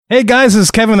Hey guys, this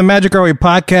is Kevin, the Magic Our Way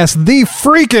Podcast, the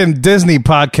freaking Disney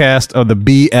podcast of the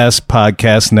BS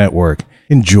Podcast Network.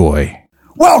 Enjoy.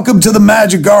 Welcome to the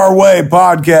Magic Our Way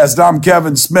Podcast. I'm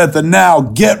Kevin Smith, and now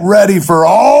get ready for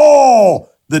all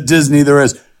the Disney there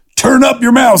is. Turn up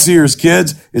your mouse ears,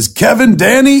 kids. It's Kevin,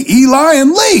 Danny, Eli,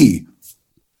 and Lee.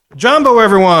 Jumbo,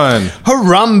 everyone.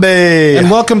 Harambe. And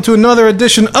welcome to another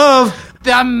edition of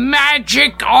The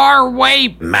Magic Our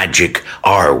Way. Magic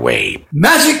Our Way.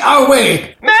 Magic Our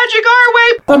Way. Magic Our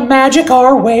Way. The Magic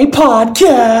Our Way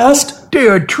Podcast. They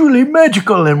are truly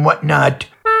magical and whatnot.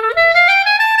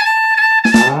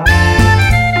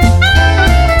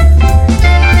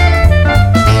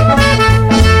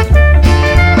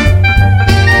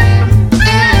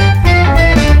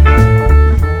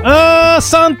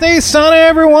 Asante Sana,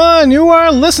 everyone. You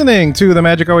are listening to the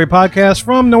Magic Our Way Podcast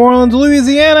from New Orleans,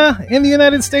 Louisiana, in the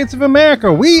United States of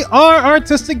America. We are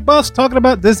artistic buffs talking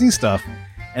about Disney stuff,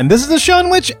 and this is the show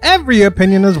in which every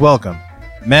opinion is welcome.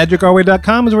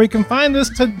 MagicOurWay.com is where you can find us.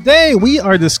 Today, we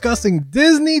are discussing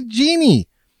Disney Genie,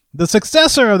 the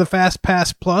successor of the Fast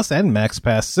Pass Plus and Max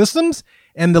Pass systems,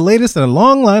 and the latest in a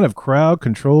long line of crowd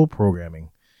control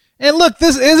programming. And look,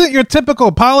 this isn't your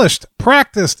typical polished,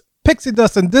 practiced, Pixie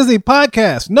Dust and Disney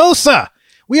podcast. No, sir.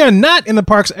 We are not in the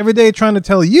parks every day trying to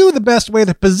tell you the best way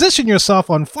to position yourself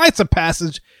on flights of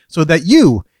passage so that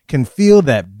you can feel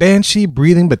that banshee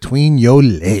breathing between your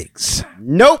legs.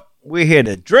 Nope. We're here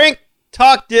to drink,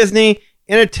 talk Disney,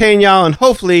 entertain y'all, and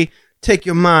hopefully take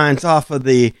your minds off of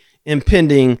the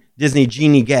impending Disney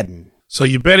Genie-geddon. So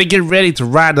you better get ready to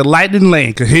ride the lightning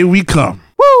lane, because here we come.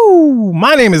 Woo!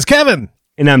 My name is Kevin.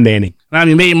 And I'm Danny. And I'm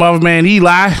your main Marvel Man,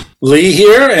 Eli. Lee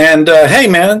here, and hey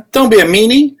man, don't be a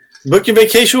meanie. Book your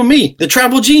vacation with me, the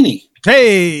Travel Genie.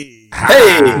 Hey!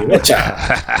 Hey, what's up?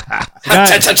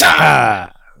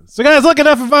 So guys, look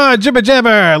enough of our jibber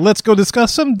jabber. Let's go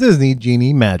discuss some Disney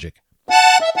Genie magic.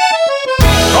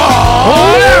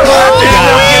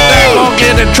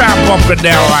 Get the trap bumping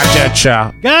down like that,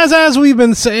 child. Guys, as we've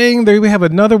been saying, there we have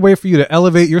another way for you to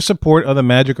elevate your support of the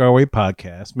Magic Our Way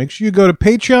podcast. Make sure you go to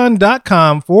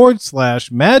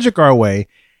patreon.com/Magic Our Way,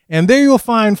 and there you'll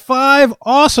find 5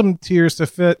 awesome tiers to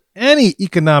fit any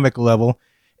economic level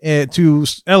to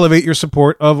elevate your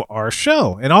support of our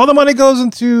show. And all the money goes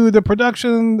into the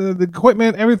production, the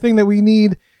equipment, everything that we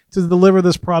need to deliver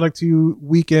this product to you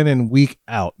week in and week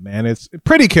out, man. It's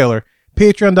pretty killer.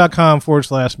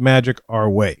 Patreon.com/Magic Our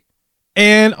Way.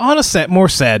 And on a more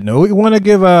sad note, we want to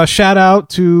give a shout out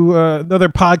to another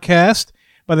podcast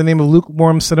by the name of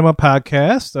Lukewarm Cinema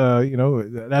Podcast.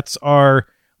 That's our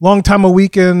long time a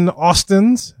week in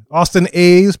Austin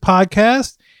A's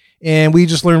podcast. And we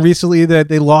just learned recently that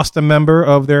they lost a member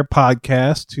of their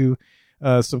podcast to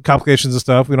some complications and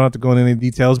stuff. We don't have to go into any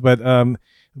details, but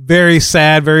very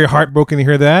sad, very heartbroken to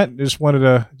hear that. Just wanted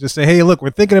to just say, hey, look, we're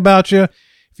thinking about you.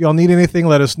 If y'all need anything,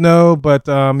 let us know. But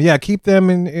yeah, keep them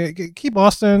and keep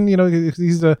Austin. You know,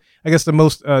 he's the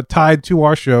most tied to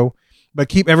our show. But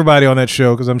keep everybody on that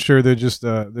show because I'm sure they're just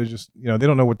they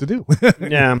don't know what to do.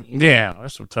 Yeah,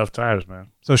 that's some tough times, man.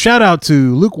 So shout out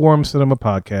to Lukewarm Cinema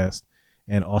Podcast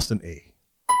and Austin A.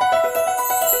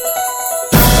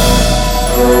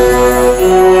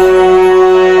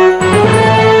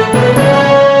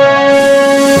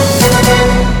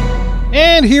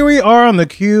 And here we are on the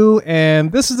queue,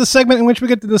 and this is the segment in which we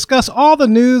get to discuss all the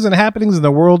news and happenings in the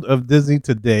world of Disney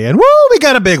today. And woo, we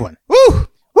got a big one. Woo!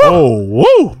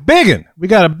 Woo! Big one. We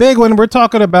got a big one. We're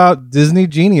talking about Disney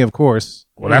Genie, of course.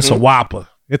 Well, that's a whopper.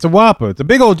 It's a whopper. It's a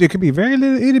big old, it could be very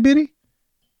little itty bitty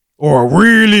or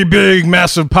really big,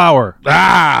 massive power. Power.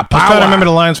 I was trying to remember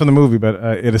the lines from the movie, but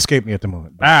it escaped me at the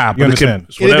moment. But you understand?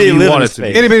 It's whatever you want it to be.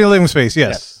 Itty bitty living space,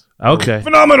 yes. Okay.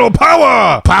 Phenomenal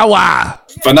power!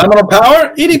 Phenomenal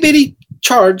power, itty bitty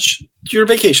charge your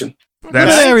vacation.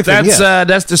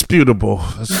 That's disputable.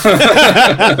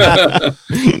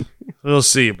 We'll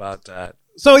see about that.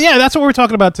 So yeah, that's what we're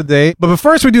talking about today. But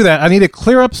first we do that, I need to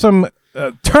clear up some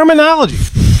terminology.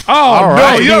 Oh,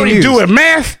 no, you only doing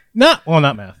math? Not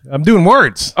math. I'm doing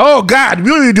words. Oh, God,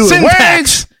 you only doing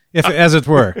syntax, words? As it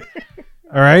were.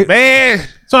 All right? Man.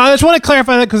 So I just want to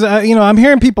clarify that because, I'm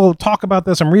hearing people talk about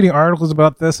this. I'm reading articles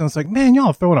about this, and it's like, man, y'all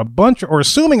are throwing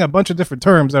assuming a bunch of different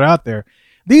terms that are out there.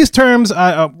 These terms,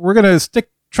 we're going to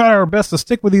try our best to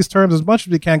stick with these terms as much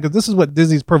as we can because this is what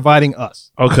Disney's providing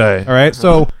us. Okay. All right?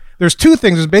 So there's 2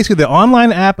 things. There's basically the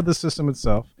online app of the system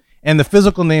itself and the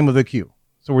physical name of the queue.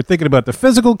 So we're thinking about the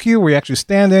physical queue where you actually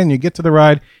stand in, you get to the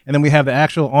ride, and then we have the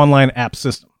actual online app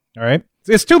system. All right?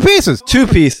 It's 2 pieces. 2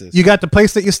 pieces. You got the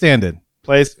place that you stand in.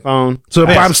 Place phone. So if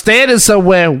Yes. I'm standing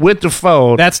somewhere with the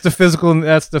phone, That's the physical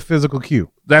cue.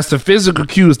 that's the physical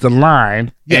cue is the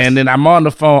line, Yes. and then I'm on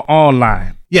the phone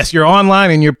online. Yes, you're online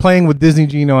and you're playing with Disney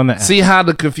Genie on the app. See how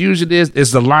the confusion is?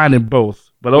 It's the line in both.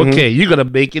 But okay, you're gonna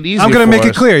make it easy. I'm going to make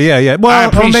it clear. Yeah. Well, I I'll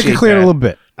make it appreciate clear a that. little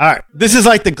bit. All right. This is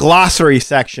like the glossary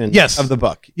section Yes. of the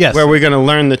book. Yes. Where we're going to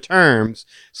learn the terms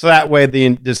so that way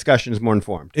the discussion is more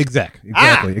informed. Exactly.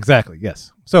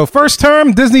 Yes. So first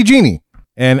term, Disney Genie.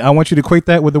 And I want you to equate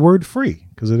that with the word free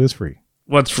because it is free.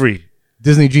 What's free?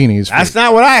 Disney Genie is free. That's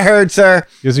not what I heard, sir.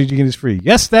 Disney Genie is free.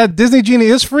 Yes, that Disney Genie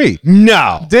is free.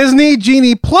 No. Disney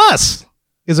Genie Plus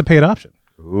is a paid option.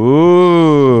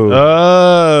 Ooh.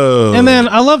 Oh. And then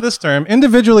I love this term,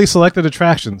 individually selected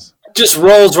attractions. Just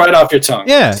rolls right off your tongue.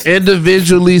 Yeah.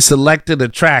 individually selected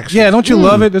attraction. Yeah, don't you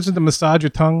love it? Doesn't it massage your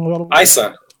tongue a little bit?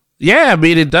 ISA. Yeah, I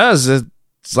mean it does.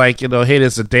 It's like, hey,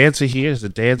 there's a dancer here, there's a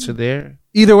dancer there.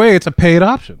 Either way, it's a paid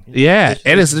option. Yeah,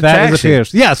 and it's an That is a attraction. paid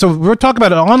option. Yeah, so we're talking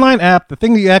about an online app, the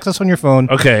thing that you access on your phone.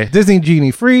 Okay. Disney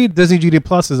Genie free, Disney Genie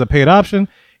Plus is a paid option.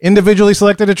 Individually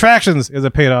selected attractions is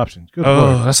a paid option. Good Oh,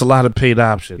 Lord. that's a lot of paid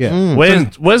options. Yeah.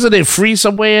 Wasn't it free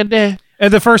somewhere in there?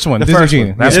 And the first one, Disney First Genie.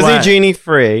 one. That's Disney why- Genie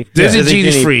free. Disney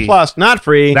Genie's free. Plus, not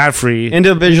free. Not free.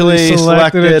 Individually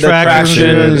selected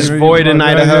attractions, void in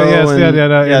Idaho. Yes, and,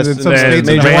 yes, in some states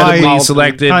in Then Hawaii, randomly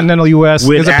selected continental U.S.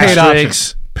 with is a paid option.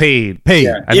 asterisks, paid. Paid.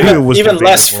 Yeah. I knew it was Even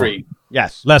less debatable. free.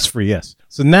 Yes. Less free, yes.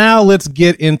 So now let's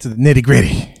get into the nitty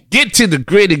gritty. Get to the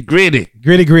gritty. Gritty.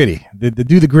 Do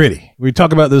the gritty. We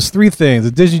talk about those three things: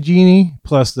 the Disney Genie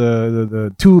plus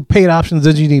the two paid options,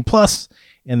 Disney Genie Plus,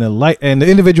 and the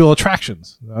individual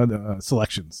attractions,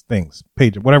 selections, things,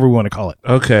 page, whatever we want to call it.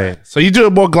 Okay. So you do a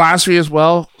more glossary as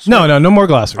well? No more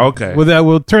glossary. Okay. With that,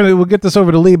 we'll get this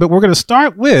over to Lee, but we're going to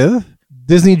start with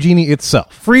Disney Genie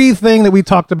itself. Free thing that we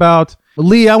talked about.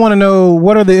 Lee, I want to know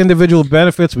what are the individual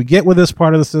benefits we get with this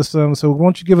part of the system. So why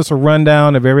don't you give us a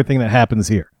rundown of everything that happens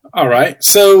here? All right.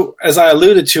 So, as I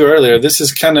alluded to earlier, this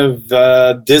is kind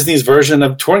of Disney's version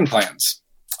of touring plans.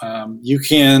 You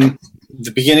can,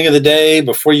 the beginning of the day,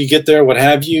 before you get there, what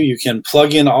have you, you can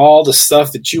plug in all the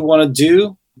stuff that you want to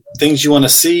do, things you want to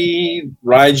see,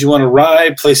 rides you want to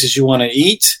ride, places you want to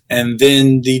eat, and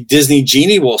then the Disney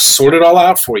Genie will sort it all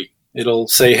out for you. It'll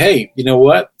say, hey, you know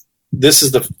what? This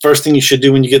is the first thing you should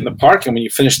do when you get in the park. And when you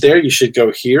finish there, you should go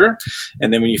here.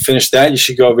 And then when you finish that, you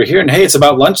should go over here. And hey, it's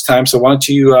about lunchtime. So why don't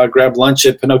you grab lunch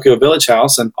at Pinocchio Village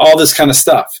House and all this kind of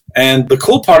stuff. And the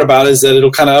cool part about it is that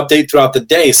it'll kind of update throughout the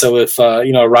day. So if, a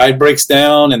ride breaks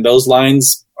down and those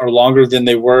lines are longer than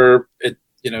they were at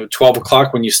 12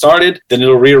 o'clock when you started, then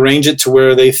it'll rearrange it to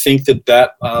where they think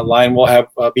that line will have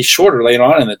be shorter later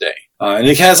on in the day. And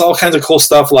it has all kinds of cool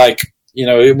stuff like,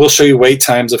 it will show you wait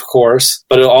times, of course,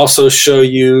 but it'll also show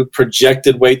you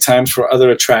projected wait times for other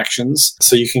attractions.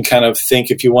 So you can kind of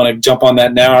think if you want to jump on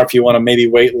that now or if you want to maybe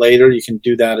wait later, you can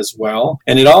do that as well.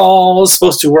 And it all is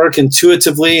supposed to work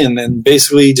intuitively and then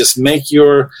basically just make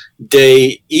your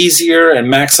day easier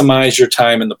and maximize your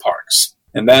time in the parks.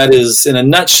 And that is, in a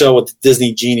nutshell, what the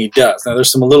Disney Genie does. Now, there's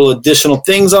some little additional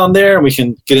things on there, and we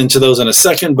can get into those in a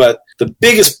second, but the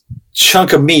biggest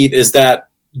chunk of meat is that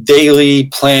daily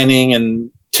planning and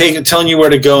telling you where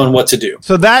to go and what to do.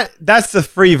 So that's the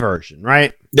free version,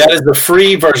 right? That is the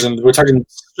free version. We're talking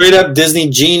straight up Disney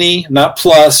Genie, not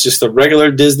Plus, just the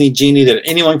regular Disney Genie that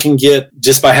anyone can get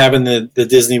just by having the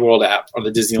Disney World app or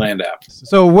the Disneyland app.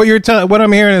 So what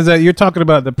I'm hearing is that you're talking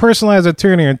about the personalized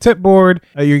itinerary and tip board.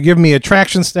 You're giving me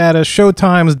attraction status, show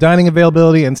times, dining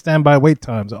availability, and standby wait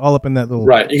times, all up in that little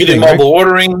Right. You can do thing, mobile right?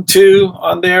 ordering too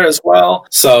on there as well.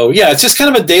 So yeah, it's just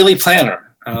kind of a daily planner.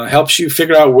 Helps you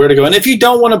figure out where to go. And if you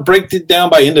don't want to break it down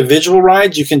by individual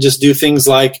rides, you can just do things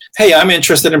like, hey, I'm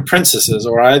interested in princesses,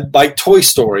 or I like Toy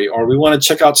Story, or we want to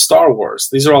check out Star Wars.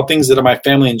 These are all things that my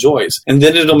family enjoys. And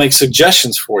then it'll make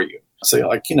suggestions for you. So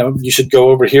like, you should go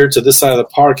over here to this side of the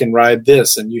park and ride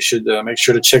this, and you should make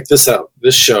sure to check this out,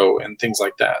 this show, and things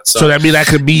like that. So that means I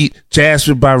could meet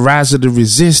Jasmine by Rise of the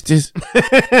Resistance.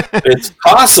 It's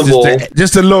possible.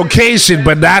 Just the location,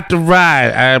 but not the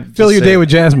ride. Fill your day with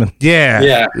Jasmine.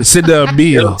 Yeah. Sit there a It'll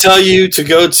meal. tell you to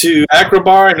go to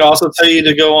Acrobar and also tell you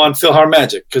to go on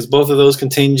PhilharMagic because both of those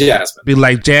contain Jasmine. Be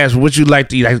like, Jasmine, what you like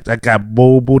to eat? I got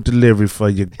mobile delivery for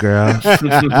you, girl.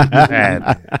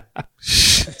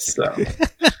 So,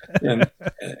 and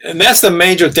that's the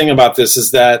major thing about this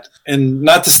is that, and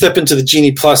not to step into the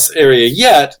Genie Plus area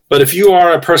yet, but if you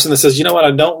are a person that says, you know what,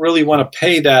 I don't really want to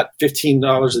pay that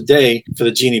 $15 a day for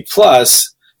the Genie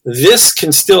Plus, this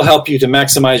can still help you to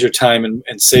maximize your time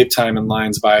and save time in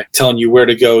lines by telling you where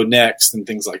to go next and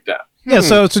things like that. Yeah,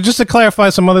 so just to clarify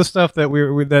some other stuff that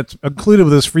that's included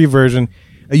with this free version,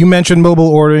 You mentioned mobile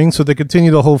ordering, so to continue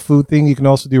the whole food thing, you can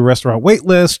also do restaurant wait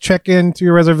lists, check in to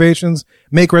your reservations,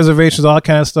 make reservations, all that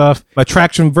kind of stuff.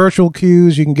 Attraction virtual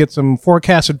queues, you can get some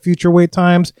forecasted future wait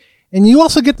times. And you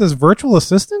also get this virtual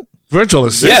assistant? Virtual Yeah,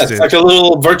 assistant. it's like a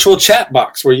little virtual chat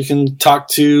box where you can talk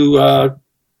to,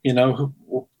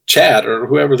 Chad or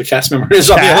whoever the cast member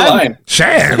is on the other line.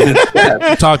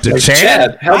 Chad. Talk to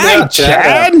Chad. Help me Hi, out,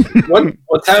 Chad.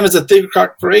 What time is the 3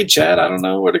 o'clock parade, Chad? I don't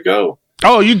know where to go.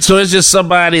 Oh, so it's just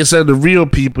somebody instead of the real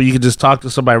people. You can just talk to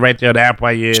somebody right there on the app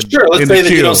while you're in. Sure. Let's in say the that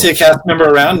you queue. don't see a cast member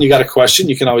around and you got a question.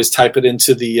 You can always type it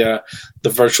into the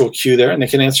virtual queue there, and they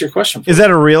can answer your question. Is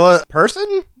that a real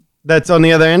person that's on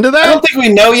the other end of I that? don't think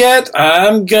we know yet.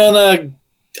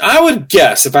 I would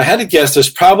guess, if I had to guess, there's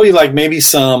probably like maybe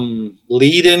some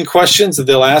lead-in questions that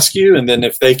they'll ask you, and then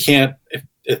if they can't,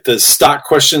 if the stock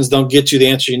questions don't get you the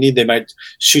answer you need, they might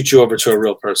shoot you over to a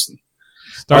real person.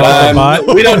 Start with a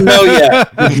bot? We don't know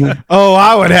yet. Oh,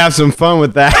 I would have some fun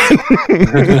with that.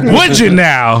 Would you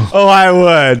now? Oh, I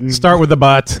would. Start with the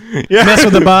bot. Yeah. Mess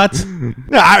with the bot.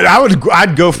 No,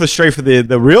 I'd go straight for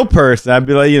the real person. I'd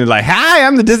be like, hi,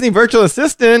 I'm the Disney virtual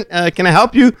assistant. Can I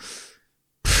help you?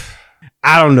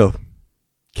 I don't know.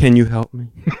 Can you help me?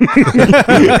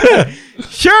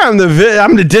 Sure, I'm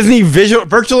the Disney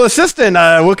virtual assistant.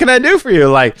 What can I do for you?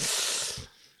 Like,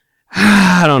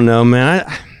 I don't know, man.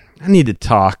 I need to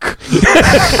talk.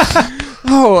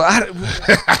 What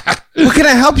can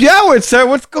I help you out with, sir?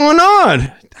 What's going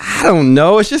on? I don't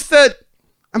know. It's just that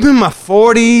I'm in my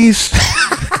 40s.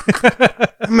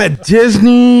 I'm at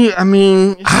Disney. I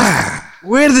mean,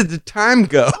 where did the time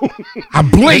go? I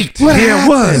blinked. Here it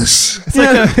was.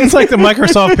 It's like the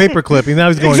Microsoft paperclip. Now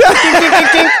he's going.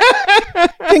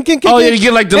 Oh, yeah, you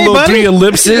get like the Hey, little buddy. 3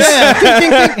 ellipses.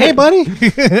 Yeah. Hey, buddy.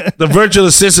 The virtual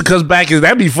assistant comes back.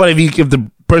 That'd be funny if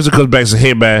the person comes back and says,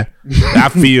 hey, man, I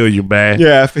feel you, man.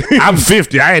 Yeah. I'm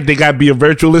 50. I didn't think I'd be a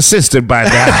virtual assistant by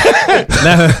now.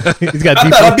 Now, he's got I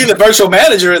deep. thought I'd be the virtual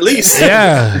manager at least.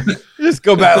 Yeah. Just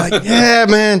go back like, yeah,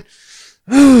 man.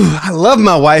 Ooh, I love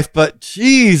my wife, but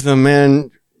jeez,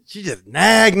 man, she just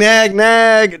nag.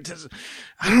 I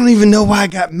don't even know why I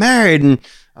got married. And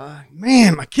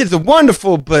man, my kids are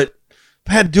wonderful, but if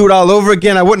I had to do it all over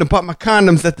again, I wouldn't have bought my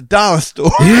condoms at the dollar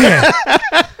store. Yeah.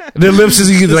 The ellipses,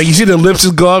 you see the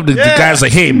ellipses go up. The guy's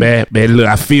like, hey, man, look,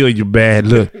 I feel you, man.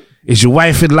 Look, is your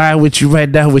wife in line with you right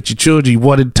now with your children? You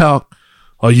want to talk?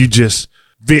 Or you just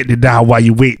venting it down while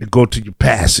you wait to go to your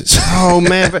passes? Oh,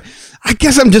 man. But I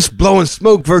guess I'm just blowing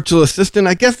smoke, virtual assistant.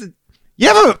 I guess you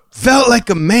ever felt like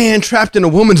a man trapped in a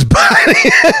woman's body?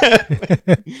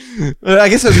 I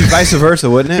guess it would be vice versa,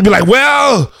 wouldn't You'd it? be like,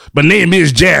 well, my name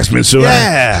is Jasmine, so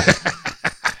Yeah.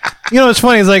 You know, it's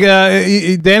funny. It's like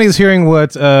Danny's hearing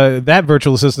what that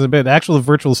virtual assistant is about. The actual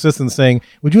virtual assistant saying,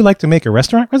 "Would you like to make a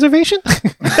restaurant reservation?"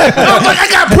 I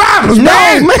got problems,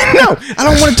 man. No, I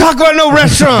don't want to talk about no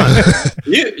restaurant.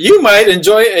 You might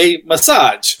enjoy a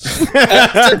massage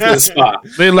at the spa.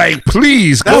 They're like,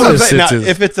 please That's go what to I'm saying. Now, Sisters.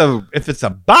 if it's a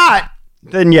bot,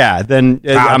 then yeah, then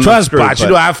I I'm trust screwed, bots. You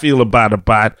but- know how I feel about a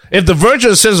bot. If the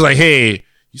virtual assistant is like, hey,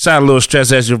 you sound a little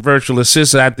stressed as your virtual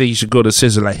assistant, I think you should go to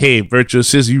assistant like, hey, virtual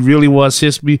assistant, you really want to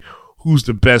assist me? Who's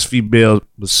the best female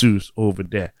masseuse over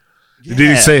there? And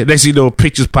then he say, next thing you know,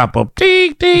 pictures pop up.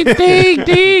 Ding, ding, ding,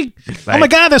 ding. Oh my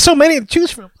God, there's so many to choose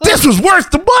from. This was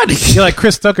worth the money. You're like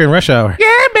Chris Tucker in Rush Hour.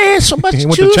 Yeah, man, so much He to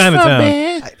went to choose from, Chinatown.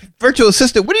 man. virtual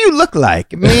assistant. What do you look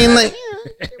like? I mean, like,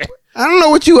 I don't know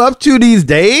what you up to these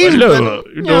days. Look,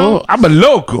 but, you know, I'm a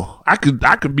local. I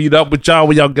could meet up with y'all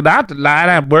when y'all get out the line.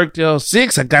 I work till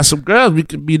 6. I got some girls we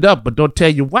can meet up, but don't tell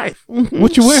your wife.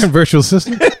 What you wearing, virtual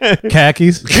assistant?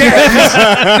 Khakis.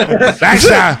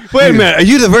 Actually, Wait a minute. Are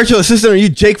you the virtual assistant or are you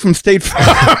Jake from State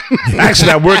Farm?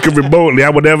 Actually, I'm working remotely.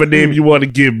 I'm whatever name you want to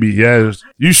give me. Yes.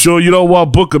 You sure you don't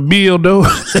want to book a meal, though?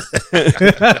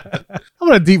 I'm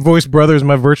gonna deep voice brother as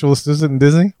my virtual assistant in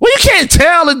Disney. Well, you can't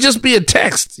tell and just be a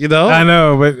text, you know? I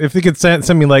know, but if he could send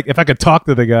me, like, if I could talk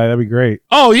to the guy, that'd be great.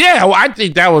 Oh, yeah. Well, I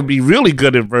think that would be really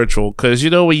good in virtual because, you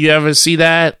know, when you ever see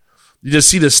that, you just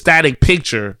see the static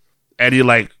picture and you're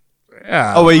like,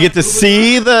 yeah. Oh, well, you get to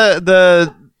see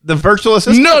the virtual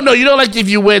assistant? No, you know, like if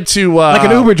you went to Like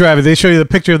an Uber driver, they show you the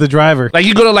picture of the driver. like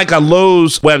you go to like a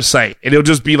Lowe's website and it'll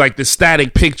just be like this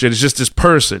static picture. It's just this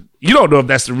person. You don't know if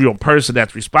that's the real person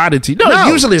that's responding to you. No.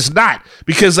 Usually it's not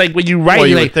because like when you write, Well,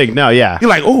 you you're would like, think, no, yeah. you're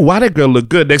like, oh, why that girl look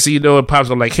good? Next thing you know, it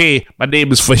pops up like, hey, my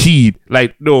name is Fahid.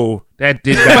 Like, no, that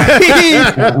did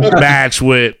not match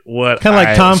with what Kind of like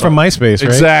I Tom saw. from MySpace, right?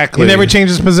 Exactly. He never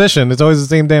changes position. It's always the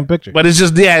same damn picture. But it's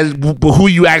just, yeah, but who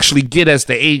you actually get as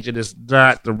the agent is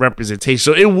not the representation.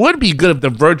 So it would be good if the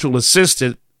virtual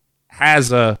assistant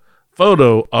has a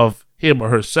photo of him or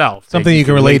herself. Something you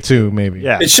can relate to, maybe.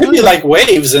 Yeah. It should be like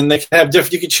waves, and they can have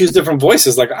different. You can choose different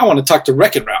voices. Like, I want to talk to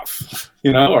Wreck-It Ralph,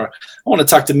 or I want to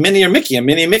talk to Minnie or Mickey, and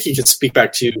Minnie and Mickey can speak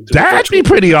back to you. That'd be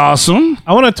pretty awesome.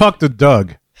 I want to talk to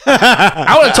Doug.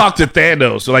 I want to talk to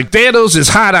Thanos. So, like, Thanos is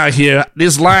hot out here.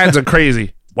 These lines are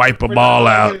crazy. Wipe them all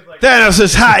out. Thanos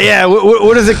is hot. Yeah.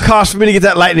 What does it cost for me to get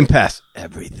that lightning pass?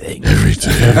 Everything.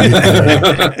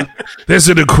 There's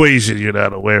an equation you're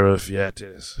not aware of yet.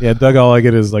 Yeah, Doug, all I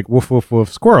get is like woof, woof,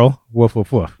 woof, squirrel, woof,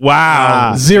 woof, woof.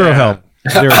 Wow. Zero help.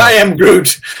 Zero I am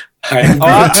Groot. I am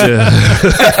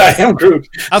Groot. I am Groot.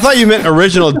 I thought you meant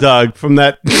original Doug from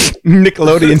that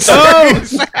Nickelodeon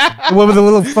series. What with the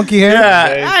little funky hair?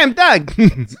 Yeah, I am Doug.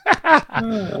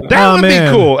 That would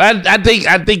man. be cool.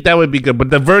 I think that would be good.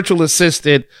 But the virtual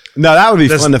assistant, No, that would be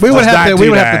fun. We would have not do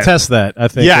to that. test that. I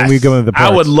think Yes. when we go into the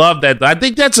parts. I would love that. I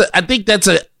think that's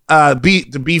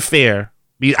to be fair,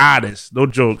 be honest, no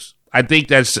jokes. I think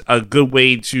that's a good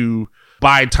way to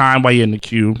buy time while you're in the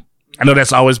queue. I know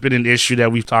that's always been an issue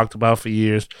that we've talked about for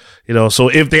years, so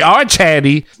if they are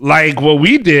chatty, like what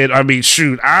we did, I mean,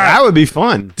 shoot, That would be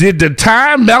fun. did the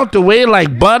time melt away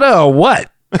like butter or what?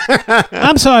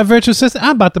 I'm sorry, virtual assistant.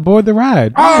 I'm about to board the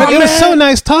ride. Oh, But it was man. so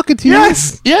nice talking to you.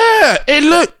 Yeah. Hey,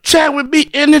 look, chat with me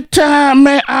anytime,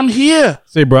 man. I'm here.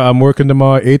 Say, bro, I'm working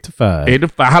tomorrow 8 to 5. 8 to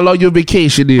 5. How long your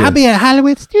vacation is? I'll be at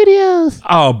Hollywood Studios.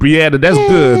 Oh, Brianna, that's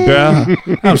good, girl.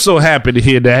 I'm so happy to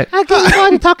hear that. I can't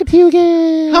forward to talking to you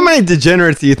again. How many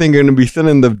degenerates do you think are going to be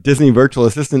sending the Disney virtual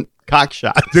assistant cock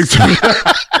shots?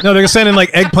 No, they're sending like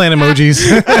eggplant emojis.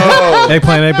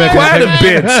 Eggplant. Quite a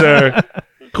bit, sir.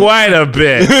 Quite a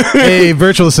bit. Hey,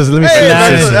 virtual assistant, let me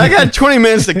slide. I got 20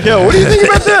 minutes to kill. What do you think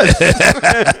about this?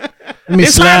 Let me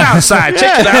It's hot slide. outside.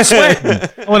 Check it out. I'm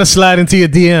sweating. I want to slide into your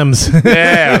DMs.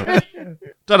 Yeah.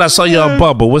 Thought I saw you on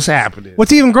Bubble. What's happening?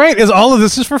 What's even great is all of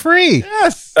this is for free.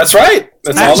 Yes. That's right.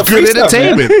 That's all That's the free good stuff,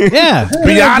 man. entertainment. Yeah.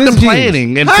 Beyond the Disney.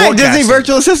 planning and Hi, forecasting. Disney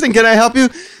virtual assistant. Can I help you?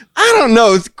 I don't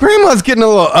know. Grandma's getting a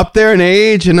little up there in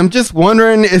age, and I'm just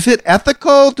wondering, is it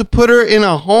ethical to put her in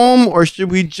a home, or should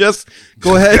we just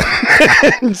go ahead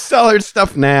and sell her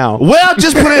stuff now? Well,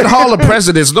 just put it in Hall of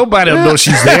Presidents. Nobody will know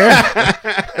she's there.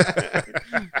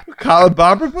 Call it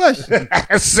Barbara Bush.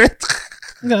 That's it.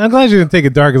 I'm glad you didn't take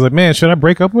it dark. It's like, man, should I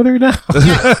break up with her now?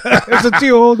 Is it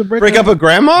too old to break Break up with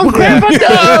Grandma? Grandma,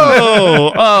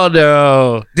 no. Oh,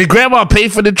 no. Did Grandma pay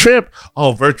for the trip?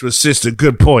 Oh, virtual assistant.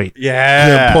 Good point.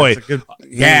 Yeah. Good point.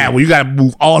 Yeah, well, you got to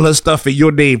move all her stuff in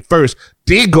your name first,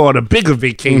 then go on a bigger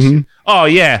vacation. Oh,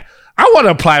 yeah. I want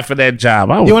to apply for that job.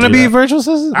 You want to be a virtual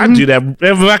assistant? I'd do that.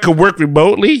 If I could work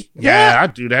remotely,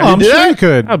 I'd do that. Oh, I'm sure you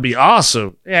could. That'd be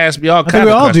awesome. Yeah, ask me all I think kinds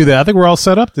we of all questions. do that. I think we're all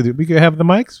set up to do. We could have the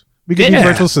mics. We could be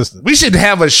virtual assistants. We should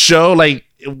have a show like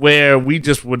where we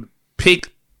just would pick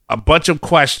a bunch of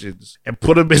questions and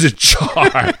put them in a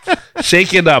jar,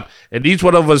 shake it up, and each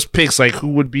one of us picks like who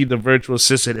would be the virtual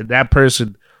assistant, and that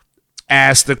person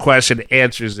asks the question,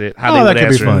 answers it. How they that would could be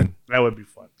answer fun. it. That would be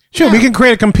fun. Sure, we can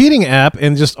create a competing app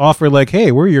and just offer like,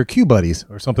 hey, we're your Q buddies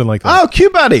or something like that. Oh, Q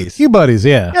buddies. Q buddies,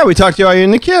 yeah. Yeah, we talked to you while you're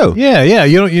in the queue. Yeah.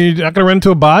 You're not gonna run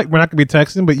into a bot. We're not gonna be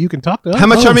texting, but you can talk to us. How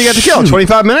much time you got to kill? shoot.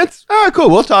 25 minutes? Oh, cool.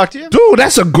 We'll talk to you. Dude,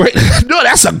 that's a great. No,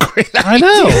 that's a great. I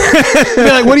know.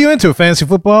 You're like, what are you into? Fantasy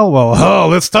football? Well,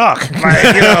 let's talk. Like,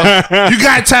 you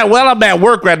got time. Well, I'm at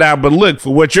work right now, but look,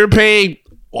 for what you're paid,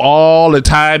 all the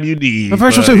time you need. The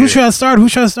first one said, who should I start? Who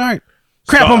should I start?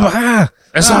 Crap,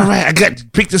 That's all right. I got to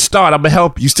pick the start. I'm gonna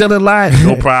help you. Still in line?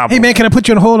 No problem. Hey man, can I put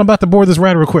you on hold? I'm about to board this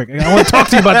ride real quick. I want to talk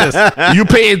to you about this. You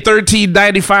paying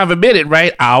 $13.95 a minute,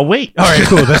 right? I'll wait. All right,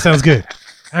 cool. That sounds good.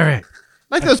 All right.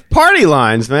 Like those party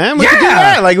lines, man. We could do Yeah.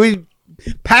 that. Like we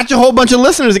patch a whole bunch of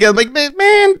listeners together. Like,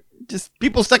 man, just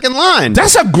people stuck in line.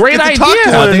 That's a great Get to idea. talk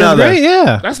to one I think it's another. great,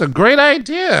 yeah. That's a great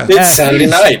idea. It's Saturday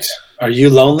night. Are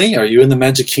you lonely? Are you in the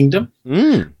Magic Kingdom?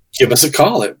 Give us a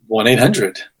call at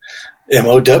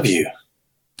 1-800-MOW.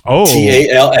 Oh,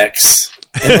 TALX.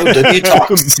 MOW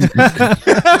Talks.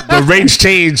 the rates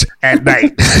change at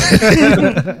night.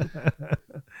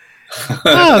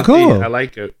 Oh, cool. I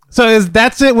like it. So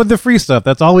that's it with the free stuff.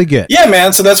 That's all we get. Yeah,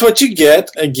 man. So that's what you get.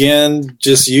 Again,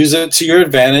 just use it to your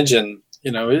advantage. And,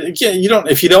 again,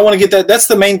 if you don't want to get that, that's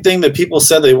the main thing that people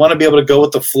said. They want to be able to go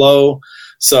with the flow.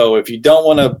 So if you don't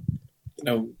want to,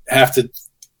 have to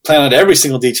plan out every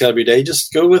single detail every day,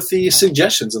 just go with the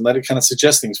suggestions and let it kind of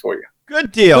suggest things for you.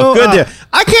 Good deal. Well, Good deal.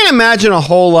 I can't imagine a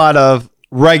whole lot of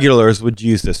regulars would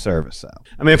use this service, though.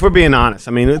 I mean, if we're being honest,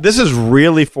 this is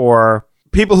really for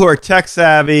people who are tech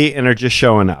savvy and are just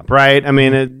showing up, right? I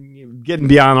mean, getting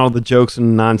beyond all the jokes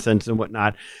and nonsense and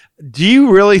whatnot. do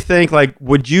you really think, like,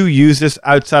 would you use this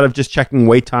outside of just checking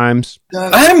wait times?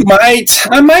 I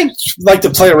might like to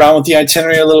play around with the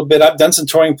itinerary a little bit. I've done some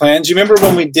touring plans. You remember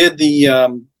when we did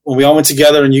when we all went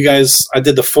together and I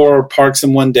did the 4 parks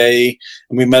in one day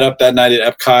and we met up that night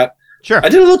at Epcot. Sure. I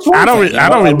did a little touring plan. I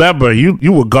don't remember.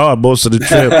 You were gone most of the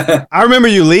trip. I remember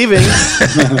you leaving.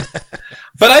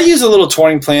 But I use a little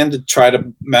touring plan to try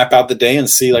to map out the day and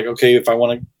see, like, okay, if I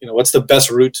want to, what's the best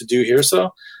route to do here.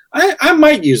 So I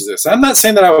might use this. I'm not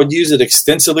saying that I would use it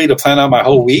extensively to plan out my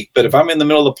whole week, but if I'm in the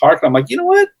middle of the park and I'm like, you know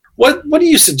what do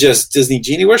you suggest, Disney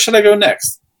Genie? Where should I go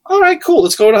next? All right, cool.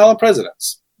 Let's go to Hall of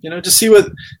Presidents. Just see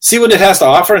what it has to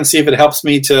offer and see if it helps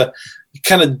me to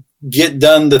kind of get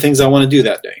done the things I want to do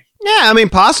that day. Yeah, I mean,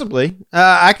 possibly.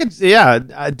 I could see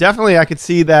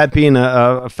that being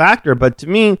a factor. But to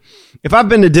me, if I've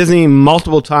been to Disney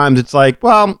multiple times, it's like,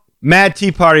 well, Mad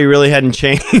Tea Party really hadn't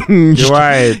changed. You're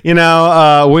right.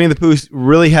 Winnie the Pooh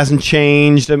really hasn't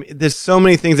changed. I mean, there's so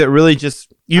many things that really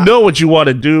just... You know what you want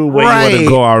to do, where you want to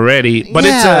go already. But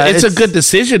it's a good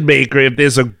decision maker if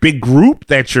there's a big group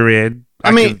that you're in.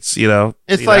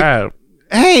 It's like...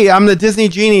 Hey, I'm the Disney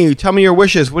Genie. Tell me your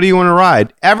wishes. What do you want to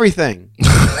ride? Everything.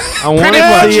 I want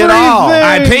to see it all.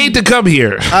 I paid to come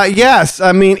here. Yes.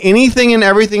 I mean, anything and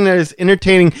everything that is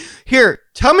entertaining. Here,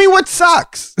 tell me what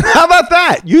sucks. How about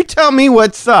that? You tell me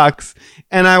what sucks,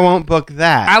 and I won't book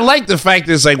that. I like the fact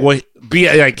that it's like,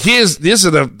 these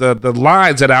are the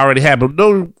lines that I already have, but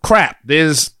no crap.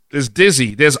 There's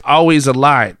Disney. There's always a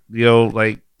line.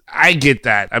 I get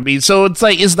that. I mean, so it's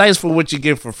like, it's nice for what you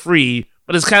get for free,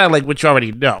 but it's kind of like what you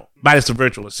already know, minus the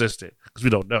virtual assistant, because we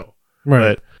don't know.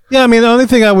 Right. But, yeah, I mean, the only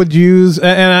thing I would use,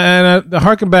 and I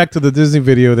harken back to the Disney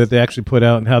video that they actually put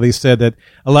out and how they said that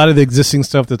a lot of the existing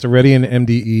stuff that's already in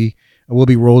MDE will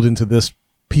be rolled into this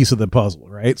piece of the puzzle,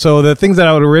 right? So the things that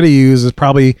I would already use is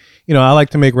probably, I like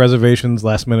to make reservations,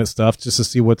 last minute stuff, just to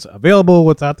see what's available,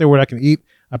 what's out there, what I can eat.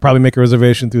 I probably make a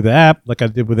reservation through the app, like I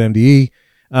did with MDE.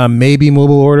 Maybe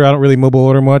mobile order. I don't really mobile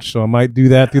order much, so I might do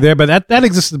that through there. But that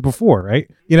existed before, right?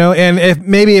 And if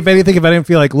anything, if I didn't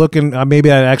feel like looking, maybe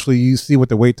I'd actually see what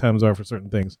the wait times are for certain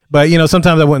things. But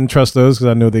sometimes I wouldn't trust those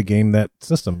because I know they game that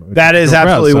system. That is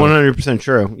absolutely 100%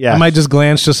 true. Yeah, I might just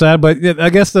glance just at, but I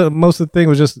guess most of the thing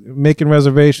was just making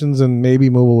reservations and maybe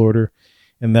mobile order,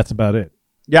 and that's about it.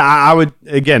 Yeah, I would,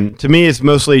 again, to me, it's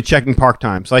mostly checking park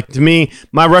times. Like, to me,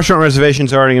 my restaurant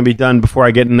reservations are already going to be done before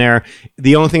I get in there.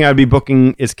 The only thing I'd be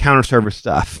booking is counter service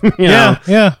stuff. Yeah.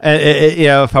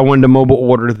 If I wanted to mobile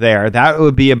order there, that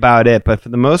would be about it. But for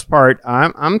the most part,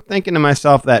 I'm thinking to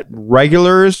myself that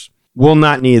regulars will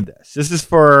not need this. This is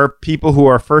for people who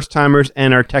are first-timers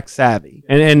and are tech-savvy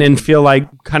and feel like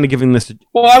kind of giving this...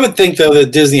 Well, I would think, though,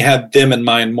 that Disney had them in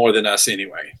mind more than us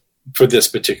anyway for this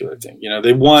particular thing.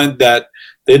 They want that...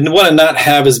 They want to not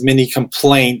have as many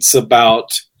complaints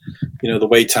about, the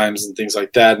wait times and things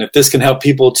like that. And if this can help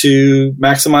people to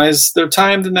maximize their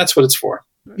time, then that's what it's for.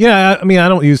 Yeah, I mean, I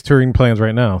don't use touring plans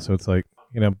right now, so it's like,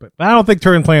 but I don't think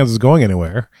touring plans is going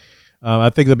anywhere. I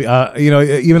think they'll be,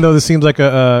 even though this seems like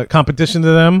a competition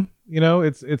to them,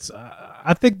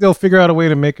 I think they'll figure out a way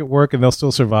to make it work and they'll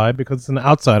still survive because it's an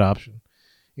outside option.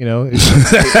 You know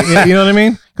what I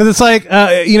mean? Because it's like,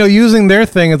 using their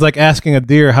thing is like asking a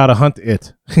deer how to hunt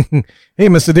it. Hey,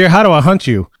 Mr. Deer, how do I hunt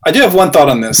you? I do have one thought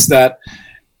on this, that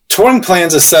touring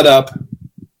plans is set up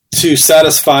to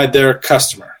satisfy their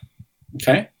customer.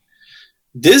 Okay?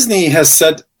 Disney has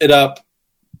set it up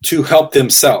to help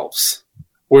themselves.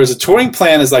 Whereas a touring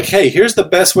plan is like, hey, here's the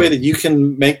best way that you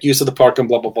can make use of the park and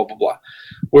blah, blah, blah, blah, blah.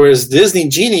 Whereas Disney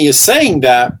Genie is saying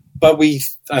that, but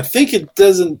I think it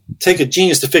doesn't take a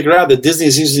genius to figure out that Disney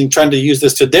is trying to use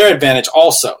this to their advantage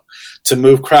also, to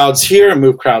move crowds here and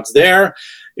move crowds there.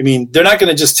 I mean, they're not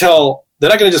going to just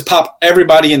pop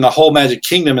everybody in the whole Magic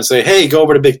Kingdom and say, hey, go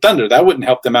over to Big Thunder. That wouldn't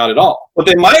help them out at all. What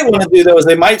they might want to do, though, is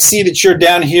they might see that you're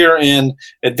down here in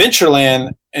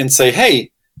Adventureland and say,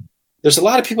 hey, there's a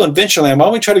lot of people in Adventureland. Why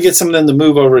don't we try to get some of them to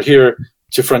move over here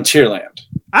to Frontierland?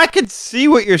 I could see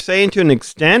what you're saying to an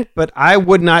extent, but I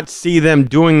would not see them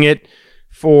doing it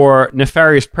for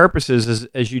nefarious purposes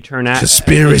as you turn out.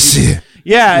 Conspiracy.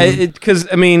 Yeah, because,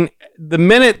 I mean, the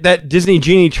minute that Disney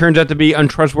Genie turns out to be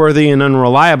untrustworthy and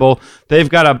unreliable, they've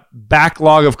got a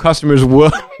backlog of customers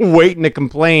waiting to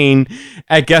complain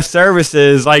at guest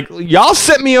services. Like, y'all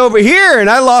sent me over here and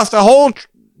I lost a whole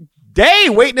day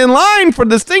waiting in line for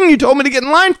this thing you told me to get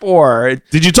in line for.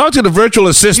 Did you talk to the virtual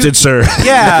assistant, sir?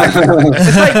 Yeah.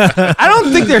 It's like, I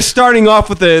don't think they're starting off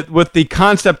with the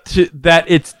concept that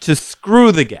it's to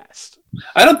screw the guest.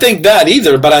 I don't think that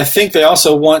either, but I think they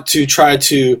also want to try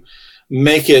to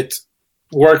make it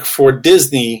work for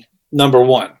Disney, number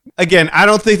one. Again, I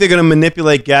don't think they're going to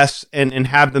manipulate guests and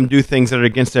have them do things that are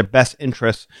against their best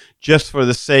interests just for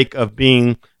the sake of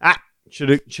being,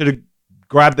 should have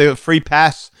grabbed the free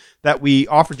pass that we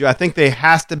offered you. I think there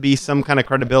has to be some kind of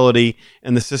credibility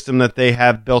in the system that they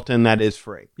have built in that is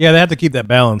free. Yeah, they have to keep that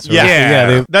balance. Right?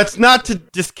 Yeah. That's not to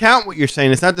discount what you're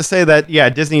saying. It's not to say that,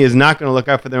 Disney is not going to look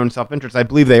out for their own self-interest. I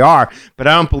believe they are, but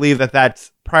I don't believe that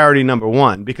that's priority number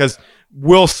one, because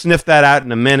we'll sniff that out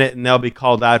in a minute and they'll be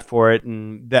called out for it,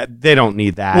 and that they don't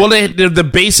need that. Well, the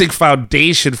basic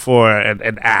foundation for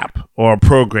an app or a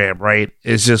program, right,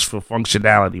 is just for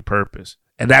functionality purpose.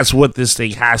 And that's what this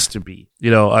thing has to be.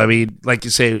 I mean, like you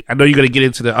say, I know you're going to get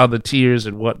into the other tiers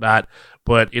and whatnot,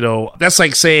 but, that's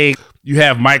like saying you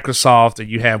have Microsoft and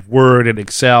you have Word and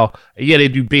Excel, and they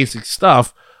do basic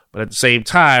stuff, but at the same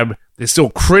time, they're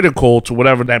still critical to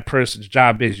whatever that person's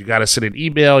job is. You got to send an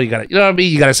email, you got to,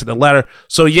 you got to send a letter.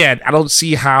 So, I don't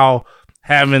see how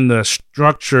having the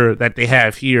structure that they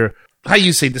have here, how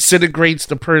you say, disintegrates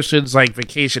the person's like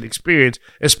vacation experience,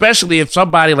 especially if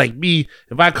somebody like me,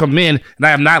 if I come in and I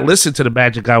have not listened to the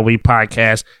Magic Our Way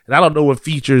podcast and I don't know what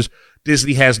features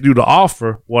Disney has new to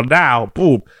offer, well, now,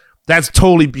 boom, that's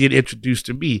totally being introduced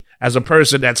to me as a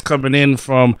person that's coming in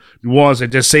from New Orleans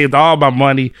and just saved all my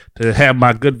money to have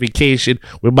my good vacation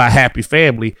with my happy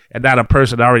family, and not a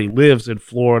person that already lives in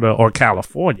Florida or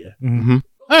California. Mm-hmm.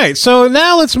 All right, so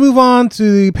now let's move on to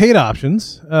the paid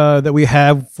options that we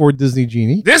have for Disney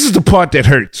Genie. This is the part that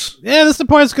hurts. Yeah, this is the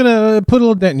part that's going to put a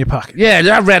little dent in your pocket. Yeah,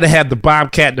 I'd rather have the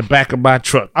Bobcat in the back of my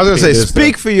truck. I was going to say,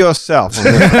 speak for yourself.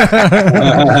 Speak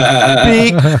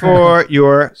for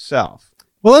yourself.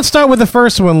 Well, let's start with the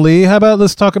first one, Lee. How about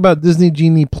let's talk about Disney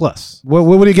Genie Plus? What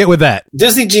do you get with that?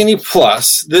 Disney Genie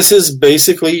Plus, this is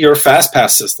basically your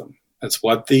FastPass system. That's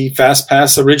what the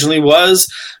FastPass originally was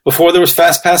before there was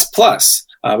FastPass Plus.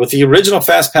 With the original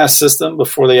FastPass system,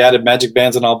 before they added Magic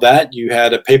Bands and all that, you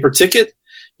had a paper ticket.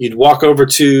 You'd walk over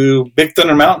to Big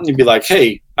Thunder Mountain. You'd be like,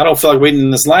 hey, I don't feel like waiting in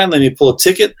this line. Let me pull a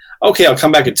ticket. Okay, I'll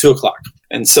come back at 2 o'clock.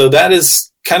 And so that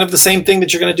is kind of the same thing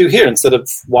that you're going to do here. Instead of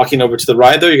walking over to the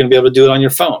ride there, you're going to be able to do it on your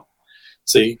phone.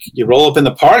 So you roll up in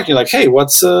the park. You're like, hey,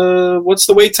 what's the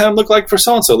wait time look like for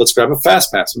so-and-so? Let's grab a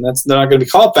FastPass. And they're not going to be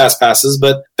called FastPasses,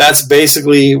 but that's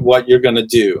basically what you're going to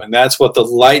do. And that's what the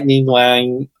Lightning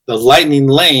Lane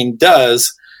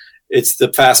does. It's the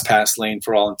FastPass lane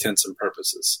for all intents and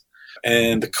purposes.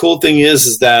 And the cool thing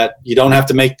is that you don't have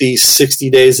to make these 60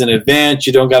 days in advance.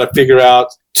 You don't got to figure out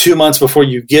 2 months before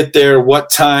you get there what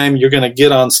time you're going to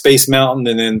get on Space Mountain,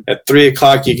 and then at 3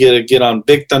 o'clock you get on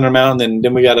Big Thunder Mountain, and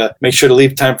then we got to make sure to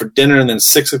leave time for dinner, and then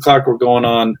 6 o'clock we're going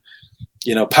on,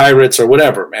 Pirates or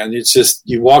whatever, man. It's just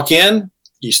you walk in,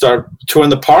 you start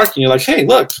touring the park, and you're like, hey,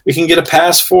 look, we can get a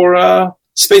pass for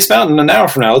Space Mountain an hour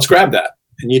from now. Let's grab that,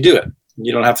 and you do it.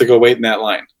 You don't have to go wait in that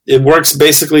line. It works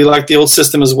basically like the old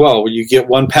system as well, where you get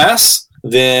one pass.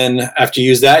 Then after you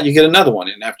use that, you get another one.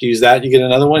 And after you use that, you get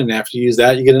another one. And after you use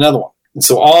that, you get another one. And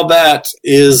so all that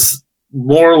is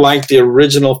more like the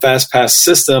original FastPass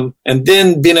system. And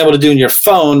then being able to do in your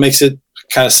phone makes it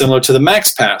kind of similar to the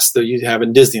Max Pass that you have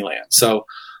in Disneyland. So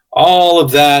all of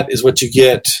that is what you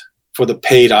get for the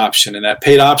paid option. And that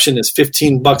paid option is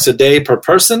 $15 a day per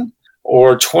person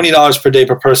or $20 per day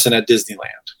per person at Disneyland.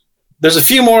 There's a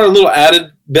few more little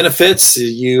added benefits.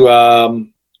 You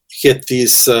get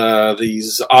these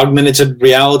augmented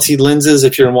reality lenses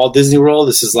if you're in Walt Disney World.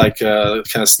 This is like a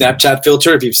kind of Snapchat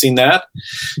filter, if you've seen that.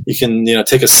 You can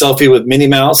take a selfie with Minnie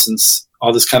Mouse and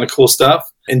all this kind of cool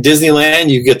stuff. In Disneyland,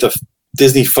 you get the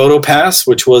Disney Photo Pass,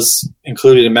 which was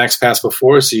included in Max Pass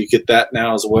before, so you get that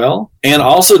now as well. And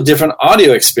also different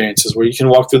audio experiences where you can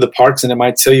walk through the parks and it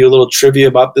might tell you a little trivia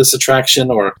about this attraction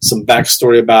or some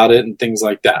backstory about it and things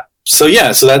like that. So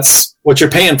that's what you're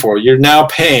paying for. You're now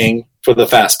paying for the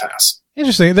Fast Pass.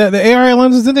 Interesting. The AR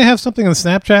lenses, didn't they have something on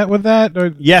Snapchat with that?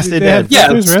 Or yes, they did.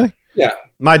 Really? Yeah.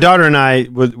 My daughter and I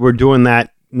were doing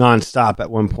that nonstop at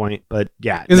one point, but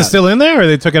yeah. Is it still in there or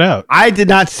they took it out? I did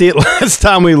not see it last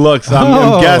time we looked, so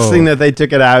I'm guessing that they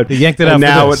took it out. They yanked it out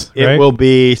now for this, it will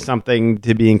be something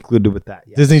to be included with that.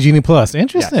 Yes. Disney Genie Plus.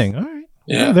 Interesting. Yes. All right.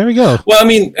 Yeah, there we go. Well, I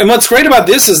mean, and what's great about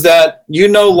this is that you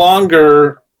no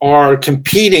longer are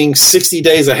competing 60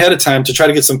 days ahead of time to try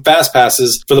to get some fast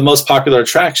passes for the most popular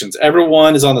attractions.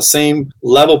 Everyone is on the same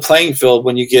level playing field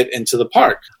when you get into the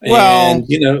park. Well, and,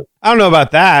 I don't know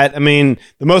about that. I mean,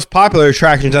 the most popular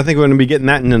attractions, I think we're going to be getting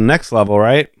that in the next level,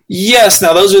 right? Yes.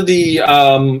 Now, those are the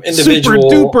individual.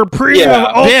 Super duper premium.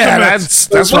 Yeah, that's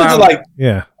what like.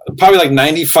 Yeah. probably like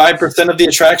 95% of the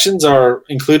attractions are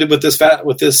included with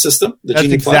this system. The That's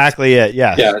Genie Plus. exactly it.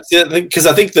 Yeah. Yeah, because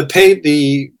I think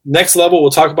the next level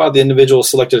we'll talk about the individual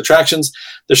selected attractions.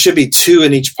 There should be 2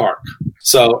 in each park.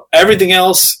 So everything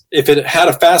else, if it had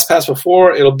a fast pass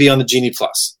before, it'll be on the Genie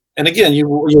Plus. And again, you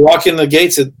walk in the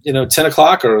gates at 10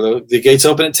 o'clock, or the gates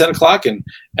open at 10 o'clock, and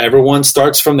everyone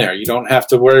starts from there. You don't have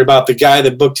to worry about the guy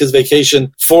that booked his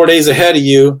vacation 4 days ahead of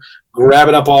you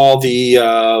grabbing up all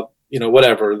the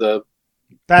whatever, the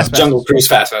Fast Jungle Cruise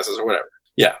fast passes or whatever.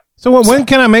 Yeah. So when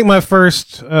can I make my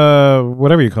first,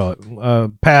 whatever you call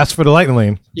it, pass for the Lightning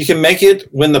Lane? You can make it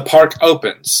when the park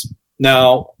opens.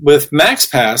 Now, with Max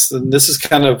Pass, and this is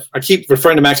kind of, I keep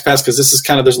referring to Max Pass because this is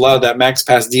kind of, there's a lot of that Max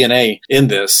Pass DNA in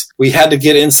this. We had to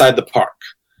get inside the park.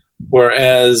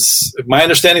 Whereas, if my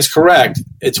understanding is correct,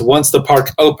 it's once the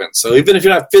park opens. So even if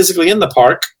you're not physically in the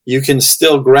park, you can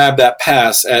still grab that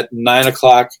pass at 9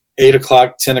 o'clock, 8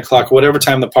 o'clock, 10 o'clock, whatever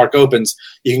time the park opens,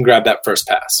 you can grab that first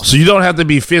pass. So you don't have to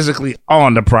be physically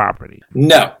on the property.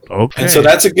 No. Okay. And so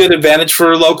that's a good advantage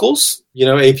for locals,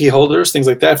 AP holders, things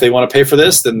like that. If they want to pay for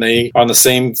this, then they are on the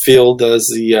same field as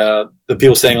the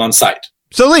people staying on site.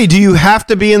 So, Lee, do you have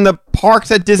to be in the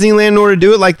parks at Disneyland in order to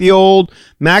do it like the old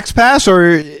Max Pass,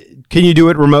 or can you do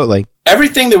it remotely?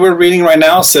 Everything that we're reading right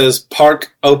now says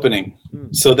park opening.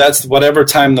 So that's whatever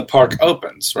time the park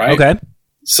opens, right? Okay.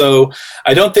 So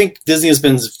I don't think Disney has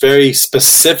been very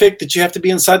specific that you have to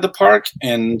be inside the park.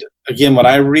 And again, what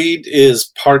I read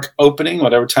is park opening,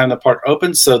 whatever time the park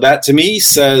opens. So that to me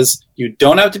says you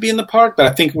don't have to be in the park, but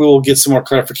I think we will get some more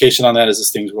clarification on that as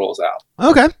this thing rolls out.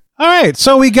 Okay. All right,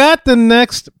 so we got the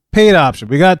next paid option.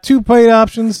 We got 2 paid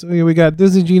options. We got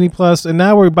Disney Genie Plus, and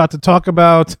now we're about to talk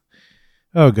about,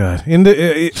 oh God,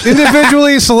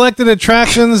 individually selected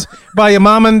attractions by your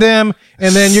mom and them,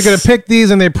 and then you're going to pick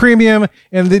these, and they're premium,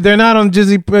 and they're not on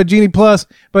Disney Genie Plus,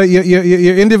 but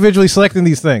you're individually selecting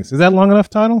these things. Is that long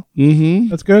enough title? Mm-hmm.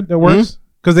 That's good? That works?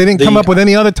 Because they didn't come up with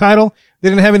any other title. They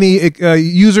didn't have any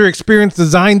user experience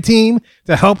design team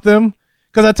to help them.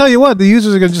 Because I tell you what, the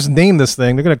users are going to just name this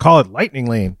thing. They're going to call it Lightning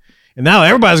Lane. And now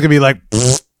everybody's going to be like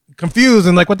confused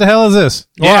and like, what the hell is this?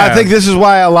 Well, I think this is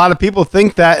why a lot of people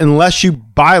think that unless you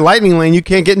buy Lightning Lane, you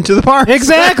can't get into the park.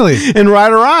 Exactly. And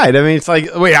ride a ride. I mean, it's like,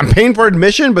 wait, I'm paying for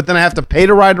admission, but then I have to pay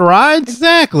to ride the rides?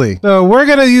 Exactly. So we're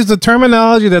going to use the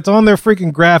terminology that's on their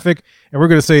freaking graphic, and we're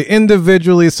going to say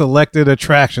individually selected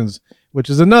attractions, which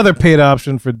is another paid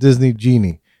option for Disney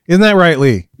Genie. Isn't that right,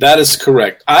 Lee? That is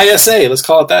correct. ISA, let's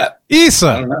call it that. I ISA.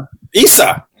 don't know.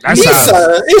 ISA.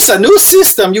 That ISA, new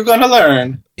system you're going to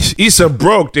learn. It's so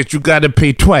broke that you got to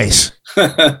pay twice.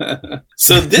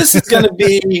 So this is going to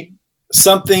be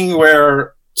something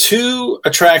where 2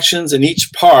 attractions in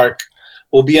each park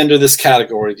will be under this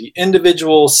category, the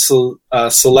individual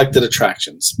selected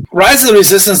attractions. Rise of the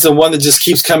Resistance is the one that just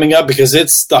keeps coming up because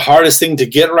it's the hardest thing to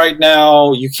get right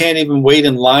now. You can't even wait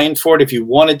in line for it if you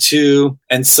wanted to.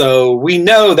 And so we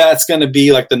know that's going to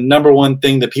be like the number one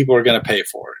thing that people are going to pay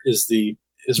for is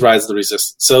Rise of the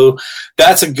Resistance. So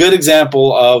that's a good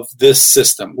example of this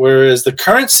system. Whereas the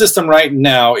current system right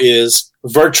now is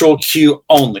virtual queue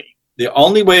only. The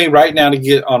only way right now to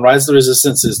get on Rise of the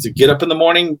Resistance is to get up in the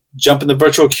morning, jump in the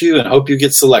virtual queue, and hope you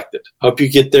get selected. Hope you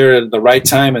get there at the right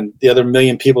time, and the other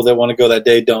million people that want to go that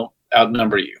day don't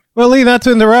outnumber you. Well, Lee, not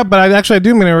to interrupt, but I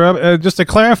do mean to interrupt. Just to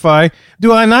clarify,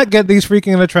 do I not get these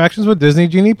freaking attractions with Disney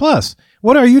Genie Plus?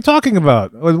 What are you talking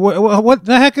about? What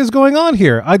the heck is going on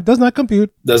here? It does not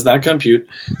compute. Does not compute.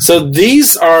 So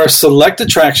these are select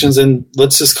attractions, and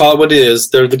let's just call it what it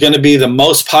is. They're going to be the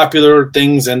most popular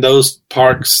things in those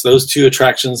parks, those 2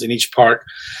 attractions in each park.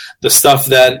 The stuff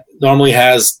that normally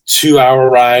has 2-hour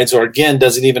rides, or again,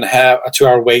 doesn't even have a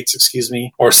 2-hour waits,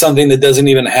 or something that doesn't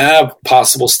even have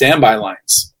possible standby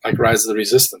lines, like Rise of the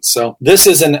Resistance. So this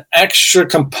is an extra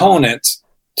component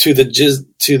to the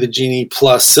Genie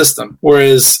Plus system.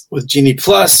 Whereas with Genie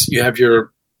Plus, you have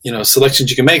your selections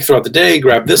you can make throughout the day.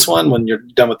 Grab this one. When you're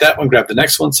done with that one, grab the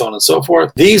next one, so on and so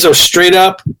forth. These are straight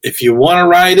up. If you want to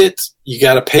ride it, you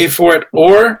got to pay for it.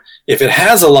 Or if it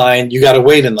has a line, you got to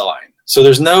wait in the line. So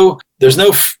there's no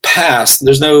pass.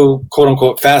 There's no quote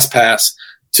unquote fast pass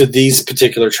to these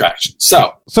particular attractions.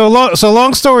 So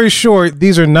long story short,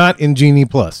 these are not in Genie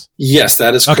Plus. Yes,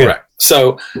 that is okay. Correct.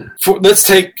 So let's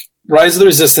take Rise of the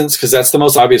Resistance, because that's the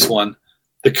most obvious one.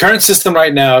 The current system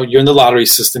right now, you're in the lottery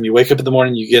system. You wake up in the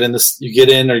morning, you get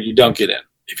in or you don't get in.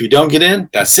 If you don't get in,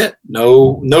 that's it.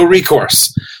 No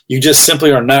recourse. You just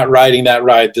simply are not riding that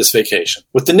ride this vacation.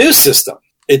 With the new system,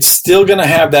 it's still going to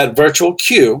have that virtual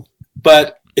queue,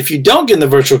 but if you don't get in the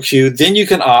virtual queue, then you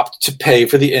can opt to pay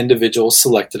for the individual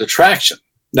selected attraction.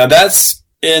 Now that's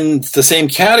in the same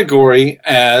category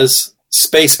as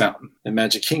Space Mountain in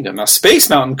Magic Kingdom. Now, Space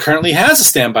Mountain currently has a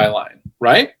standby line,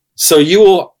 right? So you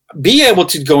will be able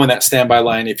to go in that standby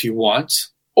line if you want,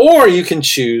 or you can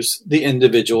choose the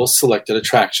individual selected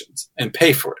attractions and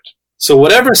pay for it. So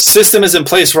whatever system is in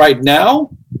place right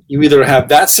now, you either have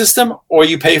that system or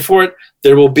you pay for it.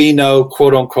 There will be no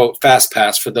quote-unquote fast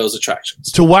pass for those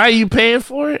attractions. So why are you paying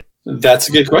for it? That's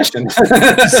a good question.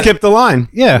 Skip the line.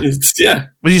 Yeah. Yeah.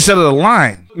 But you said of the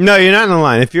line. No, you're not in the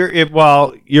line.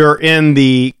 You're in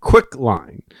the quick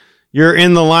line. You're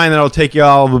in the line that'll take you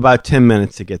all of about 10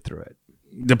 minutes to get through it.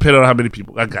 Depending on how many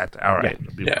people. I got that. All right.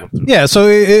 Yeah. Yeah, so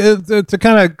to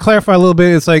kind of clarify a little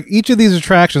bit, it's like each of these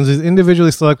attractions, these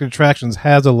individually selected attractions,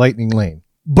 has a lightning lane.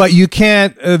 But you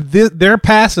can't, their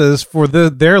passes for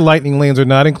their lightning lanes are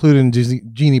not included in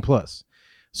Genie Plus.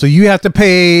 So you have to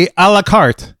pay a la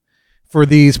carte for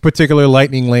these particular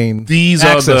lightning lane These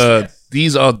are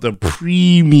the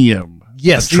premium.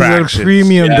 Yes, attractions. these are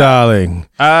premium, darling.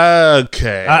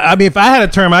 Okay. I mean, if I had a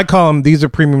term, I'd call them, these are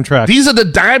premium attractions. These are the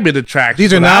diamond attractions.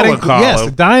 These are what not, I would call yes,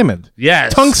 them. diamond,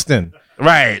 Yes. tungsten,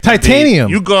 Right.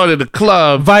 Titanium. You go to the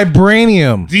club.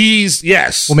 vibranium. These,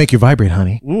 yes. Will make you vibrate,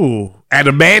 honey. Ooh.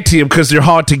 Adamantium because they're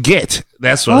hard to get.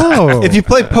 That's what. Oh. If you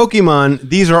play Pokemon,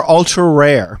 these are ultra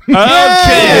rare. Okay.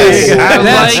 I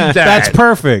like that. That's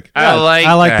perfect. I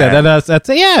like that. that. That's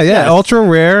ultra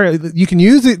rare. You can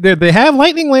use it. They have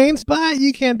lightning lanes, but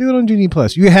you can't do it on Genie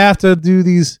Plus. You have to do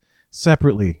these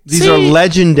separately. These are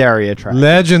legendary attractions.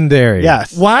 Legendary.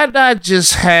 Yes. Why not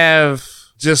just have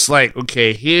like,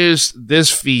 okay, here's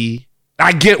this fee.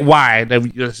 I get why. That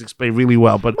you just explained really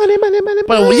well, but money.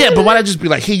 but why not just be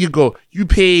like, here you go. You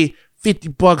pay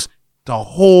 $50 the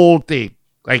whole thing.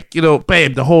 Like,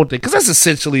 bam, the whole thing. Because that's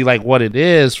essentially like what it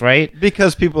is, right?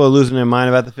 Because people are losing their mind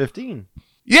about the 15.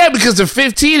 Yeah, because the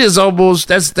 15 is almost,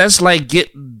 that's like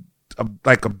getting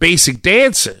like a basic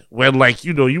dancer. Where like,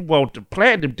 you want the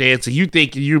platinum dancer. You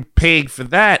thinking you're paying for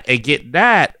that and getting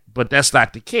that, but that's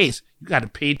not the case. You got to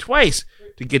pay twice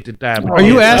to get the diamond. Are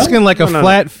you asking like a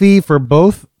flat fee for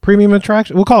both premium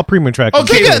attractions? We'll call it premium attractions.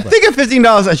 Okay, think of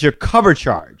 $15 as your cover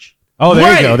charge. Oh, there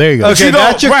Right. you go. There you go. Okay,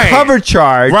 that's your right. cover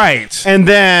charge. Right. And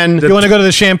then If you want to go to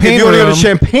the champagne if you want to room, go to the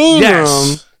champagne Yes.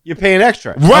 room, you pay an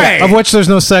extra. Right. of which there's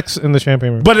no sex in the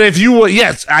champagne room. But if you were,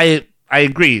 yes, I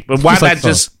agree. But why Just like not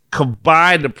just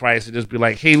combine the price and just be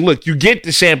like, hey, look, you get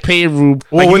the champagne room.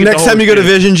 Well, like, when get the next whole time you go to thing.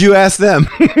 Visions, you ask them.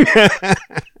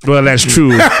 Well, that's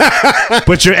true.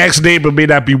 But your ex-neighbor may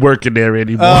not be working there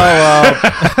anymore.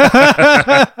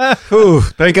 Ooh,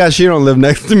 thank God she don't live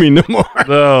next to me no more.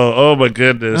 Oh my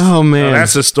goodness. Oh, man.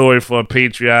 That's a story for a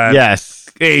Patreon. Yes.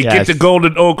 Hey, Yes. get the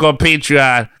Golden Oak on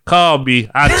Patreon. Call me.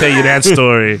 I'll tell you that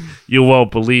story. You won't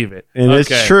believe it. And Okay.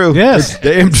 it's true. Yes. It's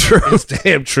damn true. It's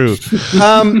damn true.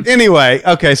 Anyway,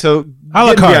 okay, so a la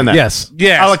getting carte, beyond that. yes.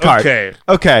 Yes. A la carte. Okay.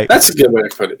 Okay. That's a good way to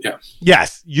put it. Yeah.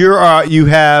 Yes, you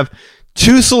have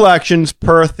 2 selections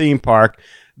per theme park.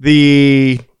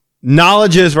 The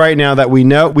knowledge is right now that we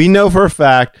know for a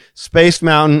fact Space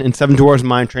Mountain and Seven Dwarfs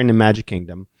Mine Train and Magic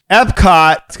Kingdom.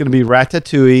 Epcot, it's going to be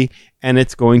Ratatouille, and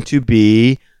it's going to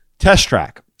be Test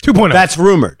Track 2.0. That's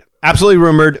rumored. Absolutely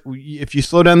rumored. If you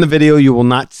slow down the video, you will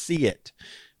not see it.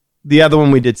 The other one,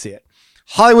 we did see it.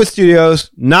 Hollywood Studios,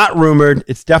 not rumored.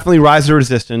 It's definitely Rise of the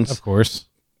Resistance. Of course.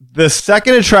 The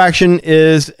second attraction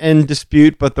is in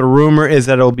dispute, but the rumor is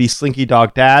that it'll be Slinky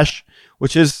Dog Dash,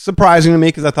 which is surprising to me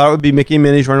because I thought it would be Mickey and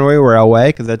Minnie's Runaway Railway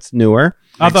because that's newer.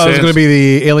 I thought it was sense. going to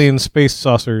be the alien space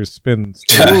saucer spins.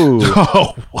 Ooh.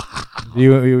 Oh, wow.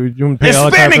 You pay They're a la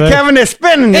carte spinning, for that? Kevin. They're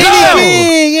spinning.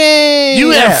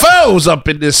 UFOs up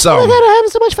in this song. having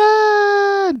so much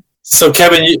fun. So,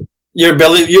 Kevin, you're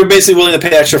basically willing to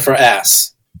pay extra for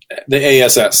ASS, the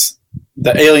ASS,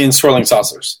 the alien swirling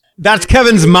saucers. That's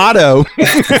Kevin's motto.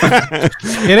 It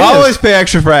is. Always pay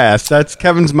extra for ass. That's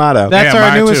Kevin's motto. That's Yeah, our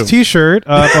mine newest too. T-shirt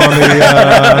up on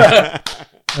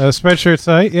the Spreadshirt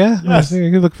site. Yeah, yes. You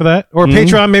can look for that. Or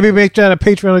Patreon. Maybe make that a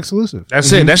Patreon exclusive.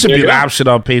 That's it. That should There be you an go. option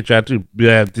on Patreon too.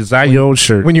 Yeah, design your own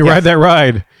shirt. When you ride that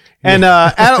ride. And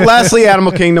lastly,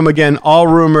 Animal Kingdom, again, all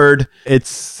rumored. It's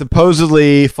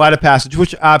supposedly Flight of Passage,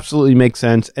 which absolutely makes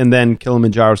sense, and then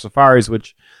Kilimanjaro Safaris,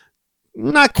 which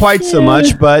not quite so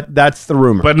much, but that's the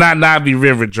rumor. but not Navi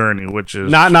River Journey, which is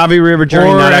not Navi River Journey,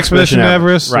 Or not Expedition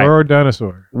Everest Right. or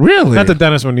Dinosaur. really Not that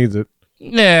Dinosaur needs it.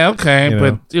 yeah, okay, You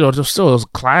but know. there's still those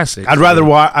classics. I'd rather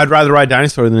ride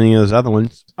Dinosaur than any of those other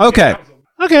ones. Okay.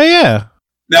 Okay, yeah.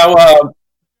 Now,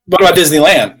 what about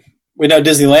Disneyland? We know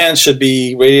Disneyland should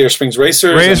be Radiator Springs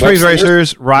Racers. Radiator and Springs Web Slingers.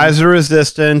 Racers, Rise of the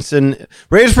Resistance, and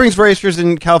Radiator Springs Racers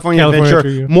and California California Adventure,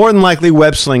 Adventure, yeah. more than likely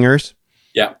Web Slingers.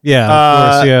 Yeah. Yeah,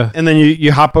 of course, yeah. And then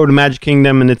you hop over to Magic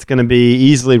Kingdom, and it's going to be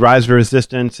easily Rise of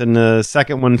Resistance. And the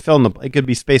second one, it could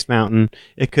be Space Mountain.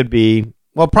 It could be,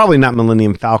 well, probably not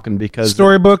Millennium Falcon because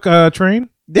Storybook Train?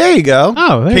 there you go.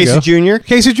 Oh, there Casey you go. Jr.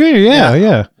 Casey Jr.,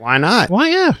 yeah. Why not? Why,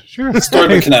 yeah, sure.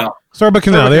 Storybook Canal. Storybook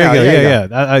Canal, there you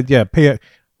go. Yeah. Pay it.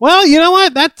 Well, you know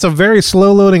what? That's a very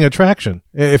slow-loading attraction,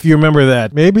 if you remember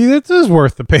that. Maybe it is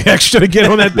worth the pay extra to get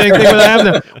on that thing without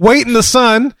having to wait in the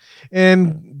sun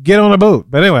and get on a boat.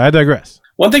 But anyway, I digress.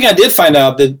 One thing I did find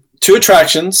out that 2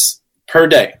 attractions per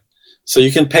day. So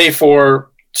you can pay for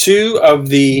 2 of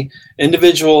the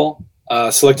individual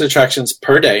selected attractions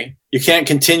per day. You can't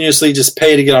continuously just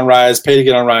pay to get on Rise, pay to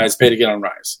get on Rise, pay to get on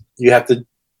Rise. You have to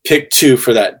pick 2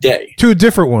 for that day. 2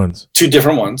 different ones. 2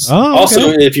 different ones. Oh, okay. Also,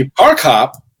 if you park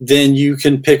hop, then you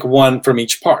can pick 1 from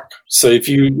each park. So if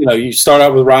you start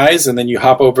out with Rise and then you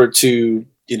hop over to,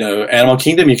 Animal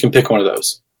Kingdom, you can pick one of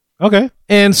those. Okay.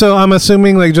 And so I'm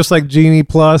assuming, just like Genie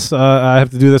Plus, I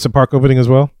have to do this at park opening as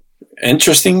well?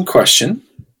 Interesting question.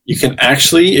 You can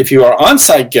actually, if you are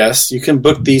on-site guests, you can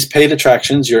book these paid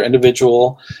attractions, your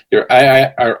individual, your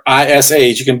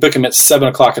ISAs, you can book them at 7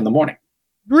 o'clock in the morning.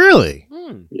 Really?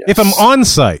 Yes. If I'm on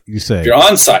site, you say? If you're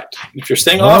on site. If you're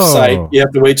staying off site, you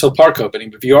have to wait till park opening.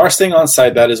 But if you are staying on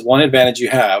site, that is one advantage you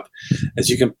have, is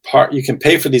you can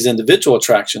pay for these individual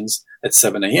attractions at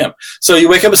 7 a.m. So you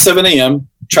wake up at 7 a.m.,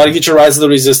 try to get your Rise of the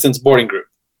Resistance boarding group.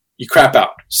 You crap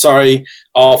out. Sorry,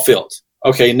 all filled.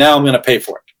 Okay, now I'm going to pay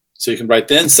for it. So you can write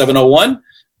then 7:01,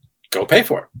 go pay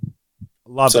for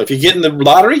it. If you get in the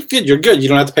lottery, good, you're good. You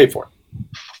don't have to pay for it.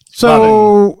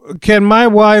 So can my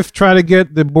wife try to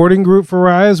get the boarding group for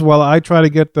Rise while I try to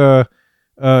get the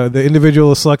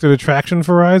individual selected attraction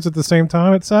for Rise at the same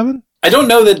time at 7? I don't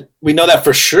know that we know that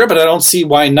for sure, but I don't see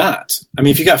why not. I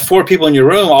mean, if you got 4 people in your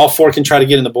room, all 4 can try to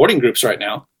get in the boarding groups right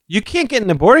now. You can't get in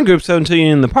the boarding groups until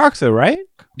you're in the parks, though, right?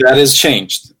 That has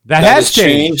changed. That has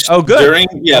changed. Oh, good. During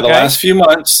the last few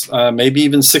months, maybe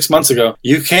even 6 months ago,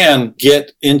 you can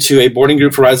get into a boarding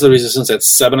group for Rise of the Resistance at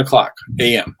 7 o'clock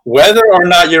a.m. Whether or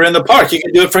not you're in the park, you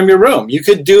can do it from your room. You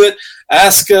could do it.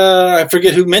 Ask, I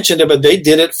forget who mentioned it, but they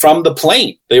did it from the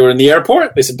plane. They were in the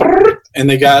airport. They said, and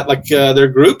they got their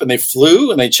group, and they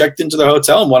flew, and they checked into their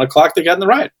hotel, and 1 o'clock they got in the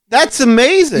ride. That's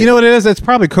amazing. You know what it is? It's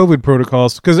probably COVID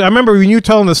protocols. Because I remember when you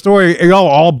telling the story, y'all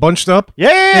all bunched up.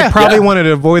 Yeah. They probably wanted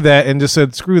to avoid that and just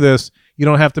said, screw this. You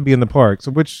don't have to be in the park.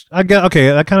 So, which I get, okay,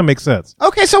 that kind of makes sense.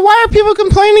 Okay, so why are people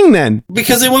complaining then?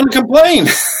 Because they want to complain.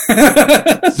 So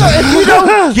if you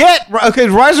don't get,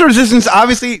 Rise of Resistance,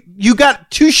 obviously, you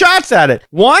got 2 shots at it.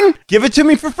 1, give it to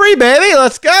me for free, baby.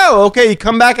 Let's go. Okay, you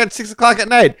come back at 6 o'clock at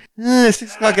night. 6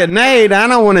 o'clock at night, I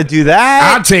don't want to do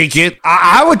that. I'll take it.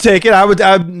 I would take it.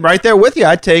 I'm right there with you.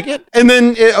 I'd take it. And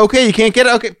then, you can't get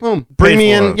it. Okay, boom. Bring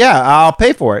me in. Yeah, I'll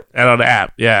pay for it. And on the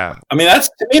app, yeah. I mean,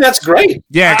 to me, that's great.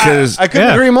 Yeah, because I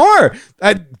couldn't agree more.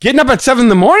 Getting up at 7 in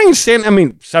the morning, 7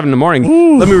 in the morning.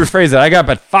 Ooh. Let me rephrase that. I got up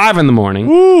at 5 in the morning,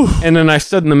 and then I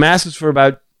stood in the masses for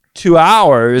about 2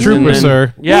 hours. Trooper,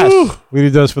 sir. Yes. What he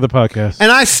does for the podcast.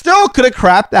 And I still could have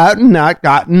crapped out and not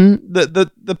gotten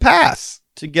the pass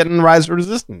to get in Rise of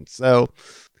Resistance. So,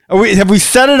 have we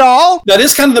said it all? That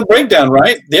is kind of the breakdown,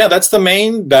 right? Yeah, that's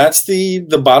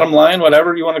the bottom line,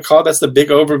 whatever you want to call it. That's the big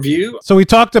overview. So we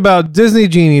talked about Disney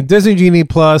Genie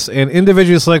Plus, and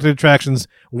individually selected attractions.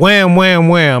 Wham, wham,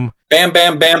 wham. Bam,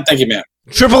 bam, bam. Thank you, man.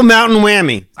 Triple mountain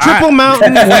whammy.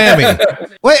 Mountain whammy.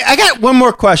 Wait, I got one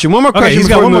more question. Okay, he's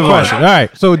got one more question. All right.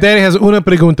 So Danny has una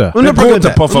pregunta. Una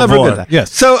pregunta, por favor.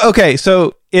 Yes.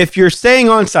 So if you're staying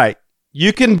on site,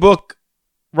 you can book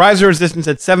Rise of Resistance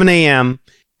at 7 a.m.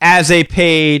 as a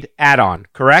paid add-on,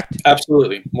 correct?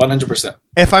 Absolutely. 100%.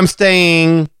 If I'm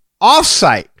staying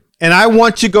off-site and I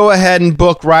want to go ahead and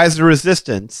book Rise of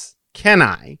Resistance, can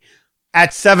I,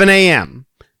 at 7 a.m.?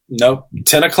 Nope.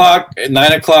 10 o'clock,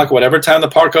 9 o'clock, whatever time the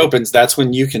park opens, that's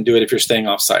when you can do it if you're staying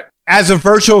off-site. As a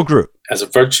virtual group?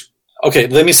 Okay,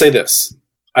 let me say this.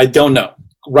 I don't know.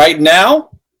 Right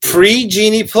now,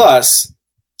 pre-Genie Plus,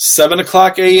 7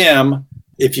 o'clock a.m.,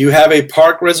 if you have a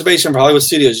park reservation for Hollywood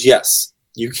Studios, yes,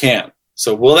 you can.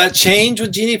 So will that change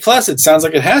with Genie Plus? It sounds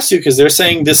like it has to, because they're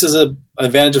saying this is an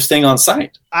advantage of staying on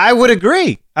site. I would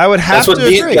agree. I would have to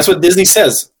agree. That's what Disney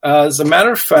says. As a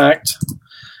matter of fact,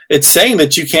 it's saying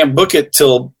that you can't book it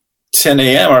till 10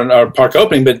 a.m. or park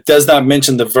opening, but it does not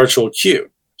mention the virtual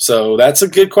queue. So that's a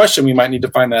good question. We might need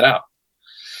to find that out.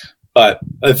 But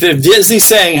if Disney's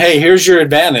saying, hey, here's your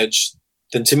advantage,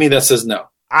 then to me that says no.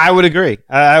 I would agree.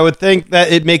 I would think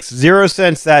that it makes 0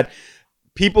 sense that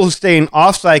people who stay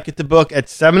off-site get to book at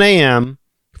 7 a.m.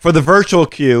 for the virtual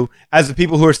queue as the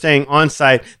people who are staying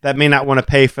on-site that may not want to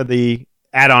pay for the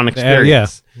add-on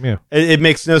experience. Yeah. It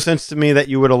makes no sense to me that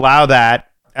you would allow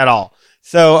that at all.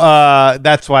 So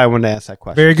that's why I wanted to ask that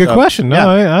question. Very good question.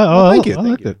 No, yeah. Thank you. I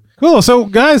liked it. Cool. So,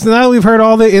 guys, now that we've heard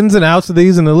all the ins and outs of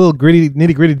these and the little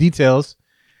nitty-gritty details,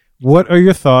 what are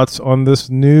your thoughts on this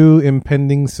new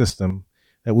impending system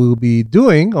that we will be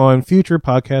doing on future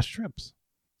podcast trips?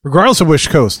 Regardless of which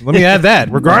coast. Let me add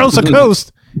that. Regardless of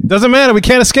coast, it doesn't matter. We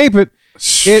can't escape it.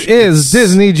 It is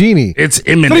Disney Genie. It's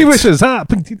imminent. 3 wishes. Huh?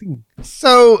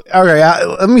 So, okay,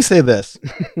 let me say this.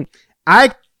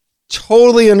 I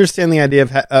totally understand the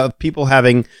idea of people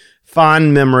having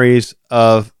fond memories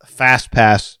of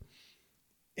FastPass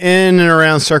in and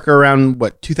around circa around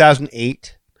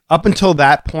 2008. Up until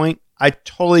that point, I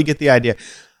totally get the idea.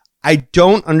 I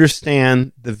don't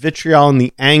understand the vitriol and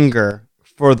the anger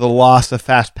for the loss of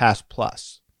FastPass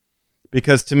Plus,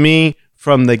 because to me,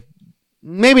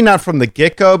 maybe not from the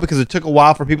get-go, because it took a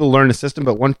while for people to learn the system,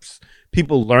 but once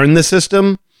people learned the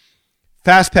system,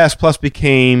 FastPass Plus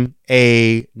became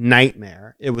a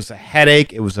nightmare. It was a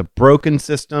headache. It was a broken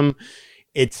system.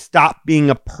 It stopped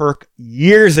being a perk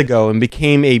years ago and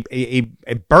became a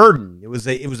burden. It was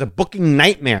a booking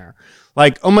nightmare.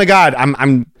 Like, oh my God,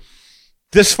 I'm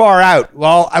this far out.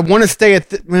 Well, I want to stay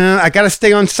I got to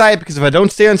stay on site, because if I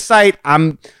don't stay on site,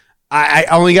 I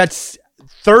only got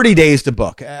 30 days to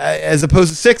book as opposed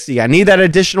to 60. I need that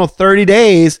additional 30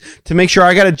 days to make sure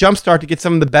I got a jump start to get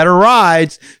some of the better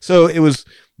rides. So it was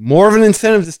more of an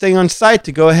incentive to stay on site,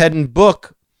 to go ahead and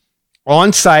book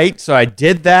on site. So I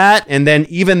did that. And then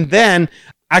even then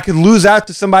I could lose out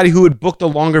to somebody who had booked a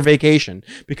longer vacation,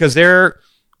 because their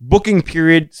booking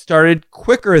period started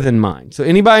quicker than mine. So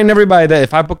anybody and everybody that,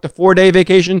 if I booked a 4-day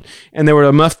vacation and there were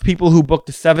enough people who booked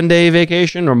a 7-day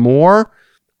vacation or more,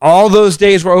 all those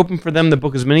days were open for them to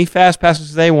book as many fast passes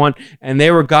as they want, and they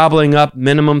were gobbling up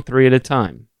minimum 3 at a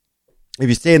time. If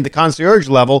you stay at the concierge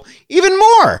level, even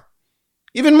more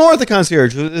at the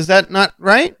concierge. Is that not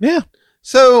right? Yeah.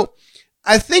 So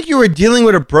I think you were dealing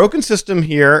with a broken system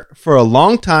here for a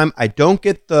long time. I don't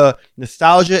get the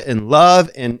nostalgia and love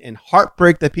and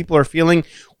heartbreak that people are feeling.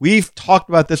 We've talked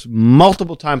about this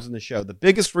multiple times in the show. The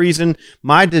biggest reason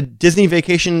my Disney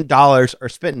vacation dollars are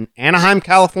spent in Anaheim,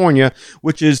 California,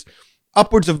 which is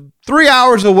upwards of 3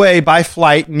 hours away by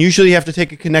flight, and usually you have to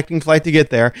take a connecting flight to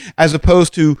get there, as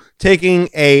opposed to taking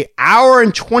a hour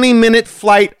and 20-minute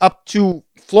flight up to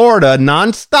Florida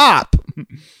nonstop,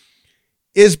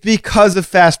 is because of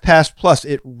FastPass Plus.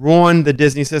 It ruined the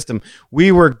Disney system.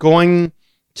 We were going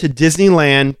to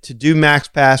Disneyland to do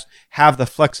MaxPass, have the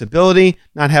flexibility,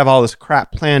 not have all this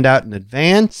crap planned out in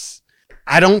advance.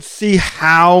 I don't see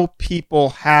how people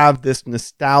have this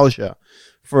nostalgia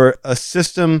for a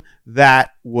system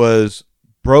that was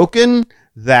broken,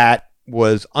 that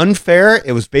was unfair.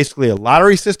 It was basically a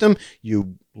lottery system.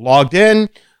 You logged in,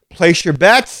 place your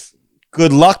bets.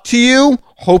 Good luck to you.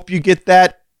 Hope you get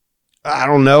that, I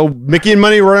don't know, Mickey and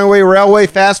Money Runaway Railway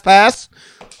Fast Pass.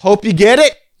 Hope you get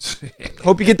it.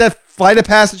 Hope you get that Flight of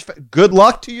Passage. Good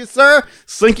luck to you, sir.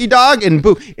 Slinky Dog and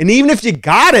boo. And even if you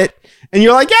got it and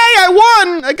you're like, hey, I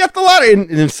won, I got the lottery,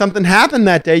 and if something happened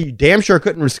that day, you damn sure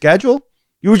couldn't reschedule.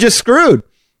 You were just screwed.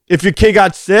 If your kid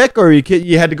got sick or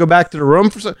you had to go back to the room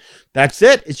for something, that's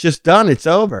it. It's just done. It's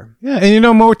over. Yeah,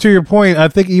 and more to your point, I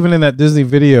think even in that Disney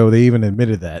video, they even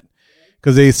admitted that.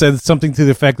 Because they said something to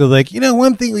the effect of like,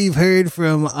 one thing we've heard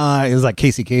from, it was like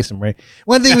Casey Kasem, right?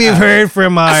 One thing we've heard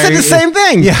from our... I said the same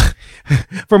thing. Yeah.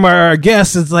 From our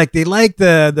guests, it's like they like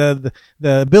the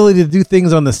ability to do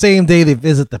things on the same day they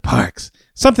visit the parks.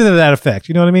 Something to that effect.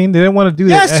 You know what I mean? They didn't want to do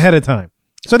that ahead of time.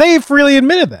 So they freely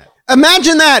admitted that.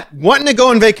 Imagine that, wanting to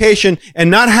go on vacation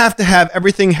and not have to have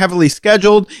everything heavily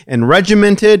scheduled and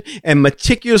regimented and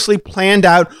meticulously planned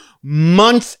out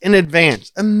months in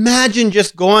advance. Imagine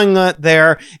just going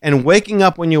there and waking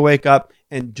up when you wake up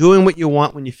and doing what you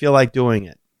want when you feel like doing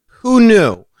it. Who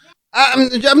knew?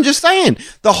 I'm just saying,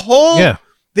 the whole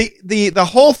the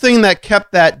whole thing that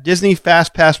kept that Disney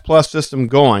Fast Pass Plus system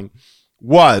going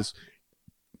was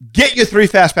get your 3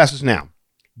 Fast Passes now.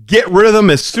 Get rid of them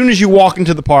as soon as you walk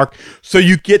into the park so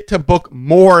you get to book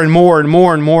more and more and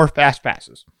more and more Fast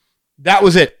Passes. That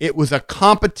was it. It was a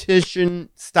competition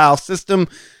style system.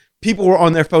 People were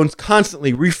on their phones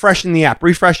constantly refreshing the app.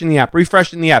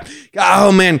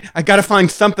 Oh man, I got to find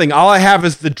something. All I have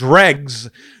is the dregs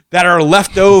that are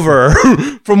left over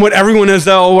from what everyone has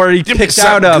already picked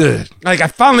out of. Good. Like, I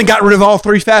finally got rid of all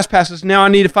 3 Fast Passes. Now I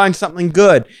need to find something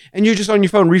good. And you're just on your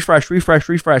phone, refresh.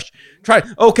 Try.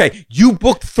 Okay, you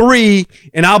booked 3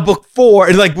 and I'll book 4.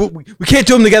 And like, we can't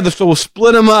do them together, so we'll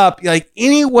split them up. Like,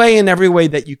 any way and every way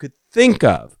that you could think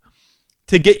of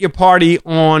to get your party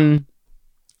on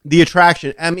the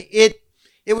attraction. I mean,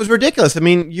 It was ridiculous. I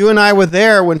mean, you and I were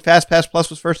there when FastPass Plus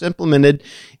was first implemented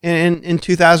in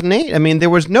 2008. I mean, there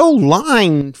was no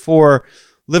line for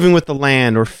Living with the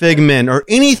Land or Figment or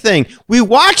anything. We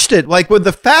watched it like with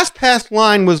the FastPass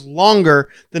line was longer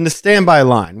than the standby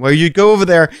line, where you'd go over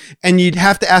there and you'd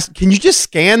have to ask, can you just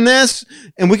scan this?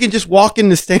 And we can just walk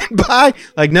into standby.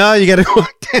 Like, no, you got to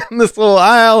walk down this little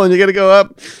aisle and you got to go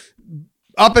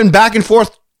up and back and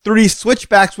forth through these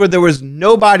switchbacks where there was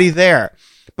nobody there.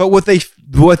 But what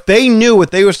they knew,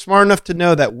 what they were smart enough to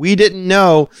know that we didn't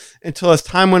know until as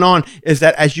time went on, is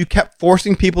that as you kept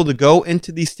forcing people to go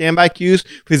into these standby queues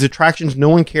for these attractions no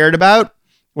one cared about,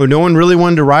 or no one really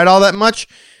wanted to ride all that much,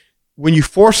 when you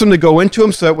force them to go into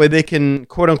them so that way they can,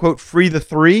 quote unquote, free the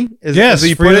three. Free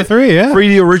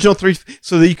the original three,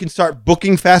 so that you can start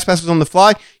booking fast passes on the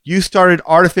fly, you started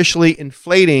artificially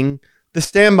inflating the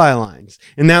standby lines.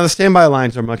 And now the standby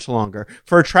lines are much longer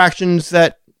for attractions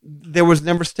that there was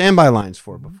never standby lines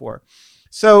for before.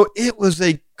 So it was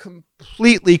a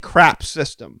completely crap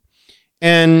system.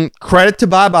 And credit to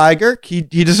Bob Iger, he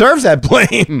deserves that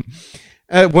blame.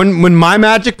 When My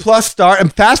Magic Plus started,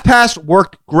 and FastPass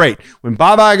worked great. When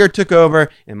Bob Iger took over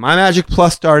and My Magic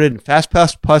Plus started and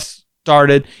FastPass Plus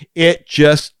started, it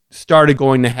just started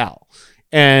going to hell.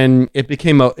 And it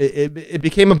became a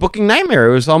booking nightmare.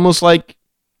 It was almost like,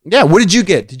 yeah, what did you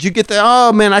get? Did you get the,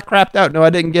 oh man, I crapped out. No,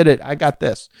 I didn't get it. I got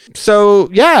this. So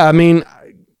yeah, I mean,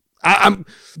 I'm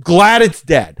glad it's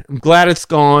dead. I'm glad it's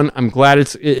gone. I'm glad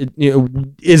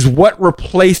is what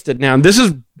replaced it now. And this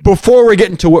is before we get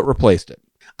into what replaced it.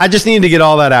 I just needed to get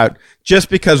all that out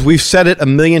just because we've said it a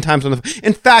million times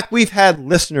in fact, we've had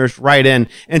listeners write in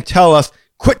and tell us,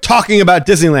 quit talking about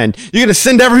Disneyland. You're going to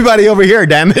send everybody over here,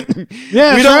 damn it.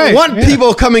 Yeah, we don't want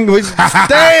people coming.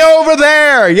 Stay over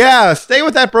there. Yeah, stay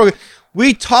with that program.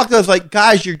 We talked to us like,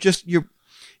 guys,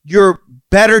 your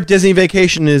better Disney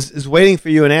vacation is waiting for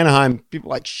you in Anaheim. People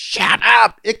are like, shut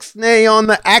up. Ixnay on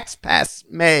the X-Pass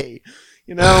May.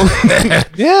 You know?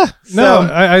 Yeah. No,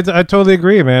 I totally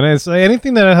agree, man. It's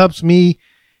anything that helps me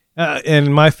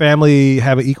and my family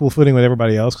have an equal footing with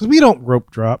everybody else, because we don't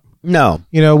rope drop. No.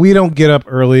 You know, we don't get up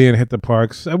early and hit the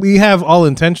parks. We have all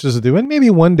intentions to do it. Maybe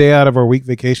one day out of our week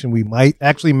vacation, we might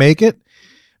actually make it.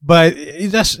 But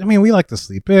we like to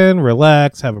sleep in,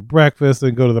 relax, have a breakfast,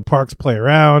 and go to the parks, play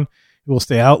around. We'll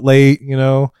stay out late, you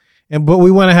know. But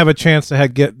we want to have a chance to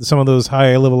get some of those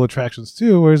higher level attractions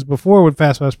too. Whereas before with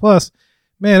FastPass Plus,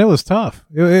 man, it was tough.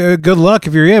 Good luck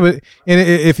if you're in, but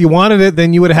if you wanted it,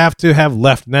 then you would have to have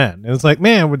left then. And it's like,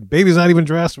 man, with baby's not even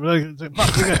dressed, we got to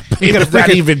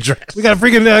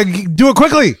freaking do it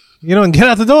quickly, you know, and get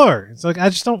out the door. It's like, I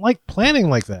just don't like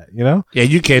planning like that, you know? Yeah,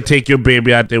 you can't take your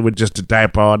baby out there with just a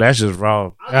diaper on. That's just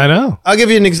wrong. I know. I'll give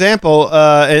you an example,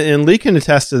 and Lee can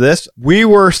attest to this. We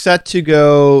were set to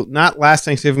go, not last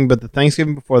Thanksgiving, but the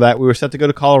Thanksgiving before that, we were set to go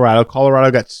to Colorado. Colorado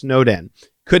got snowed in.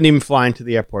 Couldn't even fly into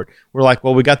the airport. We're like,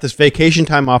 well, we got this vacation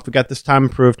time off. We got this time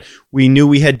approved. We knew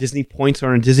we had Disney points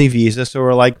on a Disney visa. So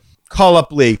we're like, call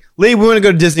up Lee. Lee, we want to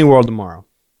go to Disney World tomorrow.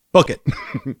 Book it.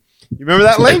 You remember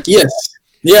that, Lee? Yes.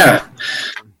 Yeah.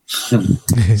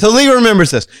 So Lee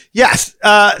remembers this. Yes.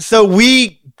 So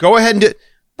we go ahead and do it.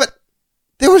 But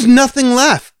there was nothing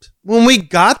left. When we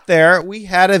got there, we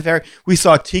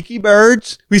saw tiki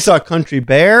birds, we saw country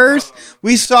bears,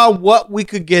 we saw what we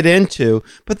could get into,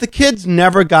 but the kids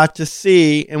never got to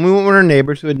see, and we went with our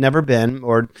neighbors who had never been,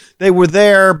 or they were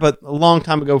there, but a long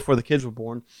time ago before the kids were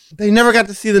born. They never got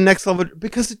to see the next level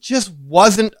because it just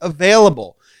wasn't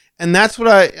available. And that's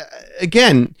what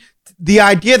again, the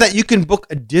idea that you can book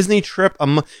a Disney trip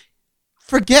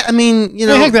forget, I mean, you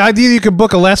know. Heck, the idea you could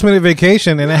book a last minute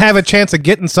vacation and have a chance of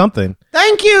getting something.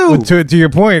 Thank you. To your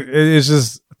point, it's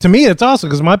just, to me, it's awesome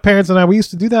because my parents and I, we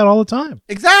used to do that all the time.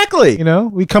 Exactly. You know,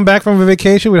 we come back from a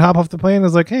vacation, we'd hop off the plane.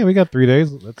 It's like, hey, we got 3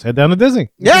 days. Let's head down to Disney.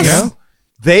 Yes. You know?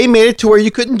 They made it to where you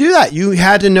couldn't do that. You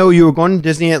had to know you were going to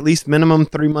Disney at least minimum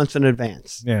 3 months in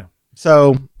advance. Yeah.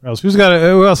 So, who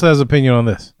else has an opinion on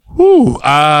this?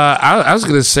 I was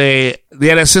gonna say,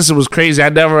 yeah, that system was crazy. I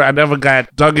never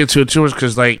got dug into it too much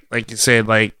because, like you said,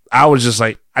 like I was just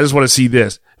like, I just want to see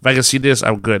this. If I can see this,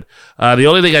 I'm good. The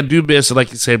only thing I do miss,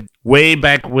 like you said, way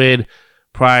back when,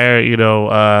 prior,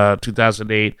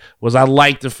 2008, was I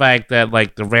liked the fact that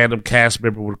like the random cast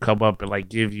member would come up and like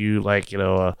give you like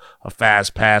a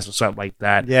fast pass or something like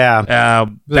that. Yeah,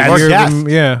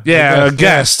 a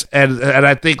guest, and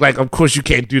I think like of course you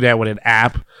can't do that with an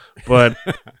app. But,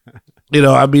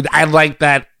 I mean, I like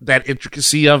that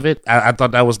intricacy of it. I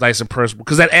thought that was nice and personal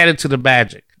because that added to the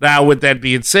magic. Now, with that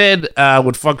being said,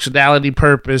 with functionality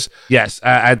purpose, yes,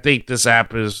 I think this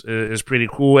app is pretty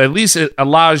cool. At least it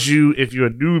allows you, if you're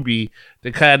a newbie,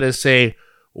 to kind of say,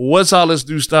 what's all this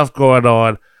new stuff going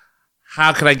on?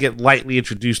 How can I get lightly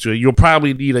introduced to it? You'll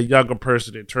probably need a younger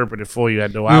person to interpret it for you. I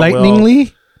know I will.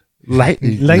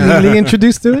 Lightningly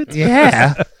introduced to it?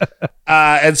 Yeah.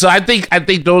 And so I think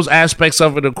those aspects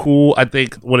of it are cool. I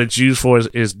think what it's used for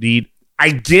is neat. I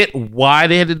get why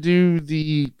they had to do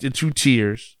the 2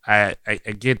 tiers. I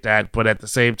get that, but at the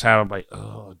same time, I'm like,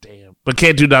 oh damn. But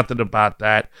can't do nothing about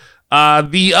that.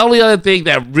 The only other thing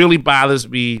that really bothers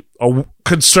me or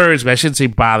concerns me, I shouldn't say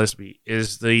bothers me,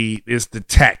 is the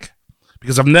tech,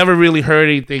 because I've never really heard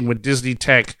anything with Disney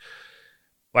tech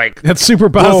like that's super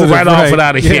positive, right off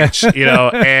without a Yeah. hitch, you know.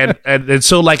 And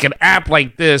so like an app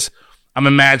like this, I'm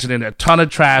imagining a ton of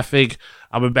traffic.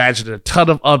 I'm imagining a ton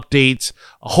of updates,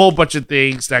 a whole bunch of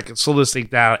things that can slow this thing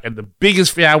down. And the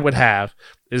biggest fear I would have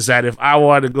is that if I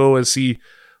wanted to go and see,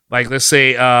 like, let's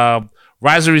say,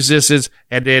 Rise of Resistance,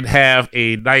 and then have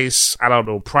a nice, I don't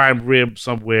know, prime rib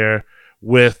somewhere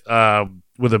with a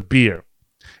beer.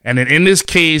 And then in this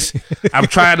case, I'm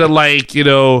trying to, like, you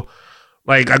know,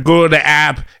 like I go to the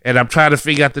app and I'm trying to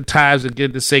figure out the times and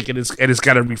get the sync, and it's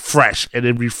got to refresh. And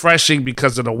then refreshing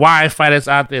because of the Wi-Fi that's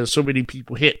out there, so many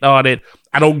people hitting on it,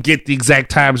 I don't get the exact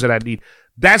times that I need.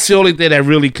 That's the only thing that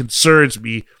really concerns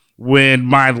me when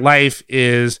my life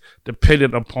is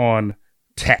dependent upon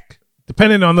tech.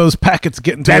 Depending on those packets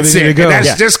getting to where That's they need it. to go. And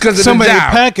that's just because of So the many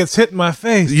job. packets hitting my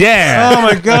face. Yeah. Oh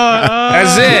my God.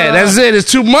 That's it. That's it.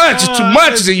 It's too much. It's too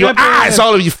much. It's in your eyes, all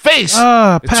over your face.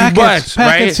 Packets, It's too much, packets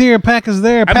right? here, packets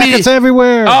there, I mean, packets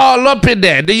everywhere. All up in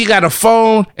there. Then you got a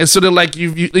phone, and so then like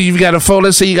you've got a phone.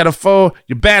 Let's say you got a phone,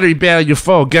 your battery bad on your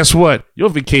phone. Guess what? Your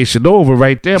vacation over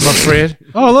right there, my friend.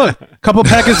 Oh, look, a couple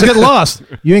packets get lost.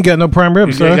 You ain't got no prime rib,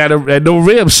 You sir. ain't got no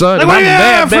ribs, son. Like, And I'm a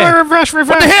yeah, bad man. refresh. What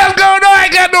the hell's going on? I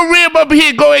ain't got no rib up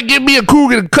here. Go ahead and give me a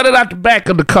Cougar and cut it out the back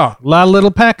of the car. A lot of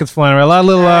little packets flying around. A lot of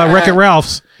little Wreck-It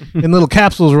Ralphs in little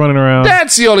capsules running around.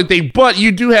 That's the only thing. But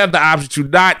you do have the option to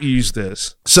not use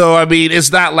this. So, I mean,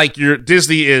 it's not like your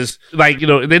Disney is like, you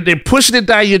know, they're pushing it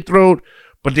down your throat,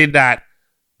 but they're not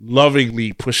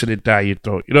lovingly pushing it down your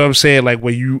throat. You know what I'm saying? Like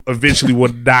when you eventually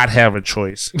would not have a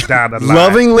choice down the line.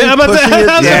 Lovingly Yeah, but pushing it I was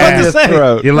about down to your say.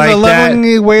 throat. You like There's a that?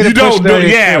 loving way to You push don't know. down your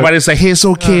Yeah, throat. but it's like, hey, it's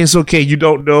okay. It's okay. You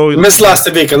don't know. Miss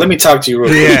Lastavica, let me talk to you real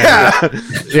quick.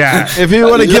 Yeah. If you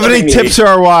want to give any Lovingly. tips to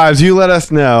our wives, you let us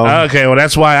know. Okay, well,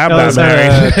 that's why I'm Tell not us,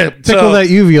 married. tickle So- that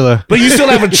uvula. But you still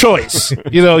have a choice.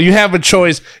 You know, you have a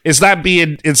choice. It's not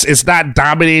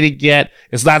dominating yet.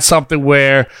 It's not something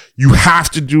where you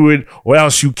have to do it or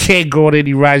else you can't go on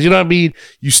any rides. You know what I mean?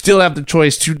 You still have the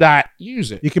choice to not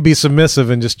use it. You could be submissive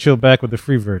and just chill back with the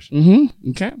free version. Mm-hmm.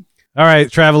 Okay. All right,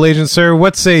 travel agent, sir,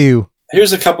 what say you?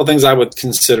 Here's a couple things I would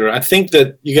consider. I think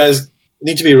that you guys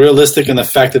need to be realistic in the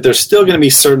fact that there's still going to be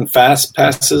certain fast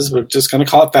passes. We're just going to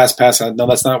call it fast pass. I know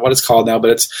that's not what it's called now, but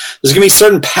there's going to be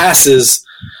certain passes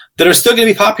that are still going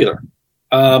to be popular.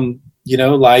 You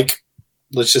know, like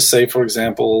let's just say, for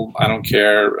example, I don't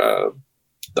care,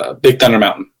 the Big Thunder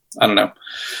Mountain. I don't know.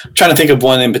 I'm trying to think of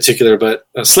one in particular, but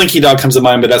Slinky Dog comes to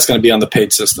mind, but that's going to be on the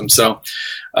paid system. So,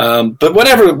 but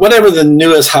whatever the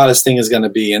newest, hottest thing is going to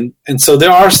be. And so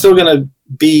there are still going to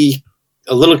be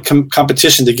a little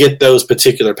competition to get those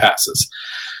particular passes.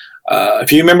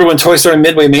 If you remember when Toy Story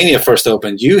Midway Mania first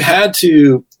opened, you had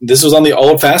to, this was on the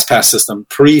old Fast Pass system,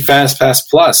 pre-Fast Pass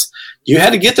Plus. You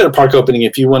had to get there at park opening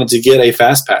if you wanted to get a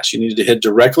Fast Pass. You needed to head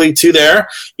directly to there.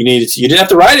 You didn't have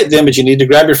to ride it then, but you needed to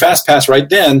grab your Fast Pass right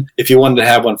then if you wanted to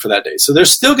have one for that day. So there's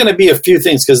still going to be a few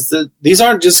things because these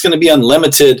aren't just going to be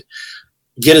unlimited,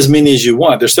 get as many as you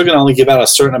want. They're still going to only give out a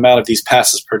certain amount of these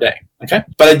passes per day. Okay.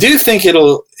 But I do think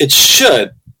it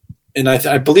should, and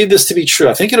I believe this to be true.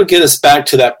 I think it'll get us back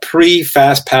to that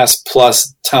pre-Fast Pass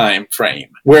Plus time frame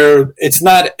where it's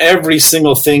not every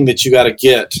single thing that you got to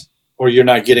get or you're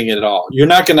not getting it at all. You're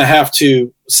not going to have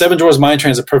to. Seven Dwarfs Mine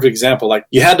Train is a perfect example. Like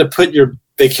you had to put your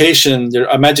vacation,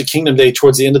 your Magic Kingdom day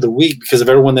towards the end of the week because of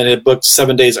everyone that had booked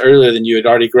 7 days earlier than you had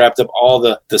already grabbed up all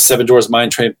the Seven Dwarfs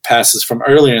Mine Train passes from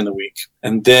earlier in the week.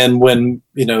 And then when,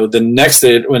 the next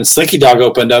day, when Slinky Dog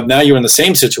opened up, now you're in the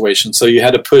same situation. So you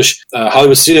had to push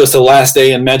Hollywood Studios to the last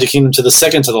day and Magic Kingdom to the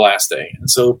second to the last day. And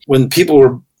so when people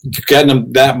were getting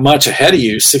them that much ahead of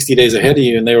you, 60 days ahead of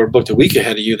you, and they were booked a week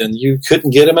ahead of you, then you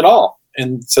couldn't get them at all.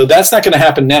 And so that's not going to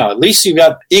happen now. At least you've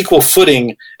got equal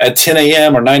footing at 10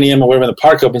 a.m. or 9 a.m. or wherever the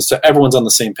park opens, so everyone's on the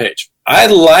same page. I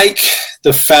like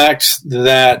the fact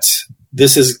that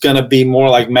this is going to be more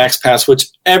like Max Pass, which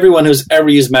everyone who's ever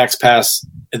used Max Pass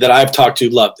that I've talked to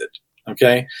loved it.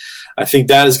 Okay. I think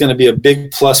that is going to be a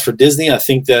big plus for Disney. I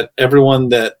think that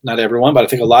not everyone, but I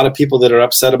think a lot of people that are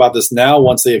upset about this now,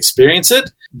 once they experience it,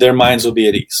 their minds will be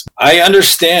at ease. I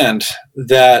understand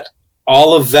that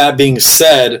all of that being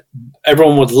said,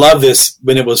 everyone would love this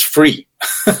when it was free.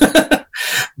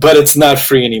 But it's not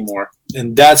free anymore.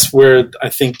 And that's where I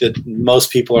think that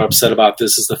most people are upset about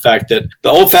this, is the fact that the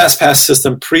old FastPass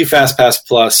system, pre-FastPass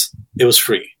Plus, it was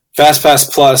free.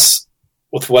 FastPass Plus,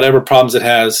 with whatever problems it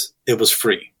has, it was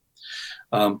free.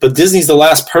 But Disney's the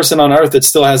last person on earth that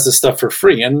still has this stuff for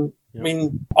free. And I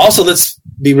mean, also, let's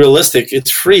be realistic.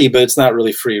 It's free, but it's not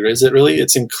really free. Is it really?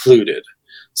 It's included.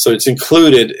 So it's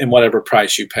included in whatever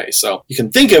price you pay. So you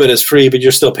can think of it as free, but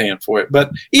you're still paying for it.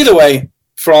 But either way,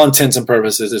 for all intents and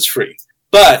purposes, it's free.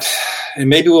 But, and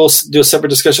maybe we'll do a separate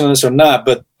discussion on this or not,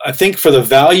 but I think for the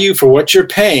value for what you're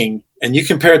paying, and you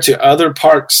compare it to other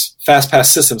parks'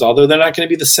 FastPass systems, although they're not going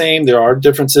to be the same, there are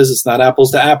differences. It's not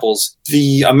apples to apples.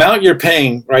 The amount you're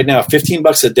paying right now,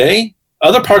 $15 a day,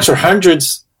 other parks are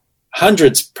hundreds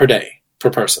per day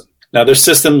per person. Now, their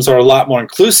systems are a lot more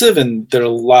inclusive, and they're a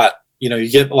lot,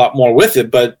 you get a lot more with it,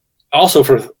 but also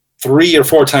for 3 or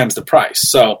 4 times the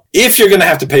price. So if you're going to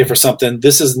have to pay for something,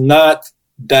 this is not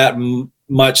that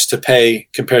much to pay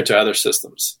compared to other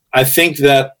systems. I think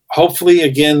that hopefully,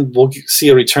 again, we'll see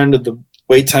a return to the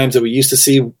wait times that we used to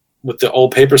see with the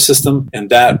old paper system, and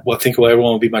that I think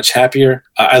everyone will be much happier.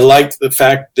 I like the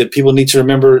fact that people need to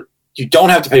remember you don't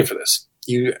have to pay for this.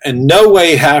 You in no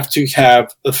way have to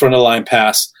have the front of the line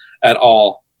pass at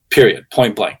all, period,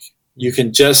 point blank. You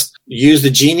can just use the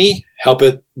Genie,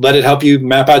 let it help you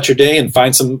map out your day and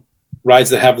find some rides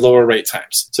that have lower rate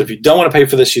times. So if you don't want to pay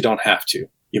for this, you don't have to.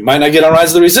 You might not get on Rise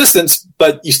of the Resistance,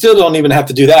 but you still don't even have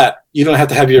to do that. You don't have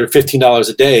to have your $15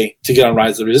 a day to get on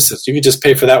Rise of the Resistance. You can just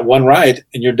pay for that one ride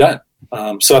and you're done.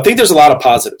 So I think there's a lot of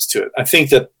positives to it. I think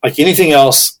that, like anything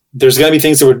else, there's going to be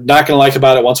things that we're not going to like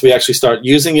about it once we actually start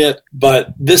using it.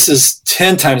 But this is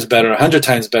 10 times better, 100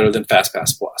 times better than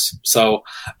FastPass Plus. So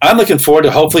I'm looking forward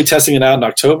to hopefully testing it out in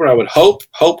October. I would hope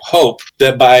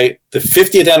that by the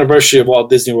 50th anniversary of Walt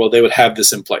Disney World, they would have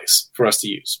this in place for us to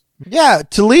use. Yeah,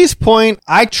 to Lee's point,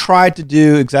 I tried to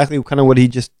do exactly kind of what he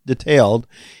just detailed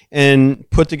and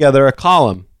put together a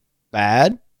column.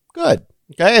 Bad, good.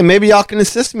 Okay, and maybe y'all can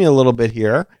assist me a little bit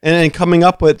here and coming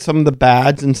up with some of the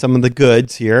bads and some of the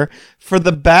goods here. For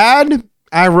the bad,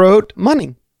 I wrote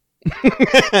money.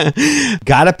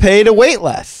 Gotta pay to wait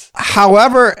less.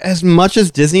 However, as much as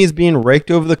Disney is being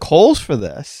raked over the coals for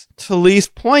this, to Lee's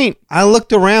point, I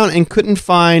looked around and couldn't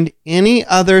find any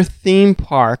other theme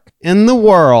park in the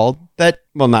world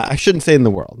I shouldn't say in the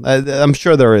world. I'm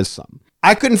sure there is some.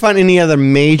 I couldn't find any other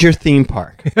major theme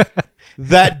park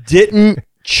that didn't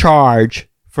charge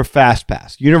for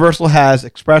FastPass. Universal has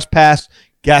Express Pass.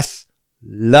 Guests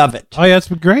love it. Oh, yeah, that's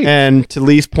great. And to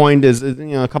Lee's point is,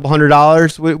 a couple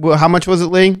 $100. How much was it,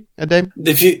 Lee, a day?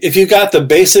 If you got the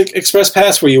basic Express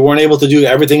Pass where you weren't able to do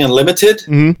everything unlimited,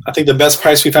 I think the best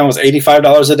price we found was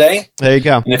 $85 a day. There you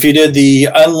go. And if you did the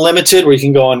unlimited where you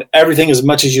can go on everything as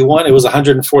much as you want, it was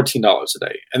 $114 a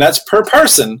day. And that's per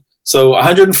person. So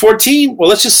 $114, well,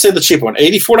 let's just say the cheaper one,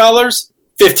 $84,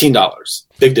 $15.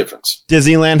 Big difference.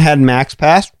 Disneyland had Max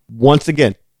Pass. Once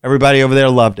again, everybody over there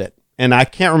loved it. And I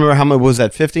can't remember how much was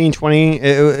that, 15, 20?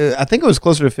 I think it was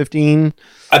closer to 15.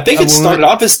 I think it started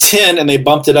off as 10 and they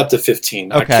bumped it up to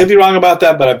 15. Okay. I could be wrong about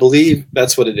that, but I believe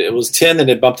that's what it is. It was 10 and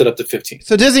they bumped it up to 15.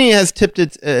 So Disney has dipped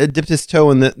its toe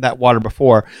in that water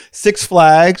before. Six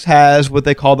Flags has what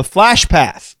they call the Flash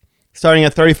Pass, starting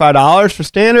at $35 for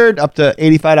standard, up to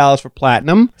 $85 for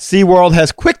platinum. SeaWorld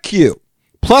has Quick Queue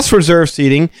plus reserve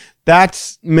seating.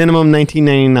 That's minimum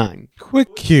 $19.99.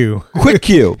 Quick queue. Quick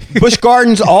Queue. Busch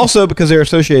Gardens also, because they're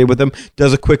associated with them,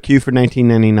 does a Quick Queue for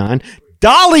 $19.99.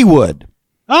 Dollywood.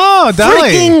 Oh, Dolly.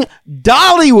 Freaking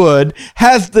Dollywood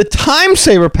has the Time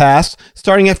Saver Pass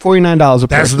starting at $49 a person.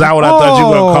 That's not what I thought you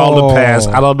were going to call the pass.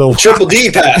 I don't know. Triple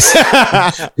D Pass.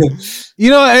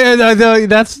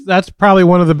 That's probably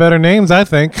one of the better names, I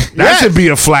think. That should be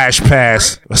a Flash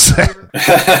Pass.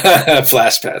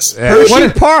 Flash Pass.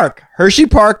 Hershey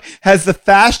Park has the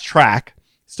Fast Track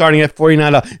starting at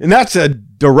 $49. And that's a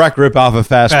direct ripoff of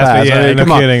Fast Pass. Yeah, no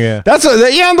kidding, yeah.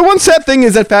 And the one sad thing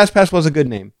is that Fast Pass was a good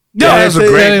name. No, that's a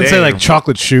great They didn't name. say like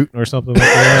chocolate shoot or something like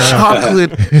that.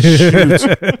 Chocolate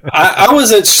shoot. I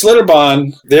was at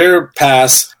Schlitterbahn, their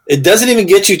pass. It doesn't even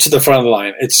get you to the front of the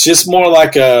line. It's just more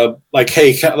like a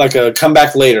come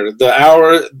back later.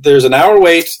 There's an hour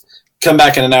wait, come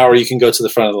back in an hour, you can go to the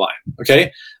front of the line.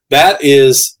 Okay? That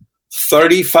is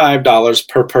 $35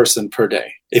 per person per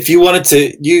day. If you wanted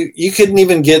to, you could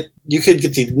get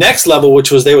the next level,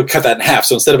 which was they would cut that in half.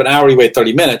 So instead of an hour, you wait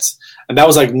 30 minutes. And that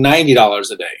was like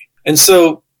 $90 a day. And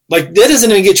so, that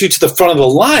doesn't even get you to the front of the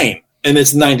line, and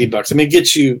it's $90. I mean, it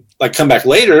gets you, come back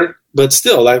later, but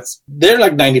still, they're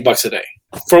like $90 a day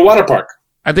for a water park.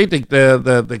 I think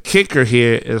the kicker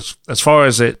here is, as far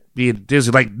as it being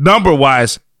Disney, like number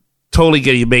wise, totally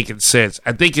get you making sense.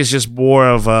 I think it's just more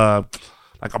of a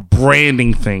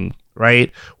branding thing,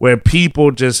 right? Where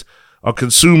people just, or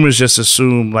consumers just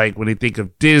assume, like when they think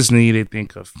of Disney, they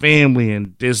think of family,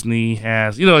 and Disney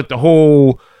has, like the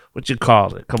whole, what you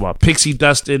call it? Come on, pixie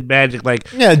dusted magic, like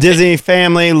Disney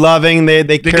family, loving.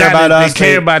 They care about us. They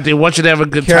care about. They want you to have a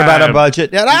good time. Care about a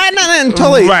budget. Yeah,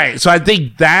 totally right. So I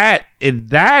think that in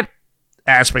that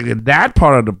aspect, in that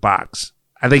part of the box,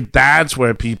 I think that's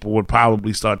where people would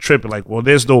probably start tripping. Like, well,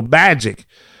 there's no magic.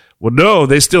 Well, no,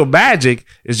 there's still magic.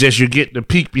 It's just you're getting the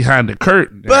peek behind the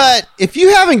curtain. But if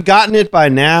you haven't gotten it by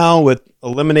now, with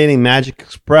eliminating Magic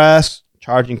Express,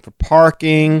 charging for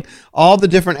parking, all the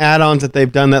different add-ons that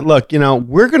they've done, that look,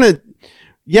 we're going to,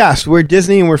 yes, we're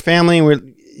Disney and we're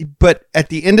family, but at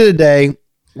the end of the day,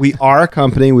 we are a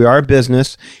company, we are a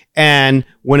business, and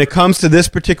when it comes to this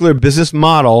particular business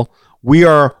model, we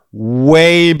are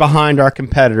way behind our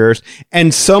competitors,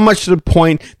 and so much to the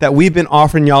point that we've been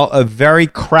offering y'all a very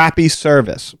crappy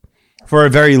service for a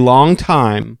very long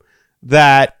time,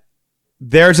 that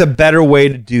there's a better way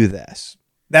to do this.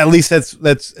 At least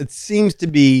it seems to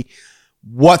be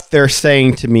what they're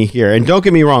saying to me here. And don't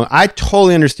get me wrong, I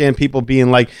totally understand people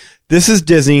being like, this is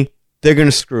Disney, they're going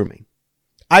to screw me.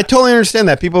 I totally understand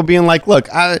that. People being like, look,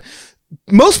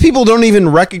 most people don't even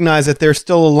recognize that they're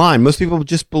still aligned. Most people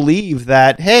just believe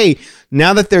that, hey,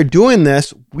 now that they're doing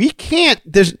this, we can't.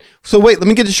 So wait, let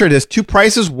me get this straight. There's two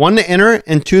prices, one to enter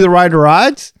and two to ride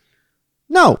rides.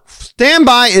 No,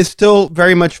 standby is still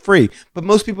very much free, but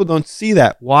most people don't see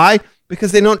that. Why?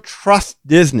 Because they don't trust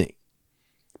Disney.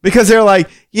 Because they're like,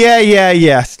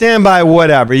 yeah, standby,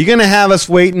 whatever. You're going to have us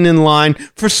waiting in line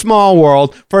for Small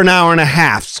World for an hour and a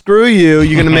half. Screw you.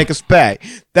 You're going to make us pay.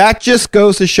 That just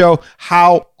goes to show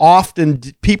how often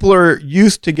people are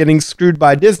used to getting screwed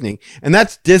by Disney. And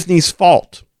that's Disney's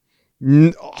fault.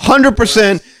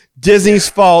 100% Disney's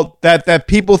fault that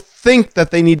people think that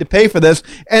they need to pay for this,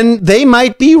 and they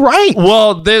might be right.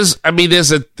 Well, there's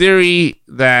a theory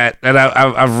that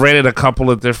I've read in a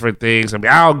couple of different things. I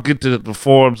mean, I'll get to the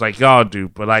forums like y'all do,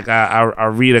 but like I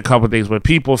read a couple of things where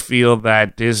people feel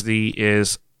that Disney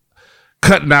is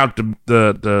cutting out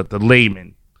the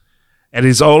layman, and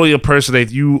it's only a person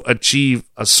that you achieve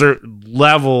a certain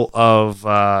level of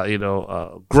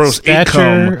gross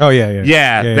income. Oh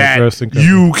yeah, that gross income.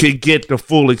 You can get the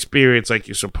full experience like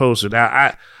you're supposed to. Now,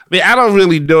 I I don't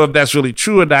really know if that's really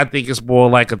true or not. I think it's more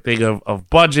like a thing of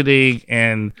budgeting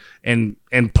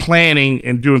and planning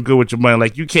and doing good with your money.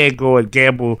 Like, you can't go and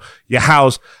gamble your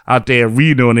house out there in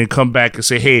Reno and then come back and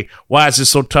say, hey, why is it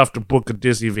so tough to book a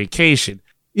Disney vacation?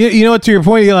 You know what, to your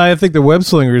point, Eli, I think the web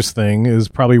slingers thing is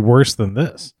probably worse than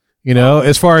this. You know,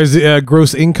 as far as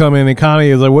gross income and economy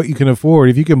is like what you can afford.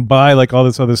 If you can buy like all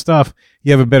this other stuff,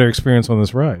 you have a better experience on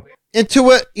this ride. And to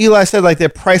what Eli said, like they're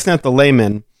pricing out the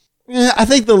laymen. I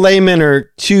think the laymen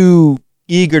are too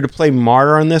eager to play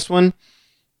martyr on this one.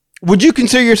 Would you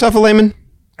consider yourself a layman?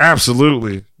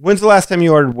 Absolutely. When's the last time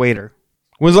you ordered waiter?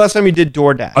 When's the last time you did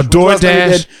DoorDash? A DoorDash?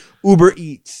 Did Uber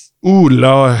Eats? Ooh,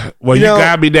 Lord. Well, you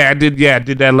got me there. I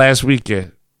did that last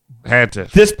weekend. Had to.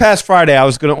 This past Friday, I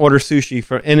was going to order sushi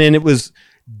and then it was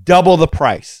double the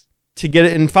price to get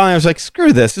it. And finally, I was like,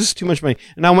 screw this. This is too much money.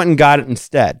 And I went and got it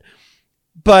instead.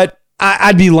 But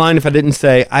I'd be lying if I didn't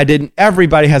say I didn't.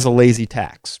 Everybody has a lazy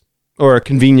tax or a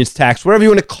convenience tax, whatever you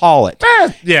want to call it.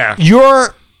 Yeah.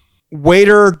 Your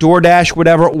waiter, DoorDash,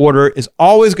 whatever order is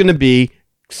always going to be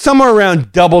somewhere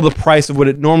around double the price of what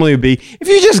it normally would be if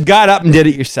you just got up and did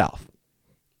it yourself.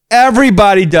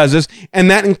 Everybody does this,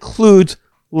 and that includes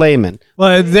laymen.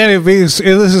 Well, then let's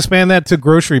expand that to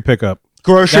grocery pickup.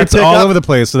 That's all over the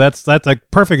place. So that's a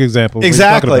perfect example.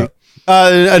 Exactly.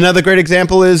 Another great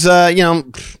example is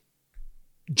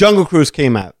Jungle Cruise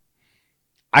came out.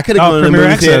 I could have gone to the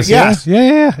movie theater. Yes.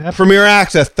 Yeah. Premier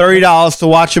Access, $30 to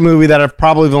watch a movie that I've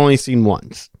probably only seen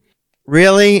once.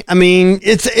 Really? I mean,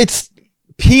 it's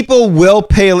people will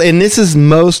pay, and this is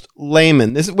most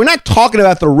laymen. We're not talking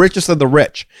about the richest of the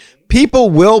rich. People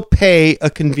will pay a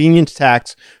convenience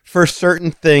tax for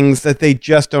certain things that they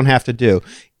just don't have to do.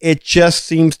 It just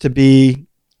seems to be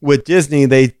with Disney,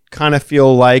 they kind of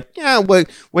feel like,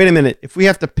 wait a minute. If we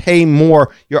have to pay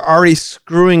more, you're already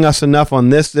screwing us enough on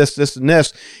this, and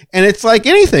this. And it's like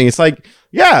anything. It's like,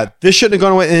 this shouldn't have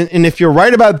gone away. And if you're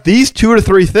right about these 2 or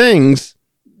 3 things,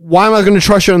 why am I going to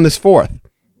trust you on this 4th?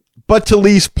 But to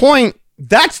Lee's point,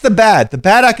 that's the bad. The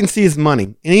bad I can see is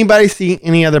money. Anybody see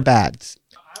any other bads?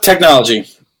 Technology.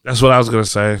 That's what I was gonna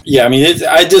say. Yeah, I mean,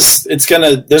 there's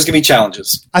gonna be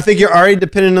challenges. I think you're already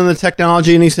dependent on the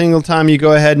technology. Any single time you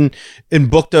go ahead and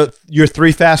book your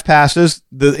 3 fast passes,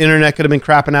 the internet could have been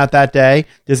crapping out that day.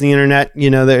 Disney internet,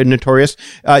 they're notorious.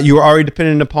 You were already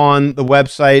dependent upon the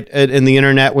website and the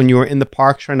internet when you were in the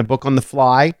parks trying to book on the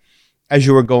fly as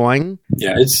you were going.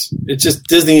 Yeah, it's just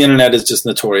Disney internet is just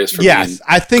notorious for yes, being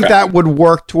I think crappy. that would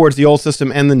work towards the old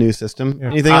system and the new system. Yeah.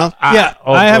 Anything else?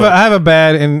 I have a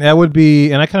bad, and that would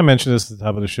be, and I kind of mentioned this at the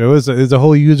top of the show, is a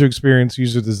whole user experience,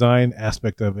 user design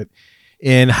aspect of it,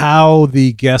 and how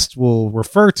the guest will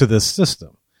refer to this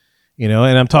system. And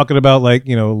I'm talking about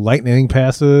lightning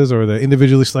passes or the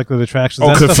individually selected attractions.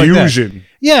 Oh, stuff like that. confusion.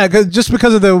 Yeah, just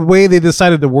because of the way they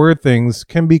decided to word things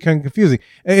can be kind of confusing.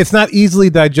 It's not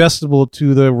easily digestible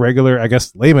to the regular, I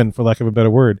guess, layman, for lack of a better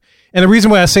word. And the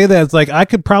reason why I say that is I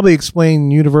could probably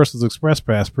explain Universal's Express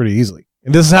Pass pretty easily.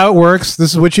 And this is how it works.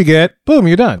 This is what you get. Boom,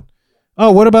 you're done.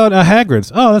 Oh, what about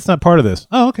Hagrid's? Oh, that's not part of this.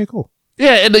 Oh, okay, cool.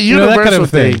 Yeah, and the that Universal kind of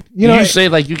thing. thing. You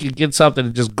say you can get something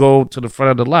and just go to the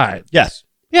front of the line. Yes.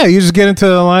 Yeah, you just get into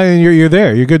the line and you're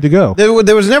there. You're good to go. There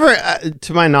was never,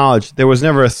 to my knowledge,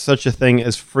 such a thing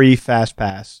as free fast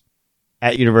pass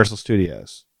at Universal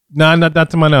Studios. No, not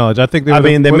to my knowledge. I think they've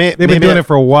been maybe doing it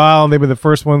for a while, and they were the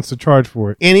first ones to charge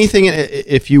for it. Anything,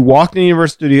 if you walked in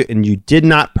Universal Studio and you did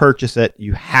not purchase it,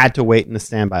 you had to wait in the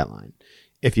standby line.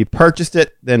 If you purchased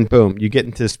it, then boom, you get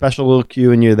into a special little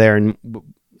queue and you're there in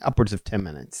upwards of 10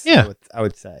 minutes. Yeah. I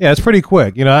would say. Yeah, it's pretty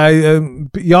quick. Y'all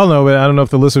know, but I don't know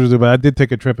if the listeners do, but I did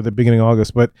take a trip at the beginning of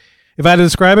August. But if I had to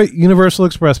describe it, Universal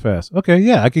Express Pass. Okay,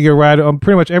 yeah, I could get a ride on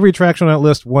pretty much every attraction on that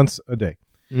list once a day.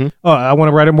 Mm-hmm. Oh, I want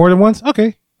to ride it more than once?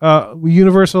 Okay.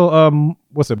 Universal,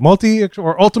 multi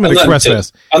or ultimate Express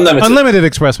Pass? Unlimited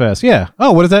Express Pass. Yeah.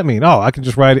 Oh, what does that mean? Oh, I can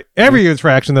just ride every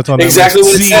attraction that's on that exactly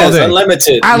list. What it says.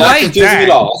 Unlimited. I not like confusing that. at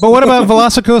all. But what about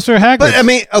Velocicoaster Hagrid?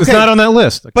 But, it's not on that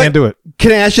list. I can't do it.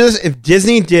 Can I ask you this? If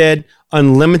Disney did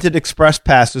unlimited Express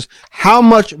Passes, how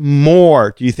much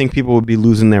more do you think people would be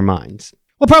losing their minds?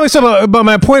 Well, probably some, but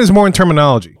my point is more in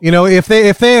terminology. If they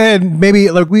had maybe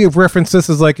we have referenced this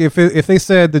as if they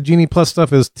said the Genie Plus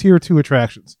stuff is tier 2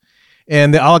 attractions,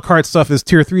 and the a la carte stuff is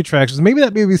tier 3 attractions, maybe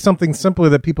that may be something simpler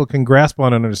that people can grasp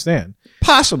on and understand.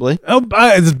 Possibly. Oh,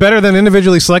 it's better than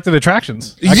individually selected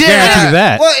attractions. I guarantee you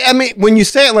that. Well, when you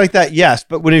say it like that, yes,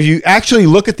 but when if you actually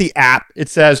look at the app, it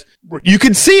says you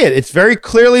can see it. It's very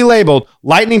clearly labeled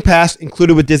Lightning Pass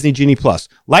included with Disney Genie Plus.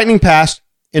 Lightning Pass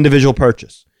individual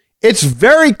purchase. It's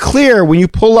very clear when you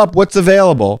pull up what's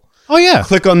available. Oh, yeah.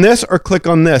 Click on this or click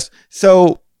on this.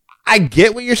 So I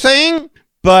get what you're saying,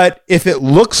 but if it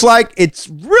looks like it's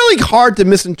really hard to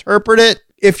misinterpret it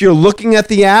if you're looking at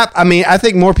the app. I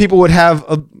think more people would have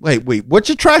wait,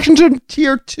 which attractions are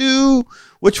tier 2?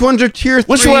 Which ones are tier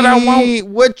 3? Which one I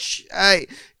want? I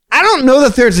don't know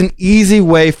that there's an easy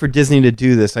way for Disney to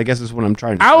do this, I guess is what I'm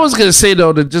trying to say. I was going to say,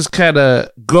 though, to just kind of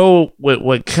go with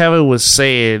what Kevin was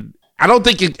saying. I know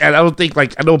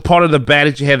part of the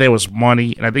advantage you had there was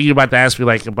money, and I think you're about to ask me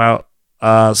about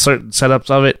certain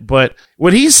setups of it, but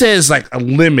when he says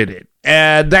unlimited,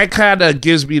 and that kind of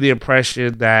gives me the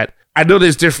impression that I know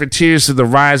there's different tiers to the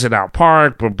rides in our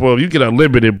park, but boy, you get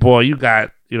unlimited, boy, you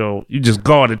got you just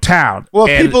go to town. Well,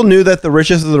 if people knew that the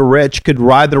richest of the rich could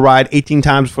ride the ride 18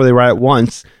 times before they ride it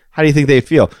once, how do you think they'd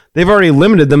feel? They've already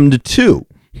limited them to 2.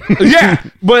 Yeah,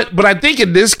 but I think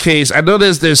in this case, I know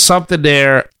there's something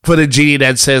there for the Genie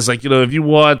that says if you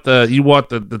want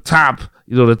the top,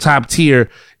 the top tier,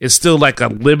 it's still a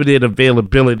limited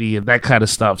availability and that kind of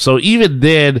stuff. So even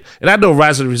then, and I know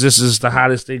Rise of the Resistance is the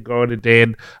hottest thing going today,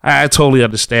 and I totally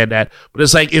understand that. But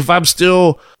it's if I'm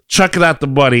still chucking out the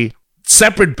money,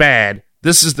 separate bad.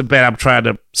 This is the bad I'm trying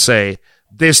to say.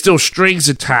 There's still strings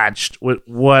attached with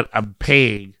what I'm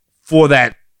paying for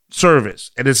that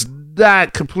service, and it's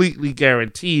not completely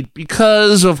guaranteed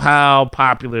because of how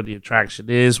popular the attraction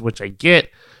is, which I get,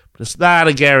 but it's not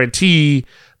a guarantee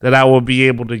that I will be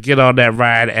able to get on that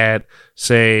ride at,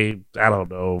 say, I don't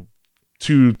know,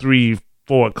 2, 3,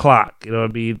 4 o'clock. You know what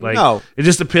I mean? No. It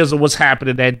just depends on what's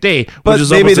happening that day. But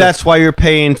maybe that's why you're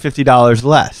paying $50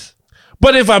 less.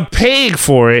 But if I'm paying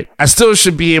for it, I still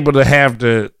should be able to have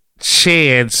the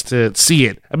chance to see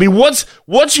it.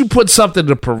 Once you put something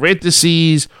in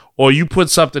parentheses or you put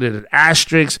something in an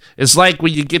asterisk, it's like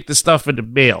when you get the stuff in the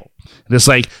mail and it's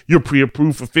you're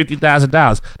pre-approved for $50,000.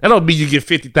 That don't mean you get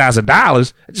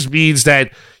 $50,000. It just means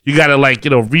that you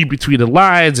gotta read between the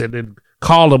lines and then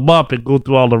call them up and go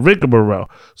through all the rigmarole.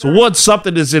 So once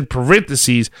something is in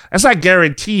parentheses, that's not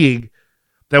guaranteeing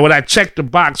that when I check the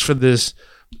box for this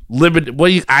limited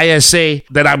ISA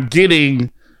that I'm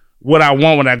getting what I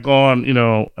want when I go on,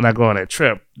 when I go on that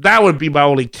trip. That would be my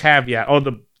only caveat, or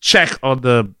the check on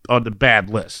the bad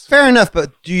list. Fair enough,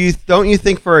 but don't you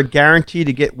think for a guarantee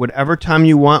to get whatever time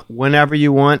you want, whenever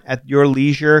you want, at your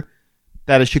leisure,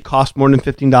 that it should cost more than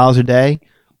 $15 a day?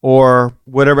 Or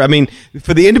whatever. I mean,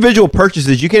 for the individual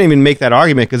purchases, you can't even make that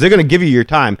argument because they're going to give you your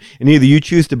time, and either you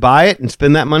choose to buy it and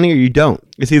spend that money, or you don't.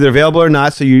 It's either available or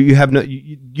not. So you have no,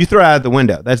 you throw it out the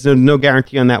window. That's no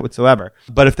guarantee on that whatsoever.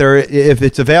 But if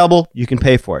it's available, you can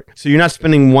pay for it. So you're not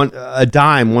spending a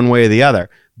dime one way or the other.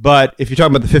 But if you're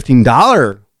talking about the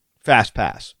 $15 Fast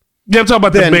Pass. Yeah, I'm talking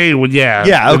about the main one.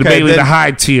 Yeah, okay. The high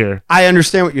tier. I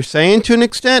understand what you're saying to an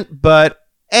extent, but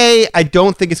I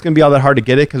don't think it's going to be all that hard to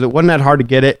get it because it wasn't that hard to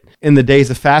get it in the days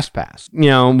of Fast Pass. You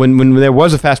know, when there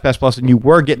was a Fast Pass Plus and you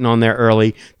were getting on there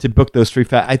early to book those free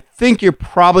I think you're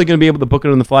probably going to be able to book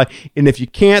it on the fly. And if you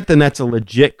can't, then that's a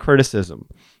legit criticism.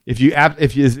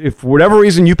 If for whatever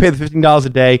reason you pay the $15 a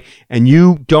day and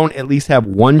you don't at least have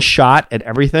one shot at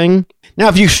everything. Now,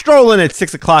 if you stroll in at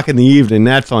 6 o'clock in the evening,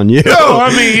 that's on you. No,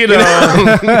 I mean, you know,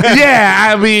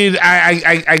 yeah, I mean,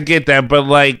 I get that, but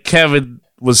like Kevin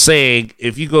was saying,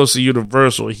 if he goes to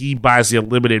Universal, he buys the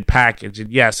unlimited package.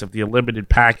 And yes, if the unlimited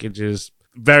package is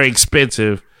very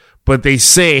expensive, but they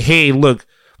say, hey, look,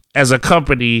 as a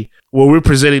company, what we're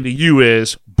presenting to you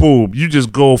is, boom, you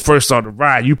just go first on the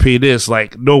ride. You pay this,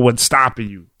 like no one's stopping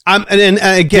you. And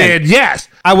again, yes,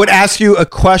 I would ask you a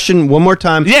question one more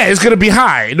time. Yeah, it's going to be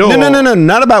high. No,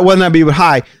 not about whether or not be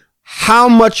high. How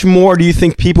much more do you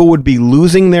think people would be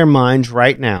losing their minds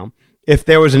right now if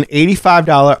there was an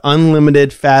 $85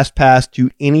 unlimited Fast Pass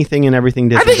to anything and everything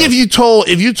Disney? I think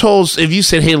if you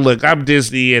said, hey, look, I'm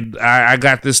Disney and I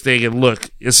got this thing, and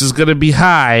look, this is going to be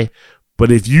high,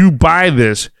 but if you buy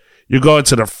this, you're going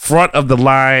to the front of the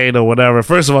line or whatever.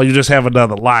 First of all, you just have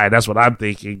another line. That's what I'm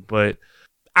thinking. But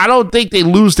I don't think they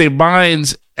lose their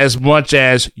minds as much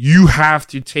as you have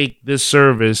to take this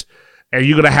service and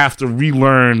you're going to have to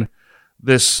relearn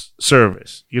this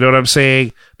service. You know what I'm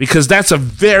saying? Because that's a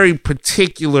very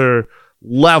particular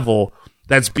level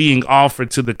that's being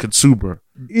offered to the consumer.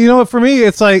 You know, for me,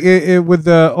 it's like with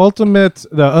the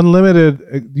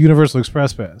unlimited Universal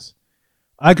Express Pass,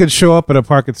 I could show up at a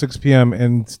park at 6 p.m.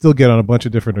 and still get on a bunch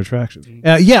of different attractions.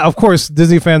 Yeah, of course,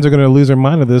 Disney fans are going to lose their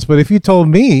mind of this, but if you told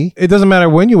me, it doesn't matter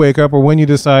when you wake up or when you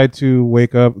decide to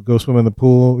wake up, go swim in the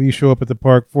pool, you show up at the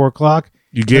park 4 o'clock,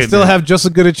 you still have just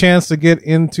as good a chance to get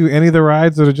into any of the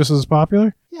rides that are just as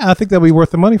popular. Yeah, I think that'd be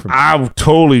worth the money for me.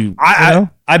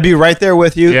 I'd be right there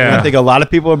with you. Yeah. I think a lot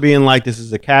of people are being like, this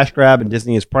is a cash grab and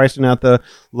Disney is pricing out the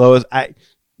lowest.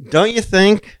 Don't you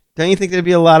think there'd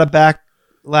be a lot of backlash?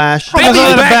 I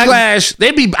think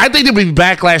there'd be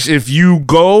backlash if you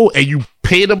go and you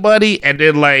pay the money and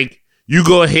then like you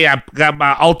go, hey, I got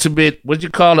my ultimate, what you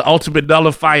call it, ultimate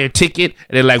nullifier ticket,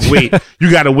 and they're like, wait,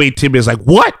 you gotta wait 10 minutes. Like,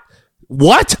 what?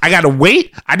 I gotta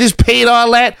wait? I just paid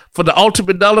all that for the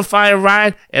ultimate nullifier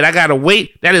ride, and I gotta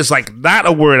wait? That is like not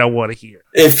a word I want to hear.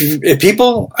 If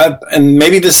people, and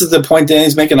maybe this is the point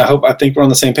Danny's making, I think we're on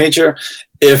the same page here.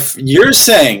 If you're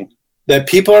saying that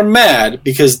people are mad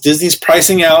because Disney's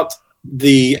pricing out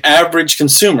the average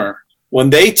consumer when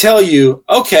they tell you,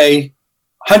 okay,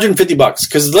 $150,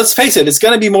 because let's face it, it's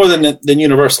going to be more than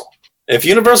Universal. If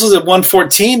Universal's at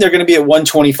 $114, they're going to be at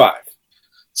 $125.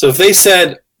 So if they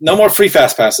said no more free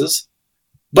Fast Passes,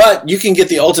 but you can get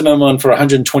the ultimate one for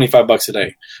 $125 a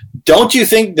day, don't you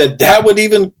think that would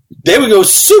they would go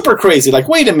super crazy? Like,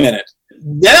 wait a minute.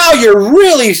 Now you're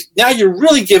really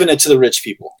giving it to the rich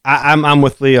people. I'm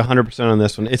with Lee 100% on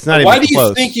this one. It's not Why even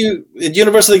close. Why do you think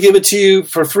Universal give it to you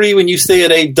for free when you stay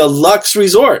at a deluxe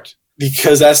resort?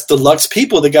 Because that's deluxe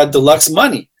people that got deluxe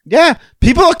money. Yeah,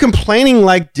 people are complaining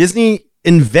like Disney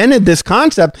invented this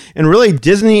concept, and really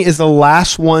Disney is the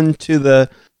last one to the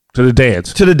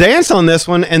dance on this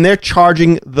one, and they're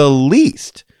charging the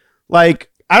least.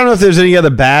 Like, I don't know if there's any other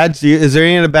bads. Is there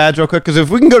any other bads real quick? Because if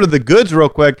we can go to the goods real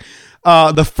quick.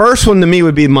 The first one to me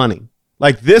would be money.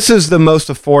 Like, this is the most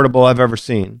affordable I've ever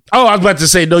seen. Oh, I was about to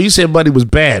say, no, you said money was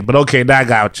bad, but okay, now I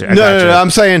got you. No,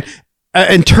 I'm saying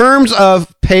in terms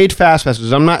of paid Fast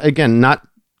Passes, I'm not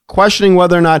questioning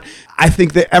whether or not. I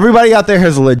think that everybody out there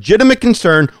has a legitimate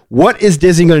concern. What is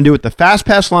Disney going to do with the Fast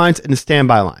Pass lines and the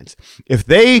standby lines? If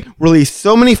they release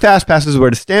so many Fast Passes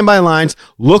where the standby lines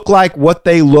look like what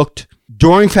they looked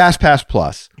during Fast Pass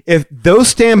Plus, if those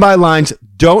standby lines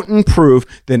don't improve,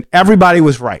 then everybody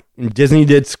was right, and Disney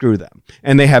did screw them.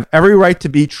 And they have every right to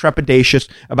be trepidatious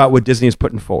about what Disney is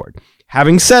putting forward.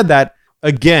 Having said that,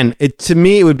 again, to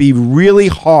me, it would be really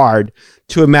hard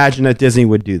to imagine that Disney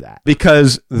would do that,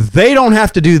 because they don't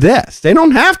have to do this. They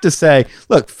don't have to say,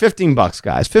 look, $15,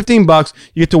 guys, $15,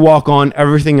 you get to walk on,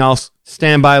 everything else,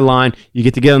 standby line, you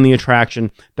get to get on the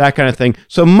attraction, that kind of thing.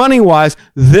 So money-wise,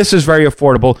 this is very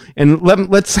affordable. And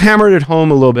let's hammer it at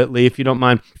home a little bit, Lee, if you don't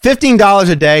mind. $15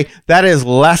 a day, that is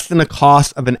less than the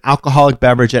cost of an alcoholic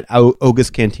beverage at Oga's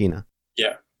Cantina.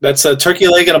 Yeah, that's a turkey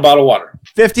leg and a bottle of water.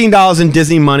 $15 in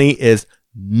Disney money is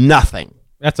nothing.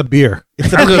 That's a beer. I'm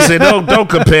gonna say don't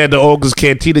compare to Oga's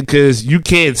Cantina, because you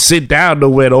can't sit down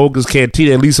nowhere at Oga's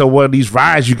Cantina. At least on one of these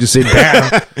rides, you can sit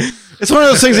down. It's one of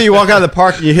those things that you walk out of the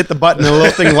park and you hit the button and the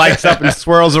little thing lights up and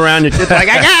swirls around. You're like, I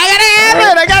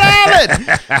gotta have it.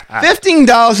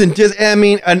 $15 in Disney. I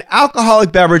mean, an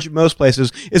alcoholic beverage at most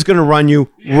places is going to run you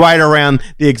right around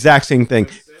the exact same thing.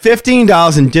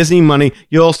 $15 in Disney money,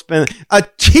 you'll spend a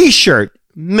T-shirt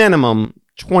minimum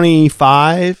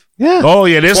 $25. Yeah. Oh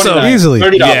yeah, there's some easily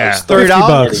 $30. Yeah.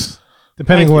 $30,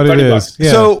 depending on what it is.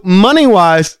 Yeah. So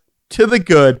money-wise, to the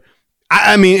good.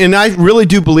 I mean, and I really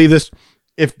do believe this.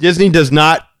 If Disney does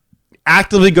not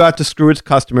actively go out to screw its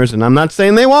customers, and I'm not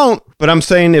saying they won't, but I'm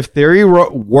saying if theory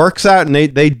works out and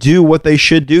they do what they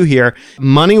should do here,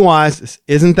 money-wise, this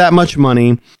isn't that much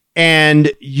money,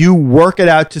 and you work it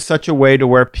out to such a way to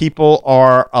where people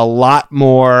are a lot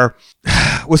more,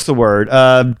 what's the word,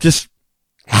 just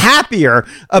happier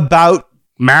about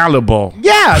malleable.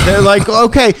 Yeah, they're like,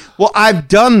 okay, well, I've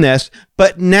done this,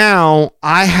 but now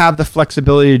I have the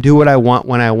flexibility to do what I want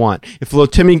when I want. If little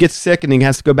Timmy gets sick and he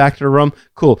has to go back to the room,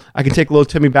 cool. I can take little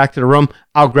Timmy back to the room.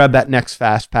 I'll grab that next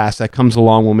fast pass that comes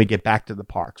along when we get back to the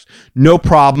parks. No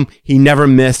problem. He never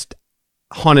missed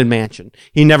Haunted Mansion.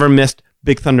 He never missed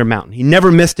Big Thunder Mountain. He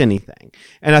never missed anything.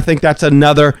 And I think that's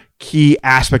another key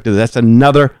aspect of this. That's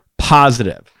another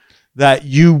positive that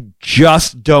you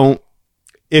just don't.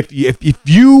 If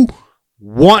you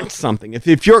want something, if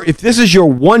this is your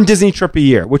one Disney trip a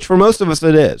year, which for most of us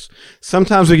it is,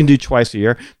 sometimes we can do twice a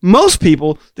year. Most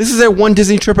people, this is their one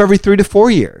Disney trip every 3 to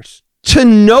 4 years. To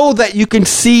know that you can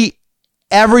see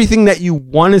everything that you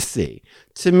want to see,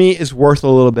 to me, is worth a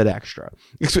little bit extra,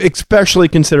 especially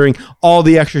considering all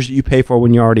the extras that you pay for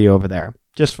when you're already over there,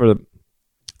 just for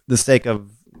the sake of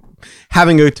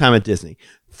having a good time at Disney.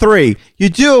 3, you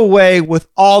do away with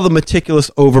all the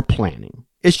meticulous over planning.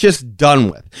 It's just done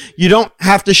with. You don't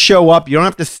have to show up. You don't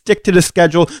have to stick to the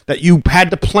schedule that you had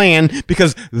to plan,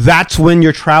 because that's when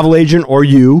your travel agent or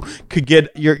you could get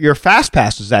your fast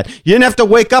passes at. You didn't have to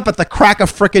wake up at the crack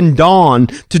of frickin' dawn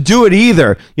to do it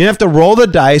either. You didn't have to roll the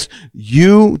dice.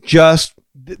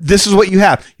 This is what you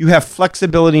have. You have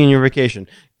flexibility in your vacation.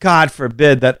 God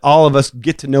forbid that all of us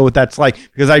get to know what that's like,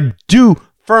 because I do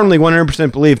firmly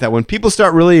 100% believe that when people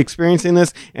start really experiencing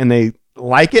this and they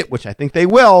like it, which I think they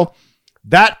will,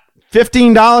 that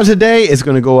 $15 a day is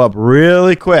going to go up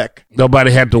really quick.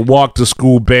 Nobody had to walk to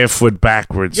school barefoot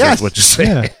backwards. Yes. Is what you're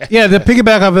saying. Yeah. The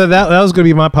piggyback of that was going to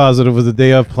be my positive, was the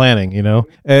day of planning. You know,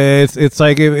 it's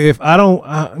like if I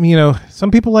don't, you know,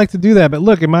 some people like to do that, but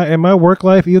look, in my work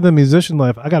life, even the musician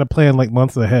life, I got to plan like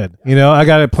months ahead. You know, I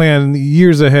got to plan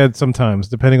years ahead sometimes,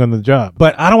 depending on the job.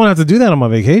 But I don't want to have to do that on my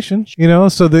vacation. You know,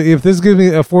 so if this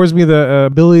affords me the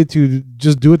ability to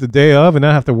just do it the day of and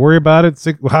not have to worry about it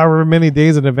however many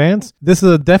days in advance, this is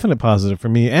a definite positive for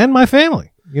me and my family.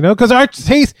 You know, because our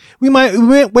taste, we might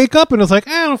wake up and it's like,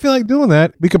 I don't feel like doing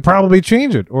that. We could probably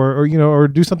change it, or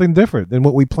do something different than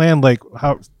what we planned like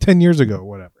 10 years ago or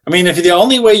whatever. I mean, if the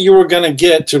only way you were going to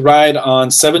get to ride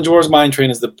on Seven Dwarfs Mine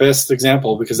Train is the best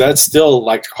example, because that's still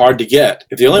like hard to get.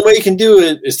 If the only way you can do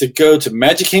it is to go to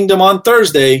Magic Kingdom on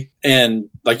Thursday, and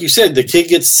like you said, the kid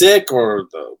gets sick or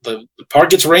the park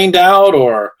gets rained out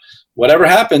or whatever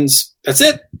happens, that's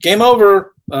it. Game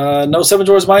over. No Seven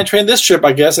Dwarfs Mine Train this trip,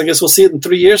 I guess. I guess we'll see it in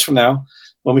 3 years from now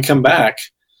when we come back.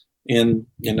 And,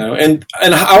 you know, and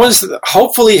I was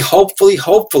hopefully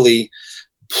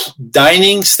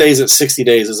dining stays at 60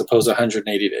 days as opposed to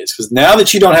 180 days. Because now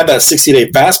that you don't have that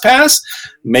 60-day fast pass,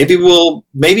 maybe the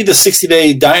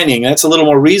 60-day dining, that's a little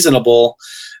more reasonable.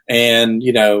 And,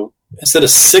 you know, instead of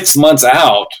 6 months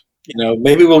out, you know,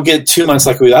 maybe we'll get 2 months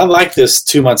I like this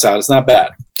 2 months out. It's not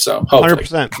bad. So hopefully.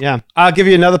 100%. Yeah. I'll give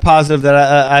you another positive that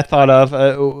I thought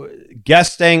of.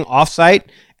 Guests staying offsite,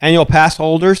 annual pass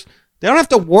holders, they don't have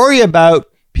to worry about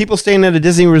people staying at a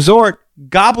Disney resort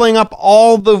gobbling up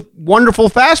all the wonderful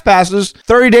fast passes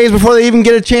 30 days before they even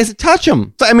get a chance to touch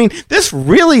them. So, I mean, this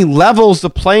really levels the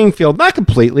playing field. Not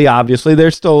completely, obviously.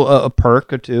 There's still a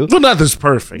perk or two. Well, nothing's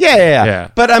perfect. Yeah.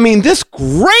 But, I mean, this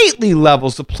greatly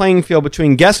levels the playing field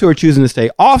between guests who are choosing to stay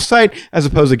off-site as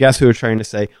opposed to guests who are trying to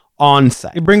stay on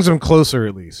site. It brings them closer,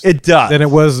 at least. It does. Than it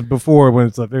was before when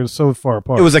it's like they're so far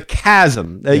apart. It was a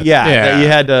chasm that, that you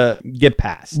had to get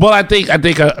past. Well, I think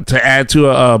to add to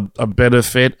a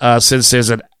benefit, since there's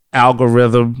an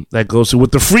algorithm that goes through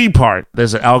with the free part,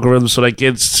 there's an algorithm so that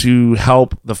gets to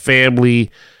help the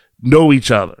family know each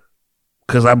other.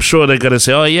 Because I'm sure they're going to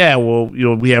say, oh, yeah, well,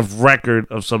 we have record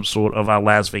of some sort of our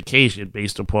last vacation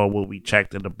based upon what we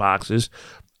checked in the boxes.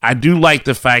 I do like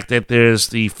the fact that there's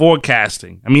the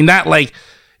forecasting. I mean, not like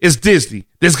it's Disney.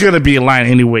 There's going to be a line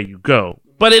anywhere you go.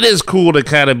 But it is cool to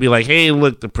kind of be like, hey,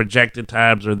 look, the projected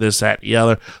times are this, that, the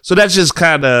other. So that's just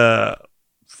kind of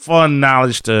fun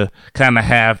knowledge to kind of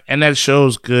have. And that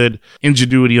shows good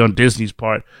ingenuity on Disney's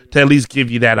part to at least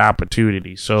give you that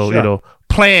opportunity. So,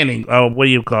 planning, what do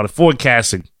you call it?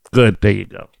 Forecasting. Good. There you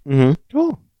go. Mm-hmm.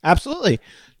 Cool. Absolutely.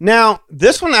 Now,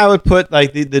 this one I would put,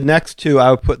 like the next two,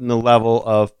 I would put in the level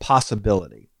of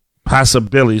possibility.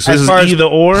 Possibility. So this is either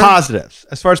or? Positives.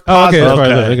 As far as positives,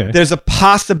 okay. There's a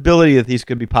possibility that these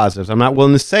could be positives. I'm not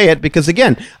willing to say it because,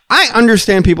 again, I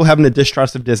understand people having a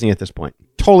distrust of Disney at this point.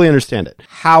 Totally understand it.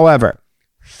 However,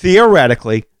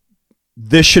 theoretically,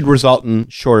 this should result in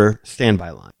shorter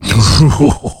standby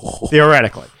lines.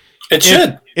 Theoretically. It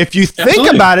should. If you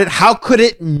think about it, how could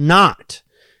it not?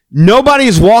 Nobody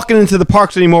is walking into the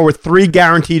parks anymore with 3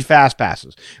 guaranteed fast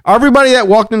passes. Everybody that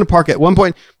walked in the park at one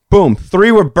point, boom,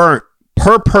 3 were burnt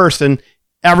per person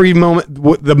every moment,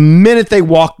 the minute they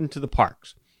walked into the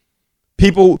parks.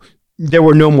 People, there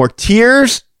were no more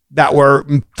tiers that were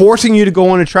forcing you to go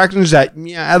on attractions that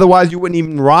otherwise you wouldn't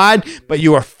even ride, but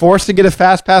you were forced to get a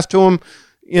fast pass to them,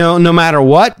 no matter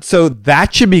what. So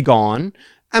that should be gone.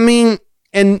 I mean,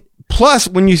 and plus,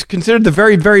 when you consider the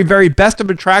very, very, very best of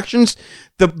attractions,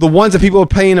 the ones that people are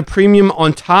paying a premium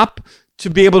on top to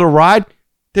be able to ride,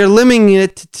 they're limiting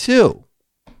it to 2.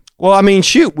 Well, I mean,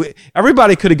 shoot,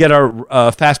 everybody could have get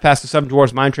a fast pass to Seven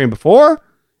Dwarfs Mine Train before.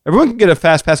 Everyone could get a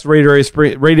fast pass to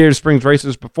Radiator Springs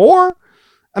Races before.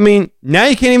 I mean, now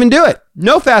you can't even do it.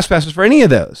 No fast passes for any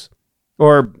of those,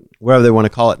 or whatever they want to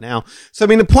call it now. So, I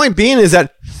mean, the point being is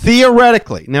that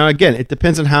theoretically, now again, it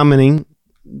depends on how many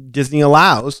Disney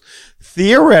allows.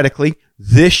 Theoretically,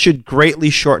 this should greatly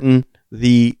shorten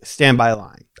the standby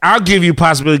line. I'll give you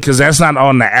possibility because that's not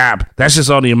on the app. That's just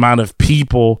on the amount of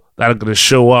people that are going to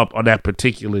show up on that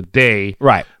particular day,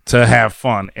 right, to have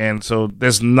fun. And so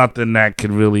there's nothing that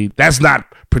can really, that's not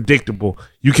predictable.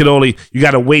 You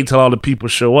got to wait till all the people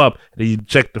show up, and then you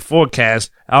check the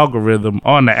forecast algorithm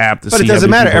on the app to see. But it doesn't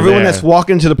matter. Everyone that's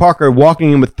walking into the park are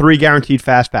walking in with 3 guaranteed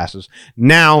fast passes.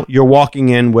 Now you're walking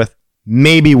in with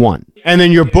maybe 1. And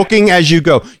then you're booking as you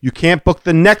go. You can't book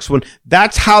the next one.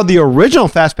 That's how the original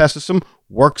fast pass system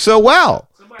worked so well.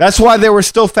 That's why there were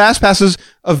still fast passes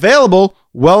available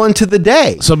well into the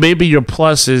day. So maybe your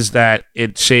plus is that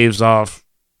it shaves off,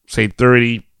 say,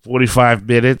 30, 45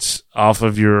 minutes off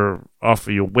of your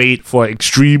wait for an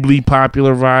extremely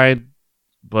popular ride.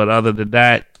 But other than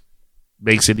that,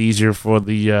 makes it easier for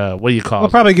the what do you call it?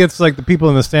 It probably gets like the people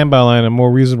in the standby line a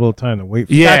more reasonable time to wait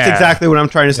for. Yeah. That's exactly what I'm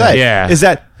trying to say. Yeah. Is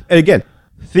that, again,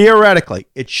 theoretically,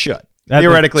 it should.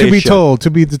 Theoretically, to be told,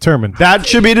 to be determined. That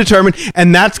should be determined,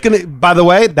 and that's gonna. By the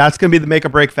way, that's gonna be the make or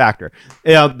break factor.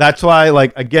 That's why,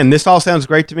 like, again, this all sounds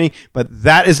great to me, but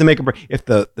that is the make or break. If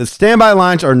the standby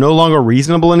lines are no longer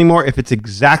reasonable anymore, if it's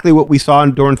exactly what we saw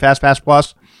during FastPass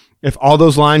Plus, if all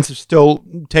those lines are still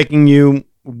taking you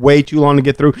way too long to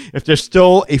get through, if there's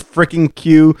still a freaking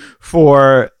queue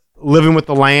for Living with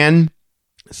the Land,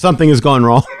 something has gone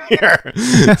wrong here.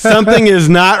 Something is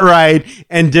not right,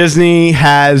 and Disney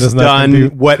has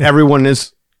done what everyone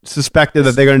is suspected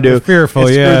that they're going to do. Fearful,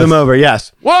 screw them over.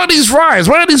 Yes. What are these rides?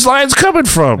 Where are these lines coming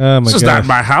from? Oh, this is not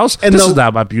my house. And this is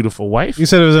not my beautiful wife. You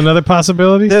said there was another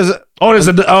possibility? There's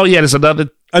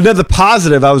another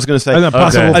positive I was going to say.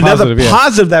 Another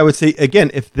positive that I would say,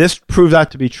 again, if this proves out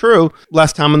to be true,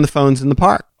 less time on the phones in the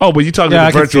park. Oh, but you're talking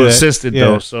about the virtual assistant,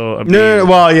 though. So I mean, no,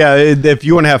 well, yeah, if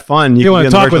you want to have fun, you want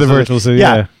to talk with the virtual assistant.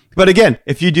 Yeah. But again,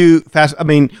 if you do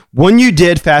when you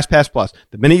did FastPass Plus,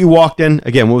 the minute you walked in,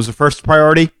 again, what was the first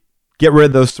priority? Get rid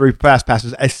of those 3 fast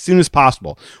passes as soon as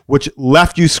possible, which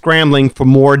left you scrambling for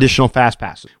more additional fast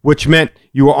passes, which meant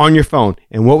you were on your phone.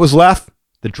 And what was left?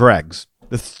 The dregs.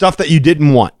 The stuff that you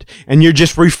didn't want. And you're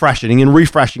just refreshing and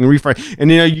refreshing and refreshing.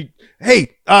 And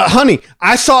hey, honey,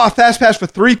 I saw a fast pass for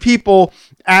 3 people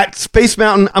at Space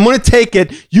Mountain. I'm going to take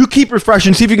it. You keep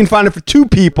refreshing. See if you can find it for 2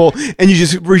 people. And you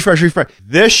just refresh.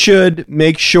 This should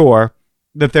make sure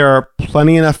that there are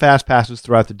plenty enough fast passes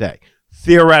throughout the day.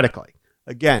 Theoretically.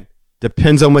 Again,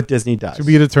 depends on what Disney does. To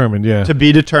be determined, yeah. To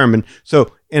be determined.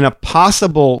 So in a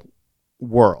possible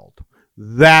world,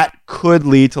 that could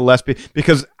lead to less people.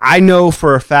 Because I know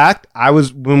for a fact,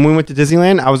 when we went to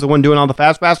Disneyland, I was the one doing all the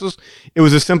fast passes. It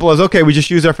was as simple as, okay, we just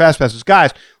use our fast passes.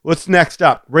 Guys, what's next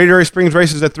up? Radiator Springs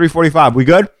races at 3:45. We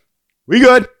good? We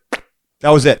good. That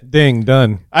was it. Ding,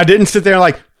 done. I didn't sit there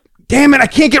like, damn it, I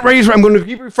can't get Radiator. I'm going to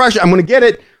keep refreshing. I'm going to get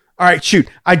it. All right, shoot.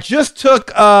 I just took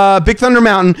Big Thunder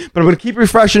Mountain, but I'm going to keep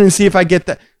refreshing and see if I get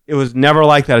that. It was never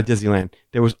like that at Disneyland.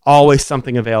 There was always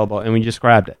something available, and we just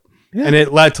grabbed it. Yeah. And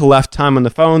it led to less time on the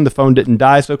phone. The phone didn't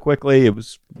die so quickly. It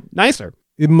was nicer.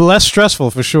 Less stressful,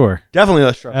 for sure. Definitely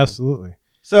less stressful. Absolutely.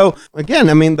 So, again,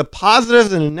 I mean, the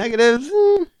positives and the negatives.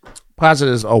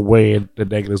 Positives outweigh the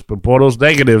negatives, but for those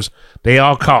negatives, they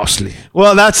are costly.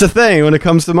 Well, that's the thing. When it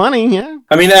comes to money, yeah.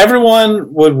 I mean,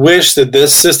 everyone would wish that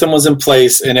this system was in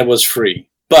place and it was free.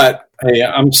 But, hey,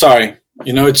 I'm sorry.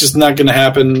 It's just not going to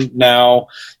happen now.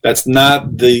 That's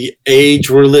not the age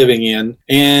we're living in.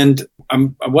 And I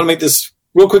want to make this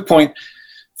real quick point.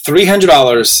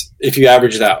 $300 if you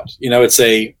average it out. It's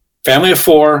a family of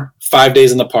 4, 5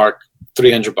 days in the park,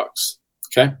 $300.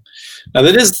 Okay? Now,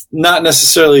 that is not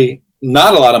necessarily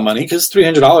not a lot of money, because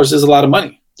 $300 is a lot of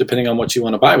money, depending on what you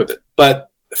want to buy with it.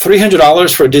 But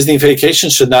 $300 for a Disney vacation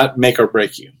should not make or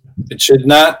break you. It should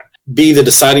not be the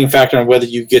deciding factor on whether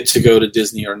you get to go to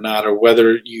Disney or not, or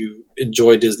whether you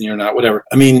enjoy Disney or not, whatever.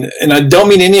 I mean, and I don't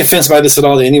mean any offense by this at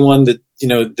all to anyone that,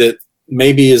 that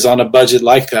maybe is on a budget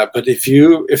like that. But if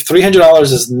 $300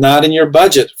 is not in your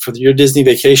budget for your Disney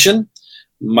vacation,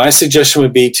 my suggestion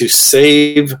would be to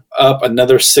save up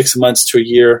another 6 months to a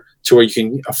year to where you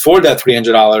can afford that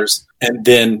 $300 and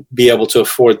then be able to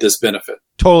afford this benefit.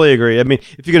 Totally agree. I mean,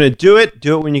 if you're going to do it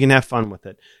when you can have fun with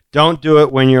it. Don't do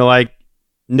it when you're like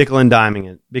nickel and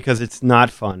diming it, because it's not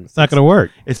fun. It's not going to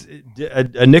work. It's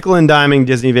a nickel and diming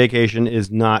Disney vacation is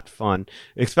not fun,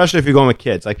 especially if you're going with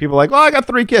kids. Like, people are like, oh, I got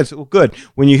 3 kids. Well, good.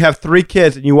 When you have 3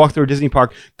 kids and you walk through a Disney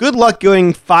park, good luck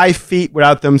going 5 feet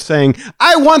without them saying,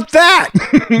 I want that.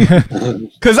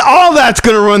 Because all that's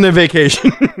going to ruin their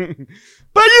vacation.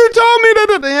 But you told me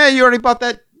that, yeah, you already bought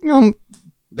that,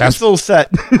 that's still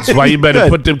set. That's why you better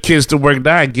put them kids to work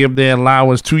now and give them their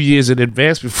allowance 2 years in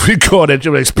advance before you go that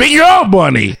you're like, spend your own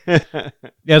money. Yeah,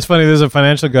 it's funny. There's a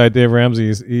financial guy, Dave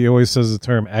Ramsey. He always says the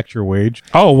term "act your wage."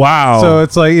 Oh, wow! So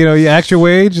it's like, you act your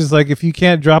wage is like, if you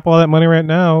can't drop all that money right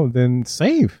now, then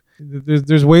save.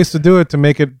 There's ways to do it to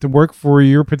make it to work for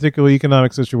your particular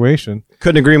economic situation.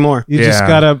 Couldn't agree more. You just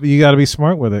gotta be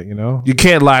smart with it. You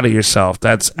can't lie to yourself.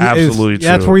 That's absolutely true.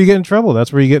 That's where you get in trouble.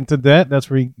 That's where you get into debt.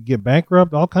 That's where you get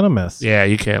bankrupt. All kind of mess. Yeah,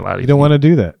 you can't lie to yourself. You don't want to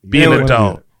do that. Be an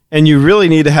adult. And you really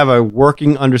need to have a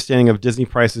working understanding of Disney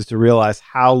prices to realize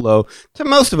how low, to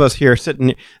most of us here sitting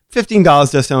here, $15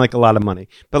 does sound like a lot of money.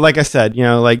 But like I said,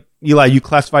 like Eli, you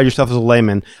classified yourself as a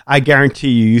layman. I guarantee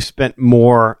you spent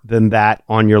more than that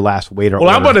on your last waiter order.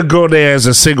 I'm going to go there as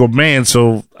a single man.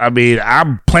 So, I mean,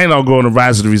 I'm planning on going to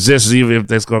Rise of the Resistance, even if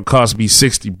that's going to cost me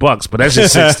 $60. But that's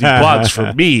just $60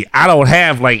 for me. I don't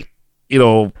have what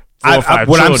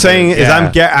I'm saying is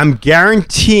I'm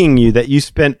guaranteeing you that you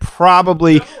spent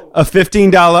probably a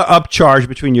 $15 upcharge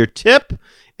between your tip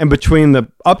and between the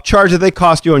upcharge that they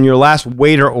cost you on your last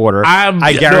waiter order.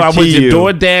 I guarantee you.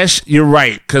 DoorDash, you're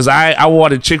right, because I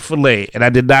wanted Chick-fil-A, and I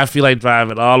did not feel like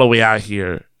driving all the way out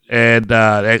here. And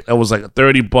that was like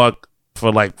 $30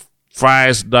 for like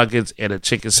fries, nuggets, and a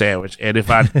chicken sandwich. And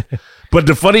but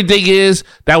the funny thing is,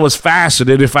 that was faster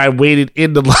than if I waited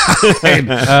in the line.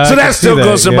 So that still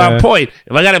goes to my point.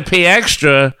 If I got to pay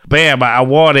extra, bam, I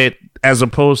want it, as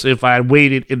opposed to if I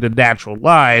waited in the natural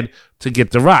line to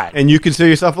get the ride. And you consider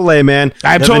yourself a layman.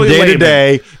 I'm totally day to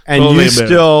day, and you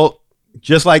still,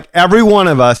 just like every one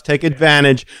of us, take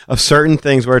advantage of certain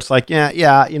things where it's like,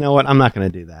 yeah, you know what? I'm not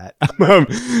going to do that.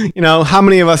 How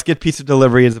many of us get pizza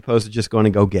delivery as opposed to just going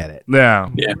to go get it? Yeah.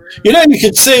 You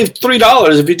could save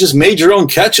 $3 if you just made your own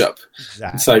ketchup.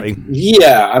 Exactly. It's like,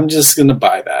 yeah, I'm just going to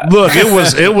buy that. Look,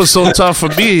 it was so tough for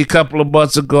me a couple of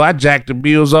months ago. I jacked the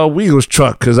Meals on Wheels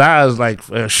truck because I was like,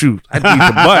 shoot, I need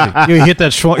the money. You hit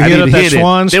that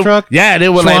Schwann's truck? Yeah, they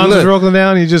were Schwann's like, look. rolling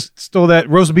down. You just stole that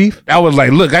roast beef? I was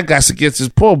like, look, I got to get this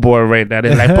poor boy right now.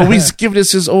 They're like, but we give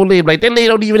this his old name. Like, that lady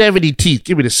don't even have any teeth.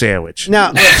 Give me the sandwich.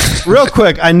 Now, real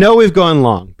quick, I know we've gone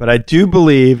long, but I do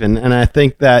believe, and I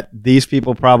think that these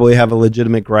people probably have a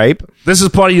legitimate gripe. This is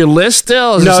part of your list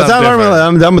still? No, it's not.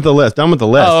 I'm done with the list.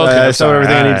 Oh, okay, I saw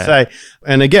everything I need to say.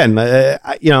 And again,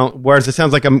 whereas it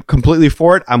sounds like I'm completely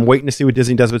for it, I'm waiting to see what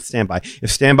Disney does with standby.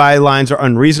 If standby lines are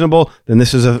unreasonable, then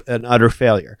this is an utter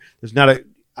failure. There's not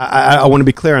I want to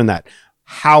be clear on that.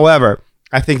 However,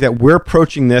 I think that we're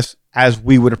approaching this as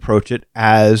we would approach it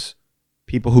as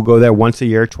people who go there once a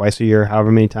year, twice a year,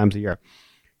 however many times a year.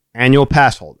 Annual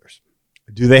pass holders.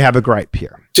 Do they have a gripe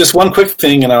here? Just one quick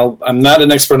thing, and I'm not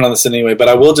an expert on this anyway, but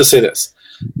I will just say this.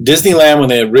 Disneyland, when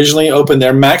they originally opened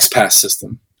their Max Pass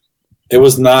system, it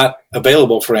was not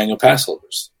available for annual pass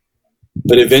holders.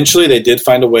 But eventually they did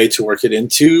find a way to work it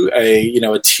into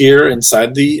a tier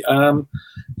inside their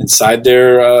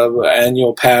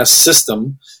annual pass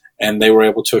system, and they were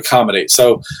able to accommodate.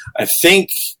 So I think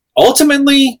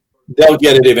ultimately they'll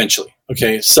get it eventually.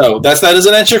 Okay, so that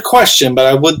doesn't answer your question, but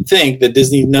I would think that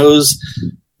Disney knows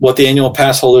what the annual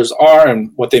pass holders are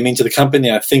and what they mean to the company.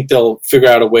 And I think they'll figure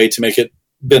out a way to make it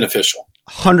beneficial.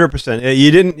 100%.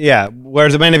 You didn't, yeah.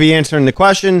 Whereas it might not be answering the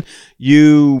question,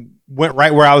 you went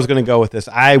right where I was going to go with this.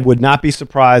 I would not be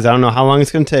surprised. I don't know how long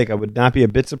it's going to take. I would not be a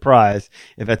bit surprised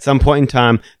if at some point in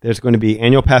time there's going to be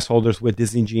annual pass holders with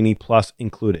Disney Genie Plus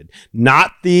included.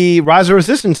 Not the Rise of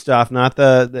Resistance stuff, not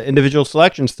the individual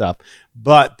selection stuff,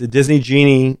 but the Disney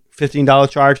Genie $15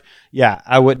 charge. Yeah,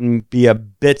 I wouldn't be a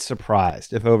bit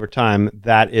surprised if over time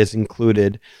that is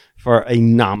included for a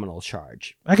nominal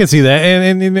charge. I can see that.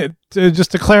 And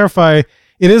just to clarify,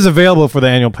 it is available for the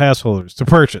annual pass holders to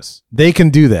purchase. They can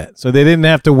do that. So they didn't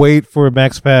have to wait for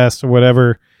Max Pass or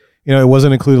whatever. It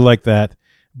wasn't included like that.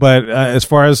 But as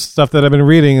far as stuff that I've been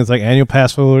reading, it's like annual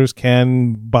pass holders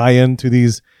can buy into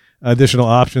these additional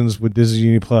options with Disney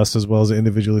Genie Plus as well as the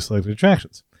individually selected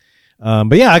attractions.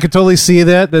 But yeah, I could totally see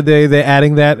that they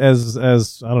adding that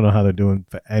as I don't know how they're doing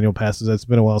annual passes. It's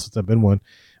been a while since I've been one.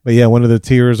 But yeah, one of the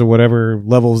tiers or whatever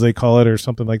levels they call it or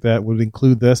something like that would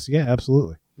include this. Yeah,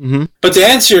 absolutely. Mm-hmm. But to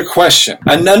answer your question,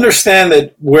 I understand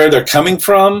that where they're coming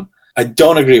from. I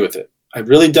don't agree with it. I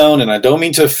really don't, and I don't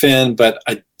mean to offend, but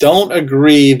I don't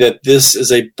agree that this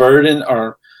is a burden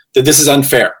or that this is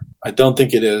unfair. I don't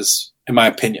think it is, in my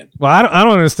opinion. Well, I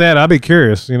don't understand. I'd be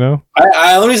curious, The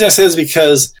only reason I say is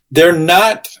because they're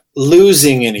not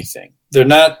losing anything. They're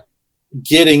not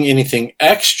getting anything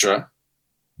extra.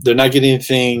 They're not getting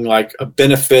anything like a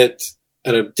benefit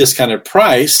at a discounted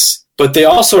price, but they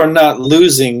also are not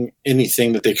losing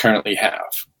anything that they currently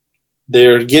have.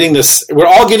 They're getting this. We're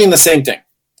all getting the same thing.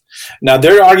 Now,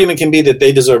 their argument can be that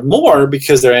they deserve more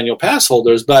because they're annual pass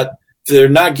holders, but they're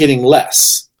not getting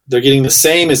less. They're getting the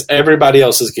same as everybody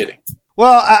else is getting.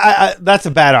 Well, I that's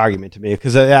a bad argument to me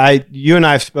because you and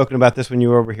I have spoken about this when you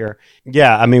were over here.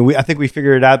 Yeah, I mean, I think we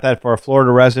figured it out that for a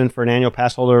Florida resident, for an annual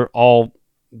pass holder, all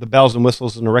the bells and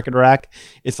whistles in the record rack,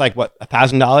 it's like what,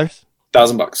 $1,000?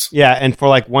 $1,000. Yeah, and for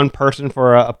like one person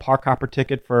for a park hopper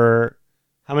ticket for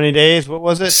how many days? What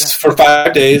was it? For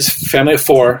 5 days, family of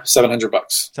 4, $700.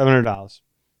 $700.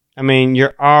 I mean,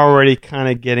 you're already kind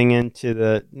of getting into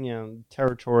the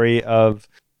territory of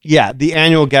the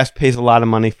annual guest pays a lot of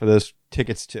money for those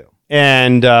tickets too.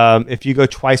 And if you go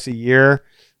twice a year,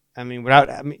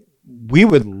 we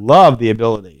would love the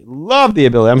ability.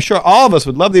 I'm sure all of us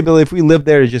would love the ability if we lived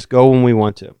there to just go when we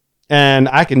want to. And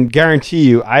I can guarantee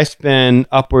you, I spend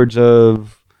upwards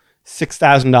of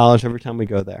 $6,000 every time we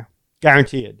go there.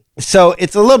 Guaranteed. So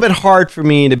it's a little bit hard for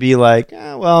me to be like,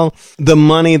 the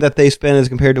money that they spend as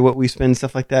compared to what we spend,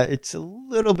 stuff like that. It's a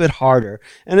little bit harder.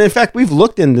 And in fact, we've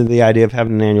looked into the idea of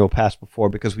having an annual pass before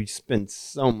because we spend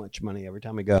so much money every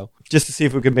time we go just to see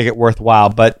if we could make it worthwhile.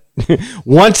 But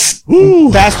once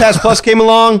Fast Pass Plus came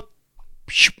along,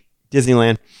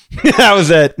 Disneyland. That was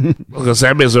it. Because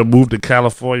that means I'll move to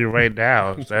California right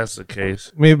now, if that's the case.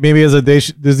 Maybe as a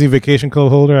Disney Vacation Club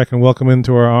holder, I can welcome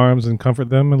into our arms and comfort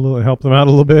them and help them out a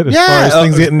little bit as far as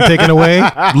things getting taken away.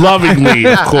 Lovingly,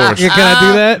 of course. Can I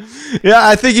do that? Yeah,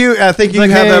 I think you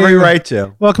have every right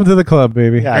to. Welcome to the club,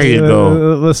 baby. Yeah, there you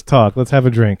go. Let's talk. Let's have a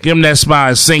drink. Give him that smile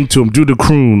and sing to him. Do the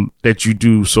croon that you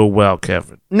do so well,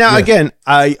 Kevin. Now, again,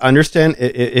 I understand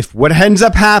if what ends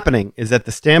up happening is that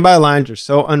the standby lines are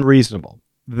so unreasonable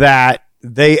that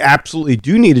they absolutely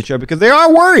do need a show because they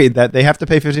are worried that they have to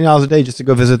pay $15 a day just to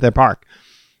go visit their park.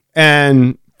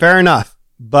 And fair enough.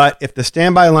 But if the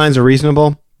standby lines are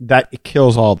reasonable, that it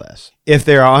kills all this. If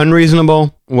they are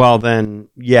unreasonable, well, then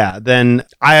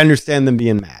I understand them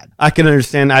being mad. I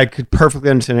could perfectly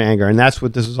understand their anger, and that's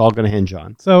what this is all going to hinge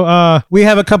on. So we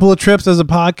have a couple of trips as a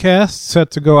podcast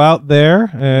set to go out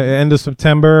there end of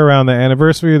September around the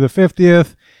anniversary of the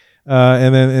 50th.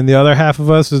 And then the other half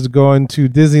of us is going to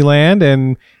Disneyland,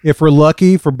 and if we're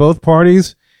lucky for both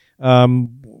parties,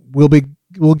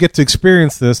 we'll get to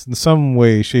experience this in some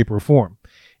way, shape, or form,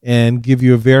 and give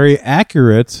you a very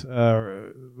accurate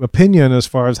opinion as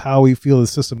far as how we feel the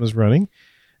system is running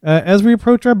as we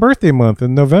approach our birthday month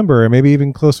in November, and maybe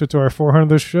even closer to our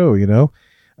 400th show.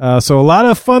 So a lot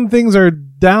of fun things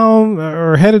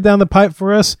are headed down the pipe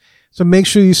for us. So make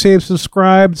sure you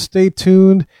subscribe, stay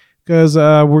tuned. because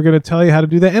we're going to tell you how to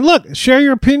do that. And look, share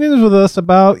your opinions with us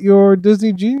about your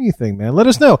Disney Genie thing, man. Let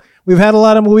us know. We've had a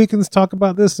lot of weekends talk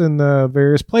about this in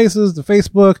various places,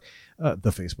 Facebook,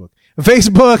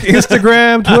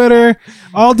 Instagram, Twitter,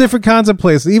 all different kinds of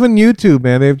places, even YouTube,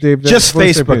 man. They've just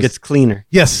Facebook. It's cleaner.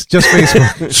 Yes, just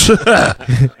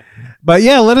Facebook. But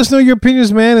yeah, let us know your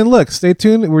opinions, man. And look, stay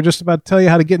tuned. We're just about to tell you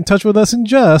how to get in touch with us in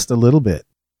just a little bit.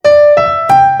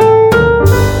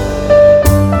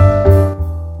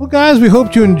 Well, guys, we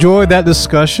hope you enjoyed that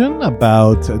discussion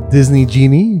about Disney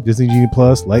Genie, Disney Genie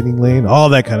Plus, Lightning Lane, all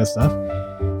that kind of stuff.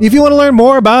 If you want to learn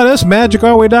more about us,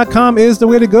 magicourway.com is the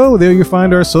way to go. There you'll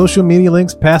find our social media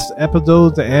links, past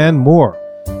episodes, and more.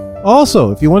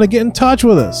 Also, if you want to get in touch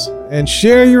with us and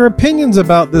share your opinions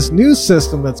about this new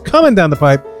system that's coming down the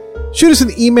pipe, shoot us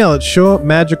an email at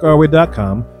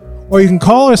show@magicourway.com, or you can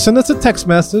call or send us a text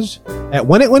message at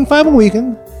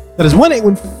 1-815-A-WEEKEND. That is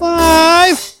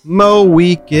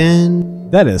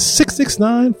 1-815-MO-WEEKEND. That is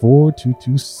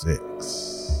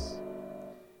 669-4226.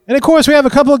 And of course, we have a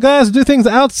couple of guys who do things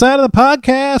outside of the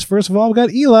podcast. First of all, we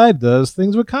got Eli, does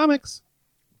things with comics.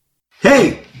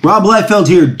 Hey, Rob Liefeld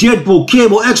here. Deadpool,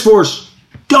 Cable, X-Force,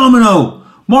 Domino,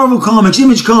 Marvel Comics,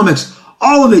 Image Comics,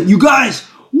 all of it. You guys,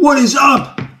 what is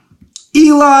up?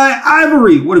 Eli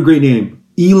Ivory. What a great name.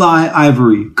 Eli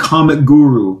Ivory, comic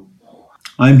guru.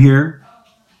 I'm here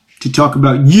to talk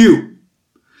about you.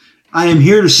 I am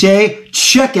here to say,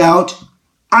 check out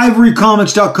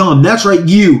ivorycomics.com. That's right,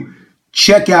 you.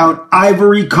 Check out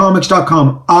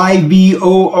ivorycomics.com.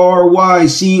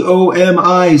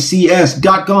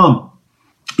 ivorycomics.com.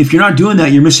 If you're not doing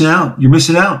that, you're missing out. You're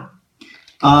missing out.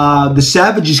 The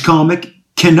Savages comic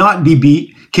cannot be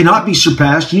beat, cannot be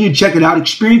surpassed. You need to check it out,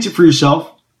 experience it for yourself,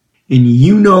 and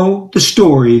you know the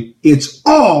story. It's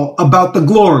all about the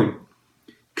glory.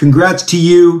 Congrats to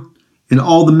you and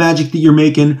all the magic that you're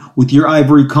making with your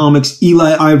Ivory Comics.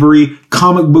 Eli Ivory,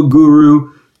 comic book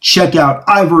guru. Check out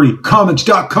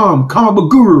ivorycomics.com, comic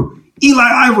book guru. Eli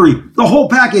Ivory, the whole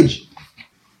package.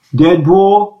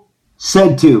 Deadpool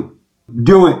said to.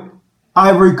 Do it.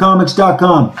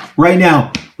 ivorycomics.com right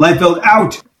now. Liefeld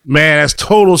out. Man, that's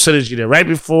total synergy there. Right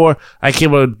before I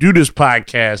came on to do this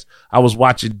podcast, I was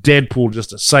watching Deadpool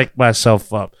just to psych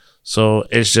myself up. So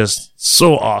it's just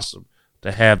so awesome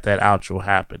to have that outro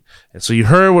happen. And so you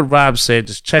heard what Rob said.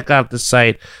 Just check out the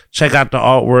site, check out the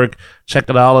artwork, check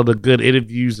out all of the good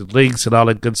interviews and links and all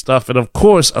that good stuff. And of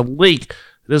course, a link to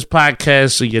this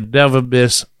podcast so you never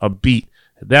miss a beat,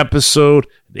 an episode,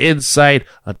 an insight,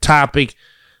 a topic.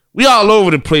 We all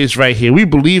over the place right here. We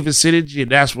believe in synergy,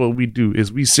 and that's what we do,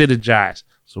 is we synergize.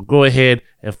 So go ahead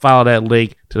and follow that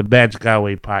link to the Magic Our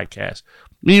Way podcast.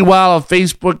 Meanwhile, on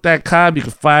Facebook.com, you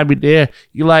can find me there.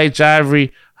 Eli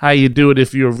Ivory, how you doing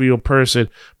if you're a real person?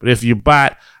 But if you're a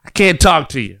bot, I can't talk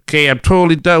to you. Okay, I'm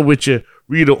totally done with you.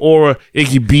 Rita Ora,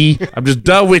 Iggy B. I'm just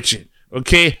done with you.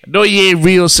 Okay, I know you ain't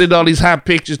real, sending all these hot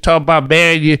pictures, talking about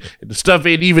marrying you, and the stuff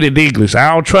ain't even in English.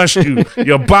 I don't trust you.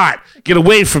 You're a bot. Get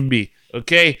away from me.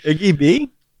 Okay? Iggy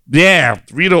B? Yeah,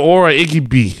 Rita Ora, Iggy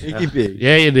B. Iggy B.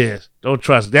 Yeah, it is. Don't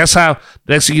trust. That's how,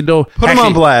 next thing you know. Put him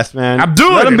on blast, man. I'm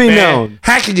doing Let him it, be man. known.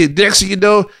 Hacking it. Next thing you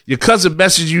know, your cousin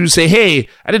messages you and say, hey,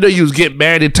 I didn't know you was getting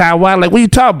married in Taiwan. Like, what are you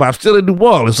talking about? I'm still in New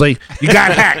Orleans. Like, you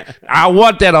got hacked. I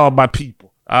want that on my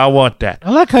people. I want that.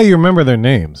 I like how you remember their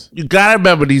names. You got to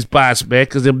remember these bots, man,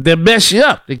 because they mess you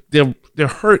up. They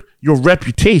hurt your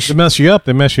reputation. They mess you up.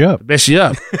 They mess you up. They mess you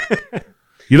up.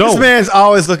 You know, This man's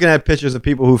always looking at pictures of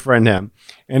people who friend him.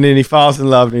 And then he falls in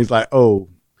love and he's like, oh,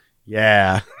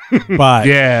 yeah. Bye.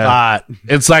 yeah. Bot.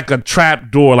 It's like a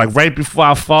trap door. Like right before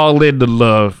I fall into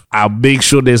love, I'll make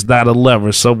sure there's not a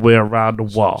lever somewhere around the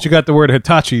wall. She got the word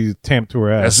Hitachi tamped to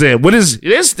her ass. That's it. What is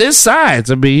there's signs.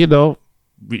 I mean, you know.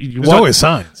 There's always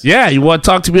signs. Yeah, you want to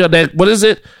talk to me on that? What is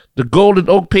it? The Golden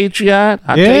Oak Patreon?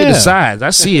 I'll tell you Yeah. the signs.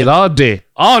 I see it all day.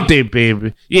 All day,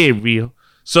 baby. You ain't real.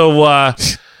 So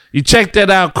you check that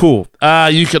out. Cool.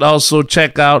 You can also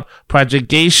check out Project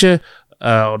Geisha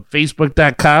on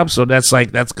Facebook.com. So that's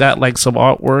got like some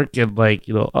artwork and like,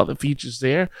 you know, other features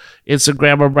there.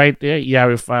 Instagram, I'm right there,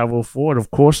 ERA504. And of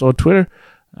course on Twitter,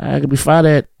 I can be found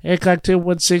at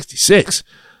Hancock10166.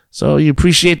 So you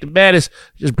appreciate the madness,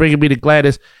 just bringing me the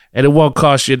gladness, and it won't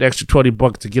cost you an extra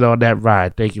 $20 to get on that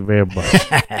ride. Thank you very much.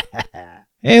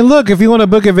 Hey, look, if you want to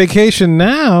book a vacation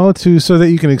now so that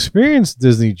you can experience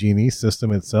Disney Genie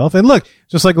system itself, and look,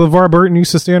 just like LeVar Burton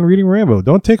used to say on Reading Rainbow,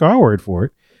 don't take our word for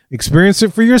it. Experience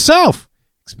it for yourself.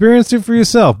 Experience it for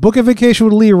yourself. Book a vacation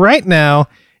with Lee right now,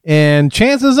 and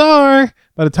chances are,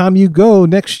 by the time you go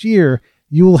next year,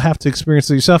 you will have to experience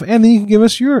it yourself, and then you can give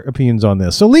us your opinions on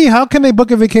this. So, Lee, how can they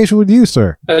book a vacation with you,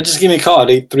 sir? Just give me a call at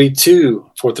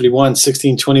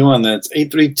 832-431-1621. That's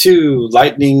 832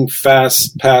 Lightning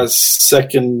Fast Pass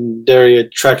Secondary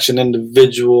Attraction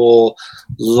Individual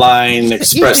Line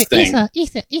Express thing.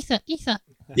 Isa.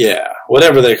 Yeah,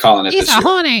 whatever they're calling it this year.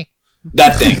 Honey.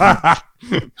 That thing.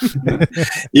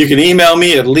 You can email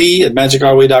me at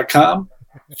lee@magicourway.com.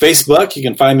 Facebook, you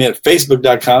can find me at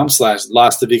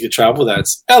facebook.com/Lastovica Travel.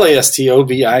 That's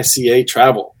LASTOVICA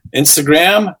Travel.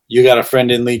 Instagram, you got a friend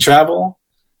in Lee Travel.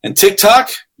 And TikTok,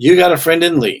 you got a friend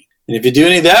in Lee. And if you do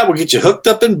any of that, we'll get you hooked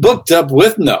up and booked up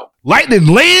with no. Lightning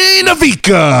Lane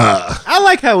Avica. I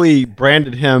like how we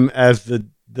branded him as the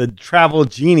travel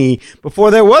genie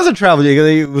before there was a travel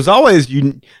genie. It was always,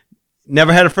 you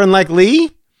never had a friend like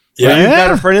Lee. Yeah. You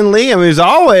had a friend in Lee. I mean, it was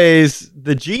always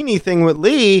the genie thing with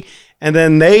Lee. And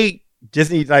then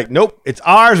Disney like, nope, it's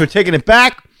ours. We're taking it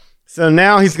back. So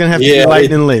now he's going to have to be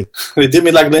Lightning Lee. They did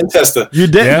me like Lynn Testa. You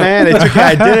did, man. They took your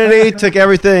identity, took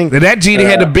everything. And that genie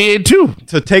had a beard, too.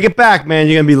 So take it back, man.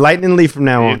 You're going to be Lightning Lee from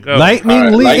now on.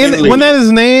 Lightning Lee. Wasn't that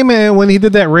his name when he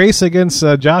did that race against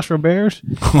Josh Roberge?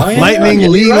 Lightning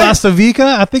Lee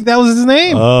Lastovica? I think that was his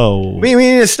name. Oh. You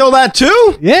mean it's still that,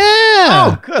 too? Yeah.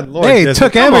 Oh, good Lord. Hey, Disney.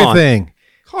 took Come everything. on.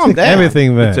 Calm down.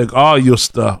 Everything, man. Took all your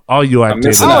stuff, all your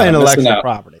identity. All intellectual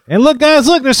property. And look, guys,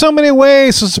 there's so many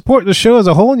ways to support the show as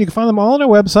a whole, and you can find them all on our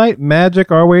website,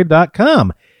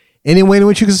 magicourway.com. Any way in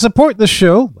which you can support the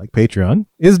show, like Patreon,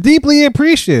 is deeply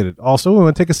appreciated. Also, we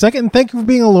want to take a second and thank you for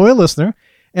being a loyal listener,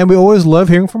 and we always love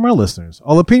hearing from our listeners.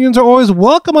 All opinions are always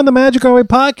welcome on the Magic Our Way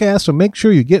podcast, so make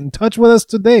sure you get in touch with us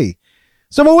today.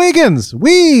 So, Mohegans,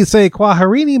 we say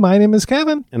Kwaharini. My name is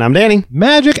Kevin. And I'm Danny.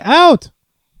 Magic out.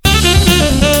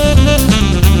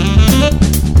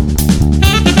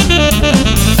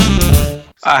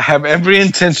 I have every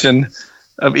intention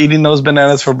of eating those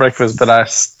bananas for breakfast, but I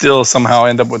still somehow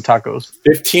end up with tacos.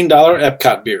 $15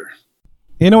 Epcot beer.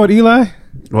 You know what, Eli?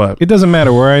 What? It doesn't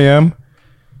matter where I am,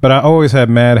 but I always have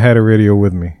Mad Hatter Radio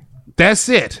with me. That's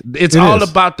it. It's all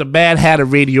about the Mad Hatter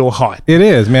Radio heart. It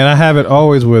is, man. I have it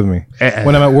always with me.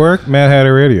 When I'm at work, Mad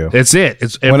Hatter Radio. That's it.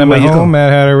 It's when I'm at home,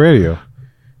 Mad Hatter Radio.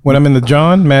 When I'm in the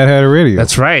John, Mad Hatter Radio.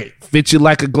 That's right. Fits you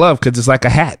like a glove because it's like a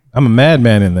hat. I'm a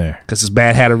madman in there. Because it's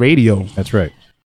Mad Hatter Radio. That's right.